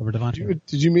wins over Devontae.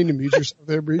 Did you mean to mute yourself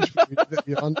there, Breech?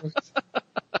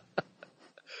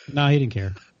 No, he didn't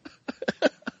care.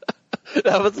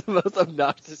 That was the most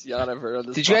obnoxious yawn I've heard on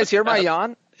this Did you guys hear my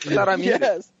yawn? I thought I muted.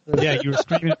 Yes. Yeah, you were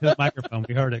screaming into the microphone.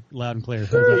 We heard it loud and clear.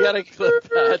 You gotta clip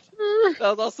that. That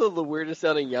was also the weirdest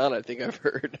sounding yawn I think I've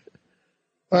heard.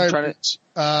 All right,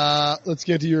 let's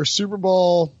get to your Super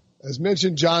Bowl. As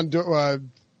mentioned,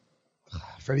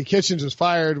 Freddie Kitchens was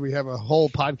fired. We have a whole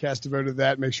podcast devoted to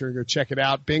that. Make sure to go check it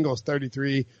out. Bengals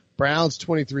 33, Browns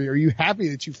 23. Are you happy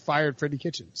that you fired Freddie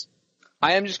Kitchens?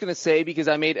 I am just going to say, because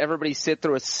I made everybody sit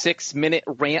through a 6-minute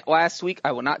rant last week,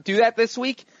 I will not do that this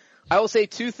week. I will say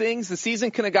two things. The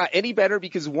season couldn't have got any better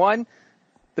because, one,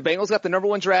 the Bengals got the number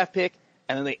 1 draft pick,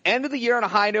 and then they ended the year on a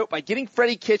high note by getting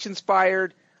Freddie Kitchens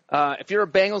fired. If you're a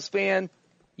Bengals fan,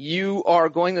 you are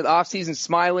going to the offseason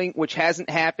smiling, which hasn't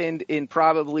happened in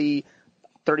probably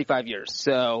 35 years.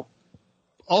 So,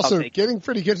 also, getting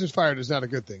Freddie Kitchens fired is not a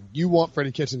good thing. You want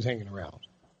Freddie Kitchens hanging around.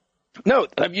 No,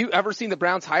 have you ever seen the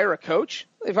Browns hire a coach?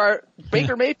 They've hired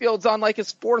Baker Mayfield's on like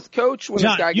his 4th coach when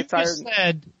John, this guy gets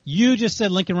hired. You just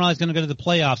said Lincoln Riley's going to go to the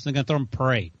playoffs and they're going to throw him a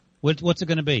parade. What's it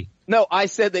going to be? No, I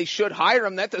said they should hire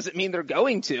him. That doesn't mean they're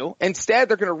going to. Instead,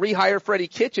 they're going to rehire Freddie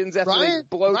Kitchens after they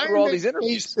blow through all these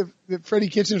interviews. That Freddie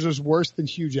Kitchens was worse than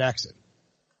Hugh Jackson.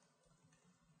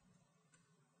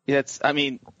 The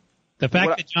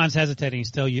fact that John's hesitating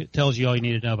tells you all you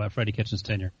need to know about Freddie Kitchens'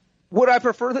 tenure. Would I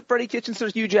prefer that Freddie Kitchens or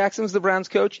Hugh Jackson was the Browns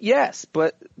coach? Yes,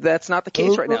 but that's not the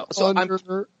case right now. So I'm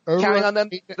counting on them.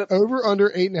 Over under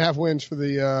 8.5 wins for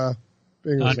the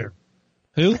Bengals. Under.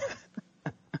 Who?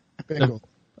 Bengals.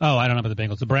 I don't know about the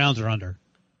Bengals. The Browns are under.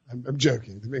 I'm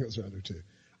joking. The Bengals are under too.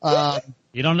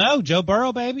 You don't know. Joe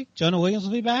Burrow, baby. Jonah Williams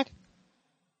will be back.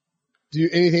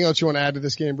 Anything else you want to add to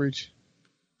this game, Breech?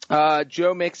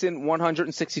 Joe Mixon,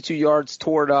 162 yards,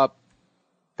 tore it up.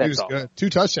 That's all. Good. 2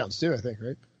 touchdowns too, I think,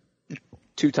 right?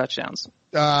 2 touchdowns.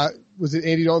 Was it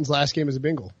Andy Dalton's last game as a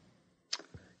Bengal?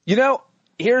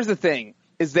 Here's the thing,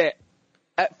 is that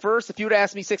at first, if you would have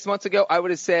asked me 6 months ago, I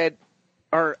would have said,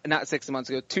 or not 6 months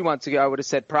ago, 2 months ago, I would have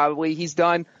said probably he's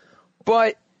done.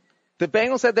 But the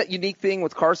Bengals had that unique thing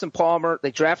with Carson Palmer.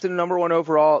 They drafted a number 1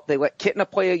 overall. They let Kitna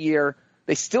play a year.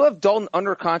 They still have Dalton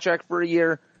under contract for a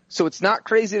year. So it's not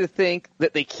crazy to think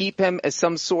that they keep him as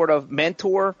some sort of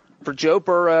mentor for Joe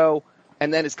Burrow,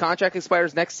 and then his contract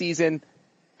expires next season,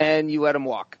 and you let him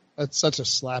walk. That's such a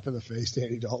slap in the face to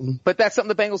Andy Dalton. But that's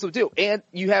something the Bengals would do. And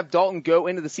you have Dalton go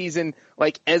into the season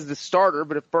as the starter,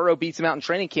 but if Burrow beats him out in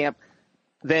training camp,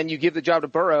 then you give the job to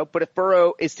Burrow. But if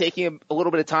Burrow is taking a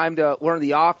little bit of time to learn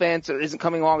the offense or isn't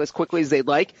coming along as quickly as they'd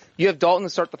like, you have Dalton to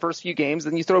start the first few games,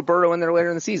 then you throw Burrow in there later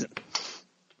in the season.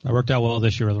 That worked out well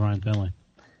this year with Ryan Finley.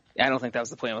 I don't think that was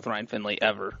the plan with Ryan Finley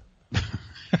ever.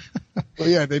 Well,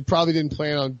 yeah, they probably didn't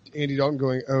plan on Andy Dalton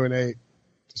going 0-8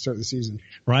 to start the season.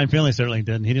 Ryan Finley certainly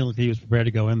didn't. He didn't look like he was prepared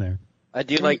to go in there. I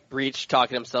do like Breech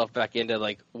talking himself back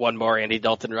into one more Andy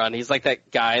Dalton run. He's like that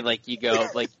guy, you go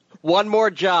one more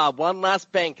job, one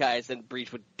last bank heist, and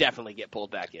Breech would definitely get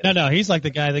pulled back in. No, he's like the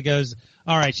guy that goes,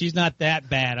 all right, she's not that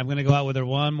bad. I'm going to go out with her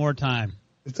one more time.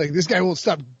 It's like, this guy won't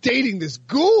stop dating this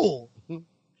ghoul.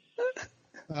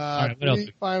 Right,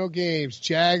 3 final games.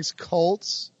 Jags,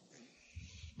 Colts.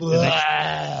 Did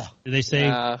they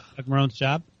save Marone's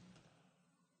job?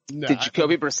 No, Did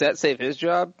Jacoby Brissett save his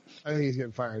job? I think he's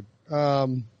getting fired.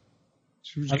 Jacoby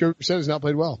Brissett has not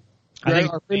played well.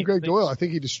 Our friend Greg Doyle, I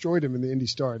think he destroyed him in the Indy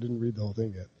Star. I didn't read the whole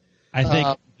thing yet.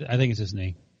 I think it's his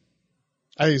knee.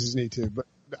 I think it's his knee too, but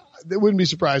they wouldn't be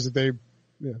surprised if they.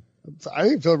 I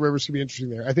think Philip Rivers could be interesting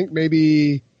there. I think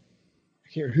maybe.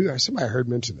 I can't remember somebody I heard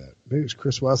mention that. Maybe it was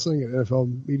Chris Wessling at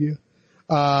NFL Media.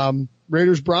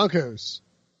 Raiders Broncos.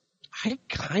 I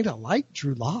kind of like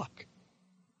Drew Lock.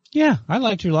 Yeah, I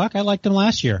like Drew Lock. I liked him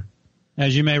last year,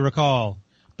 as you may recall.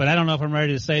 But I don't know if I'm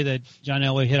ready to say that John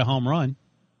Elway hit a home run.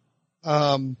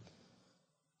 I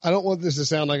don't want this to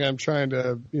sound like I'm trying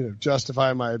to,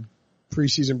 justify my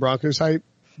preseason Broncos hype,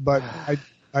 but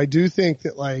I do think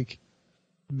that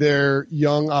their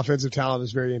young offensive talent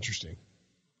is very interesting.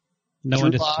 No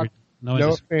one disagrees.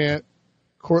 Noah Fant,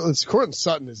 Cortland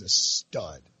Sutton is a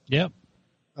stud. Yep.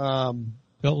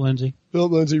 Bill Lindsey,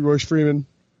 Royce Freeman,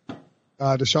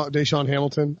 Deshaun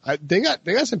Hamilton. They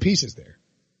got some pieces there.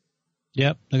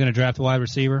 Yep. They're going to draft a wide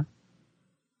receiver.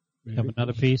 Maybe. Have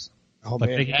another piece. Oh, man.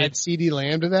 Add CeeDee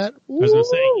Lamb to that? I was going to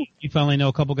say, you finally know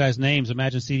a couple guys' names.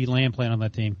 Imagine CeeDee Lamb playing on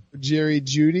that team. Jerry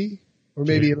Jeudy, or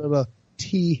maybe a little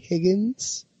T.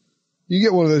 Higgins. You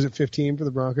get one of those at 15 for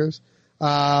the Broncos.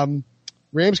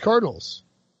 Rams Cardinals.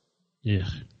 Yeah.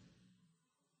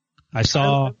 I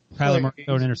saw Kyler Murray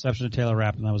throw an interception to Taylor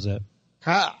Rapp, and that was it.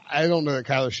 I don't know that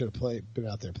Kyler should have been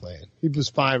out there playing. He was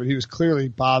fine, but he was clearly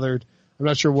bothered. I'm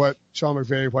not sure what Sean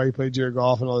McVay, why he played Jared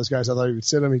Goff and all those guys. I thought he would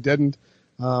sit him. He didn't.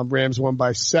 Rams won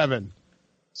by 7.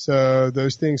 So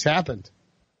those things happened.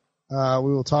 We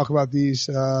will talk about these.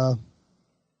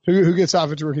 Who gets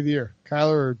Offensive Rookie of the Year?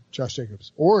 Kyler or Josh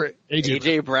Jacobs? Or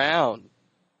AJ Brown.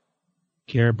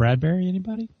 Garrett Bradbury,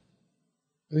 anybody?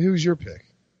 And who's your pick?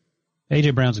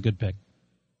 AJ Brown's a good pick.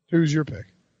 Who's your pick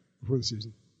before the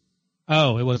season?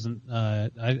 Oh, it wasn't. I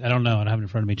don't know. I don't have it in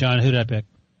front of me. John, who did I pick?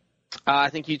 I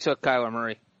think you took Kyler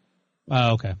Murray.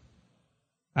 Oh, okay.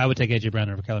 I would take A.J. Brown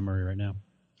over Kyler Murray right now.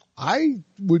 I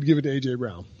would give it to A.J.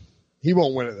 Brown. He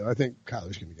won't win it, though. I think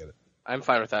Kyler's going to get it. I'm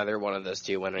fine with either one of those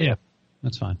two winning. Yeah,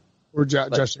 that's fine. Or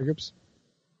Josh Jacobs.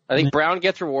 I think Brown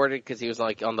gets rewarded because he was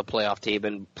like on the playoff team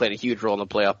and played a huge role in the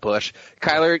playoff push.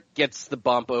 Kyler gets the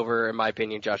bump over, in my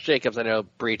opinion, Josh Jacobs. I know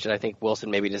Breech and I think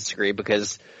Wilson maybe disagree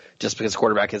because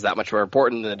quarterback is that much more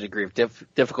important and the degree of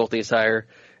difficulty is higher.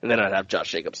 And then I'd have Josh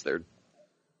Jacobs third.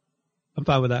 I'm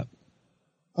fine with that.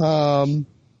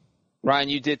 Ryan,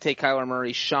 you did take Kyler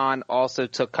Murray. Sean also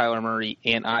took Kyler Murray,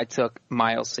 and I took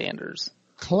Miles Sanders.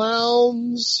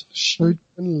 Clowns, sheep,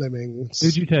 and lemmings.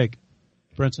 Who'd you take?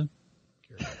 Brinson?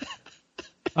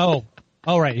 Oh,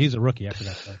 right. He's a rookie. I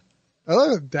forgot that. I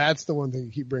love that that's the one thing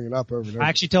you keep bringing up over and over. I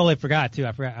actually totally forgot, too.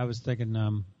 I was thinking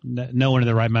no one in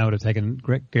the right mind would have taken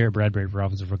Garrett Bradbury for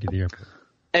Offensive Rookie of the Year.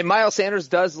 And Miles Sanders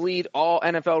does lead all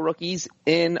NFL rookies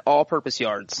in all-purpose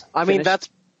yards. I mean, that's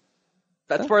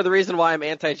part of the reason why I'm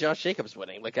anti-Josh Jacobs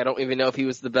winning. Like, I don't even know if he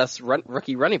was the best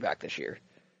rookie running back this year.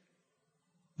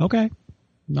 Okay.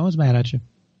 No one's mad at you.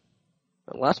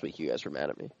 Last week, you guys were mad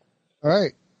at me. All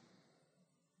right.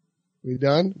 We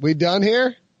done? We done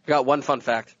here? Got one fun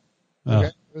fact. Oh.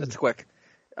 Okay. That's quick.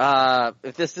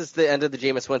 If this is the end of the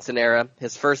Jameis Winston era,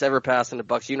 his first ever pass in a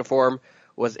Bucs uniform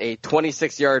was a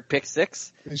 26-yard pick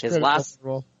six. His last.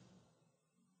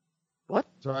 What?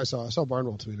 So I saw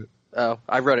Barnwell tweet it. Oh,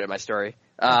 I wrote it in my story.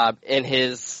 And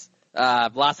his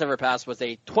last ever pass was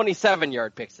a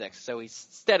 27-yard pick six. So he's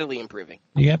steadily improving.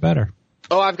 You get better.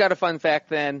 Oh, I've got a fun fact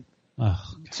then. Oh,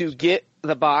 to get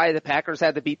the bye, the Packers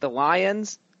had to beat the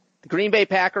Lions. The Green Bay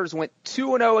Packers went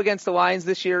 2-0 against the Lions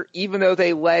this year, even though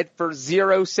they led for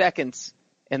 0 seconds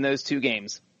in those two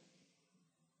games.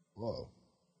 Whoa.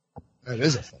 That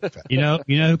is a fun fact. You know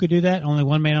who could do that? Only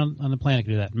one man on the planet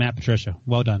could do that. Matt Patricia.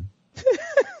 Well done.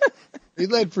 They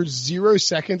led for 0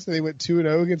 seconds and they went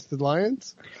 2-0 against the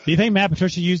Lions? Do you think Matt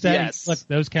Patricia used that? Yes. Look,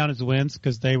 those count as wins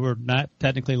because they were not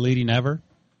technically leading ever.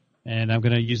 And I'm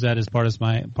going to use that as part of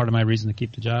my reason to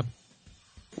keep the job.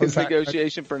 His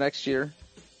negotiation for next year.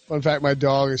 Fun fact, my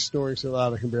dog is snoring so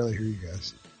loud I can barely hear you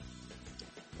guys.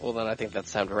 Well, then I think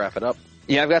that's time to wrap it up.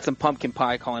 Yeah, I've got some pumpkin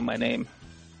pie calling my name.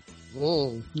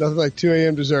 Nothing like 2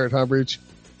 a.m. dessert, huh, Breech?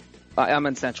 I'm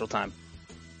in Central Time.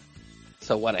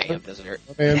 So 1 a.m. dessert.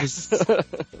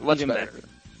 Much Even better.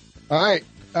 All right.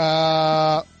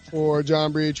 For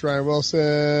John Breech, Ryan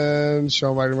Wilson,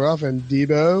 Sean Wagner-McGough, and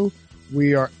Debo,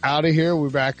 we are out of here. We're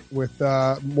back with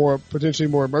potentially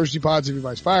more emergency pods if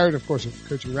anybody's fired. Of course, a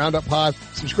coaching roundup pod.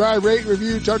 Subscribe, rate,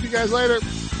 review. Talk to you guys later.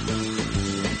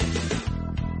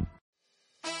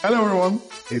 Hello, everyone.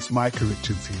 It's Micah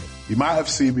Richards here. You might have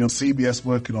seen me on CBS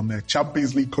working on their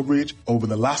Champions League coverage over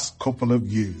the last couple of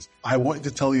years. I wanted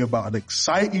to tell you about an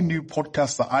exciting new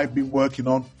podcast that I've been working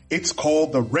on. It's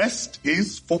called The Rest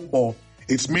is Football.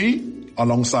 It's me,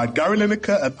 alongside Gary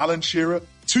Lineker and Alan Shearer,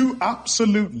 two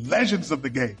absolute legends of the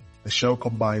game. The show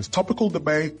combines topical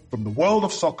debate from the world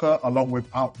of soccer along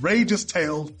with outrageous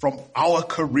tales from our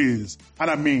careers. And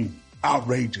I mean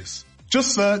outrageous.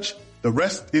 Just search The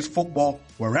Rest is Football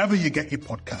wherever you get your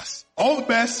podcasts. All the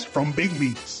best from Big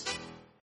Meats.